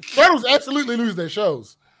 No, turtles absolutely lose their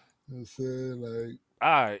shows. I'm saying, like,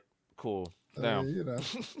 all right, cool. I Now, mean, you know.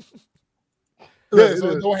 Yeah, so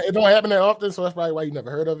it don't happen that often, so that's probably why you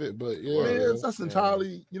never heard of it. But yeah, Yeah, that's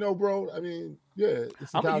entirely, you know, bro. I mean, yeah,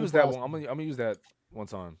 it's I'm gonna entirely use that possible. one. I'm gonna use that one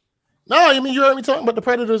time. No, I mean you heard me talking about the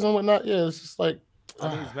predators and whatnot. Yeah, it's just like I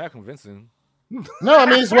mean, it's mad convincing. no, I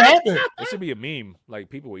mean it's what happened. It should be a meme. Like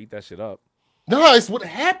people will eat that shit up. No, it's what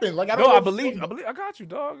happened. Like I don't. No, know I what to believe. say. I got you,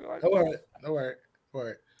 dog. Like, All right, all right.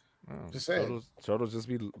 oh, Just saying. turtles just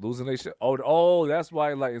be losing their shit. Oh, that's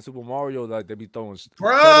why like in Super Mario, like they be throwing.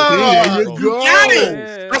 Bro, There you you go. got it.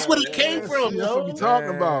 Yeah, That's what it came yeah. from, That's what we yo. talking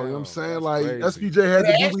about. You know what I'm saying? That's Like, crazy. SPJ had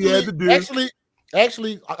to do what he had to do.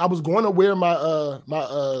 Actually, I was going to wear my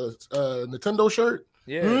Nintendo shirt,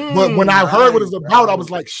 Yeah. But when I heard what it's Right, about, I right. was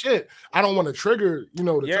like, shit, I don't want to trigger, the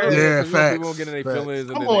Yeah, turtle. Yeah, 'cause, you know, people facts, don't get in their facts. feelings. and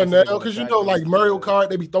Come then on they now, gonna because attack like them. Mario Yeah. Kart,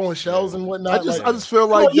 they be throwing shells and I whatnot. just feel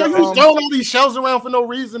Come on, like you that, just throwing all these shells around for no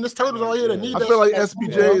reason. This turtle's out here that need I that feel like shit.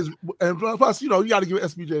 SBJ is, and plus, you got to give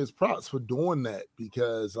SBJ his props for doing that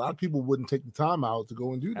because a lot of people wouldn't take the time out to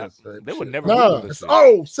go and do that. They would shit. never Nah. do this shit.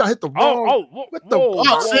 Oh, so I hit the wrong. What What the- whoa,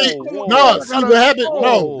 oh, see, whoa, no, whoa. see what happened. No,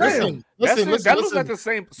 Whoa. listen. That looks like the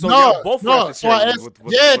same. So no, y'all both no. ratchet So I cherries asked, with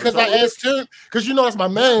because I turtle? asked him, because that's my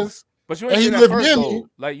man's. But you and ain't he say that lived first near though. me.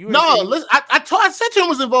 Like you ain't No, say- listen, I said to him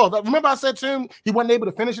was involved. Remember, I said to him he wasn't able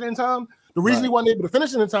to finish it in time. The reason he wasn't able to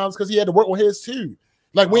finish it in time is because he had to work on his too.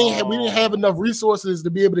 Like we didn't have enough resources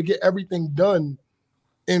to be able to get everything done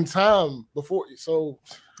in time before. So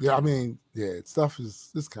Yeah, I mean, stuff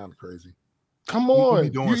is kind of crazy. come People be on,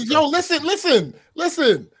 doing yo, stuff.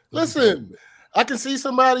 listen. I can see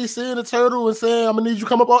somebody seeing a turtle and saying, "I'm gonna need you to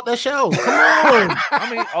come up off that shell." Come on, I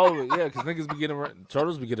mean, because niggas be getting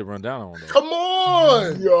turtles be getting run down on though. come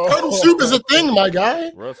on. Yo. Turtle soup is a thing, my guy.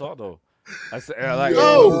 Real talk though. I said like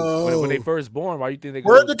Yo. when they first born, why you think they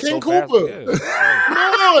Word go to King so fast? Cooper. Yeah.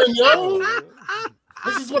 Come on, yo.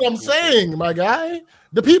 This is what I'm saying, my guy.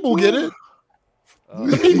 The people get it.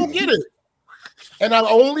 The people get it. And I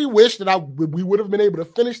only wish that we would have been able to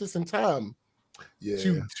finish this in time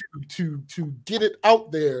to get it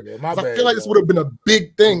out there. Yeah, my 'Cause I bad, feel like this yo. would have been a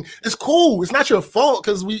big thing. It's cool. It's not your fault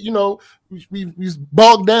because we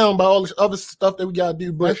bogged down by all this other stuff that we gotta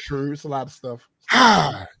do. But That's true. It's a lot of stuff.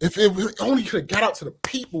 if it only could have got out to the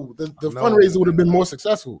people, the No. fundraiser would have been more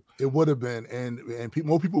successful. It would have been, and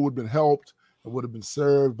more people would have been helped. It would have been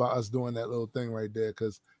served by us doing that little thing right there.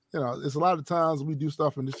 Because it's a lot of times we do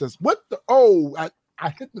stuff and it's just I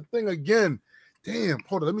hit the thing again. Damn,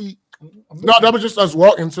 hold on. Let me. No, that was just us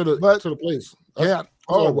walking to the place. Yeah. That's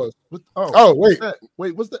all it was. Oh, wait.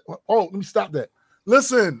 Wait, what's that? Oh, let me stop that.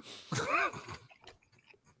 Listen.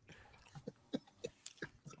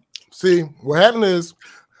 See, what happened is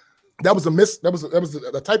that was a miss. That was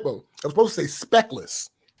a typo. I was supposed to say speckless.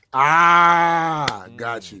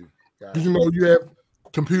 Got you. Did you know you have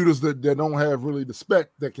Computers that don't have really the spec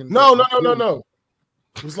that can. no.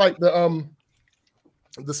 It was like the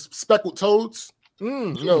speckled toads.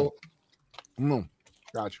 Got you.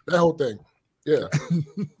 That whole thing. Yeah.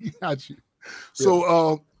 Got you.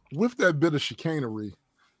 So, with that bit of chicanery,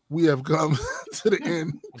 we have come to the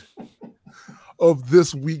end of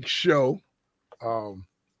this week's show.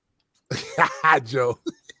 Joe.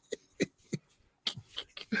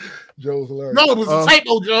 Joe's hilarious. No, it was a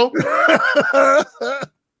typo, Joe.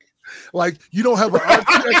 Like, you don't have an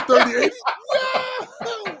RTX 3080?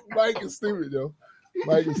 Mike is stupid, Joe.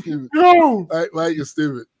 Mike is stupid. No. Mike is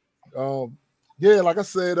stupid. Yeah, like I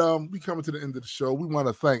said, we coming to the end of the show. We want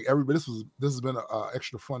to thank everybody. This has been an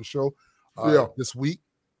extra fun show this week.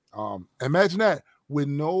 Imagine that with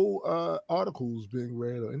no articles being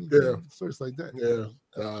read or anything. So it's like that.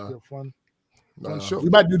 Yeah. Fun show. We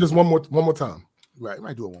might do this one more time. Right, we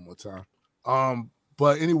might do it one more time.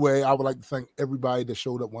 But anyway, I would like to thank everybody that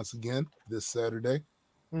showed up once again this Saturday,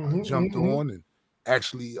 jumped on and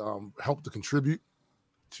actually helped to contribute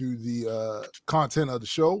to the content of the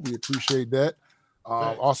show. We appreciate that.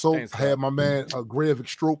 Also, Thanks, had my man Gray of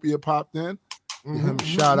Extropia popped in. Give him a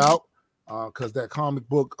shout out because that comic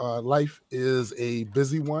book life is a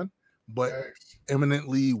busy one, but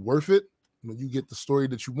eminently worth it when you get the story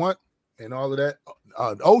that you want and all of that.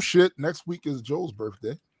 Oh shit! Next week is Joel's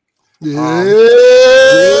birthday.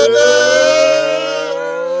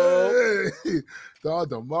 God,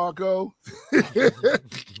 DeMarco.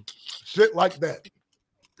 Shit like that.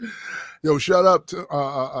 Yo, shout out to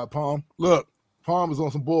Palm. Look, Palm is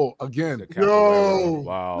on some bull again. Yo.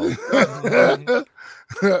 Wow.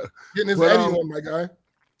 Getting his Well, Eddie on, my guy.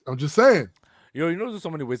 I'm just saying. Yo, there's so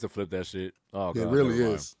many ways to flip that shit. Oh, God, It really never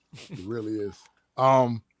mind. is. It really is.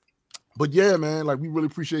 But yeah, man, like we really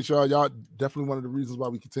appreciate y'all. Y'all definitely one of the reasons why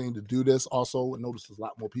we continue to do this. Also, I noticed there's a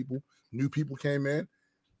lot more new people came in.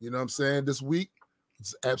 You know what I'm saying? This week.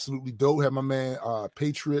 It's absolutely dope. Had my man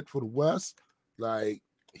Patriot for the West. Like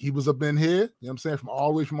he was up in here, you know what I'm saying, from all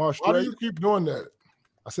the way from Why Australia. do you keep doing that?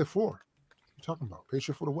 I said 4. What you talking about?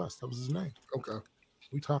 Patriot for the West. That was his name. Okay. What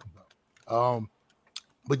we talking about?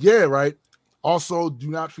 But yeah, right. Also, do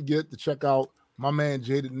not forget to check out my man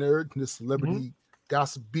Jaded Nerd, this celebrity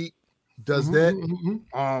gossip beat. Does that.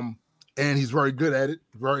 And he's very good at it,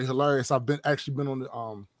 very hilarious. I've been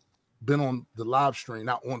on the live stream,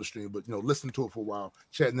 not on the stream, but listening to it for a while,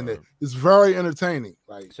 chatting in there. It's very entertaining.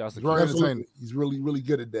 Like Shouts to very Keith. entertaining. He's really, really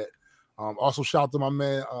good at that. Also, shout out to my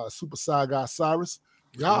man Super Side Guy Cyrus,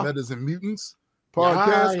 Yeah. Metas and Mutants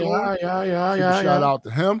podcast. Yeah. Shout out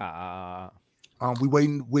to him. We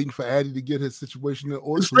waiting for Addy to get his situation in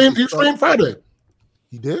order. You streamed Friday.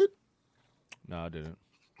 He did? No, I didn't.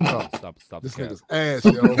 Oh, Stop this the cap. nigga's ass,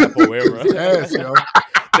 yo. Capoeira. His ass, yo.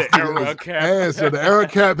 The era cap. Ass, yo. The era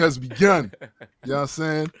cap has begun. You know what I'm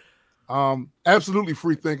saying? Absolutely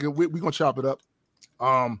free thinking. We gonna chop it up.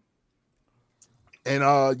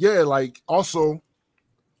 Yeah, like also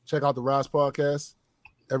check out the Rise podcast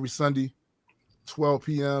every Sunday, 12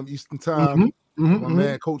 p.m. Eastern time. My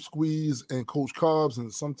man Coach Squeeze and Coach Cobbs,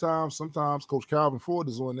 and sometimes Coach Calvin Ford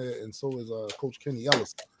is on there, and so is Coach Kenny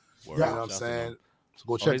Ellis. Word. You know what I'm saying? So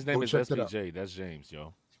go check. His name go is check that out. SPJ. That's James,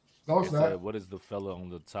 yo. No, it's not. What is the fella on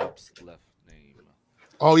the top's left name?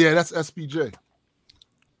 Oh yeah, that's SPJ.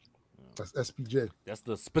 That's SPJ. That's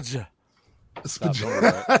the SPJ. SPJ. doing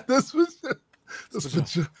that. That's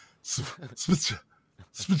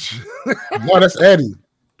SPJ. No, that's Eddie.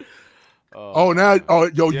 Oh, now, yo,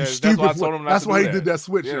 yeah, you that's stupid. why I told him not That's to why do he that. did that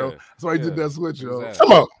switch, yo. Yeah. That's why he did Yeah. that switch, yo. Exactly.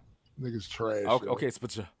 Come on. Niggas trash. Okay,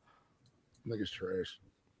 SPJ. Niggas trash.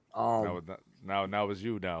 Now it's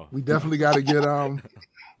you now. We definitely got to get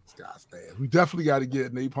this guy's bad. We definitely got to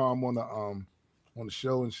get Napalm on the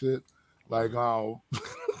show and shit. Like We're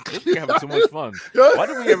having too much fun. Why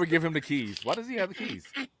did we ever give him the keys? Why does he have the keys?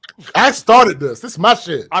 I started this. This is my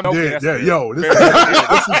shit. I know. yeah, that's yo, this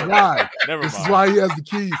fair. is why. Never This is mind. why he has the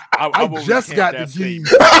keys. I will just got recant the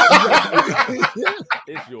that keys.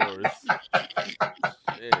 It's yours.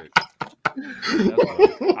 Shit.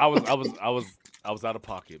 That's right. I was out of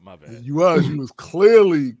pocket. My bad. You was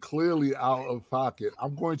clearly out of pocket.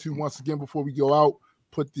 I'm going to once again before we go out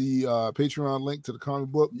put the Patreon link to the comic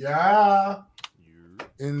book Yeah.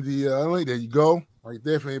 in the link. There you go, right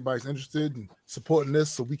there. If anybody's interested in supporting this,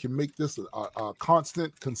 so we can make this a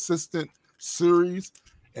constant, consistent series,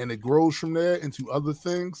 and it grows from there into other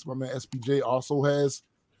things. My man SPJ also has,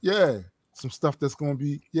 some stuff that's going to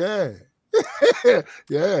be, and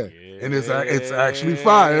it's actually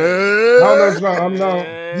fire. No, I'm not.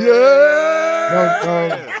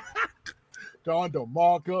 Yeah. Don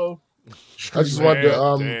DeMarco. I just wanted to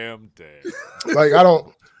Damn. like I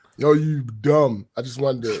don't. Yo, you dumb. I just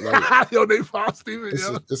wanted to like. Yo, they found Steven.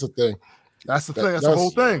 It's a thing. That's the thing. That's the whole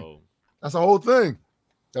thing. That's the whole thing.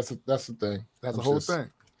 That's the thing. That's the whole thing.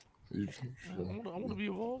 I want to be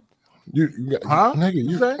involved. You got, Huh? nigga,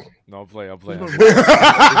 you say? No, I'm playing. Who's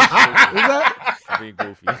that? I'm being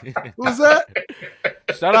goofy. Who's that?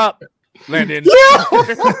 Shut up, Landon.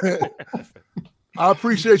 I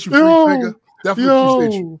appreciate you, freak Yo, nigga. Definitely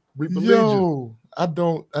appreciate you. We believe you. Yo, I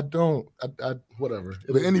don't. I whatever.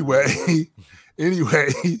 But anyway,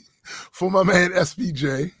 for my man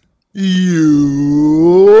SPJ,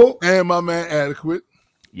 you and my man Adequate,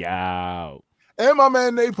 Yow. and my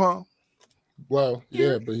man Napalm. Well,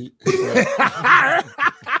 yeah, but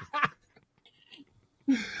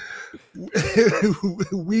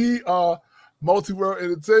we are Multi-World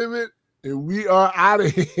Entertainment, and we are out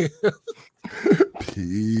of here.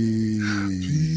 Peace.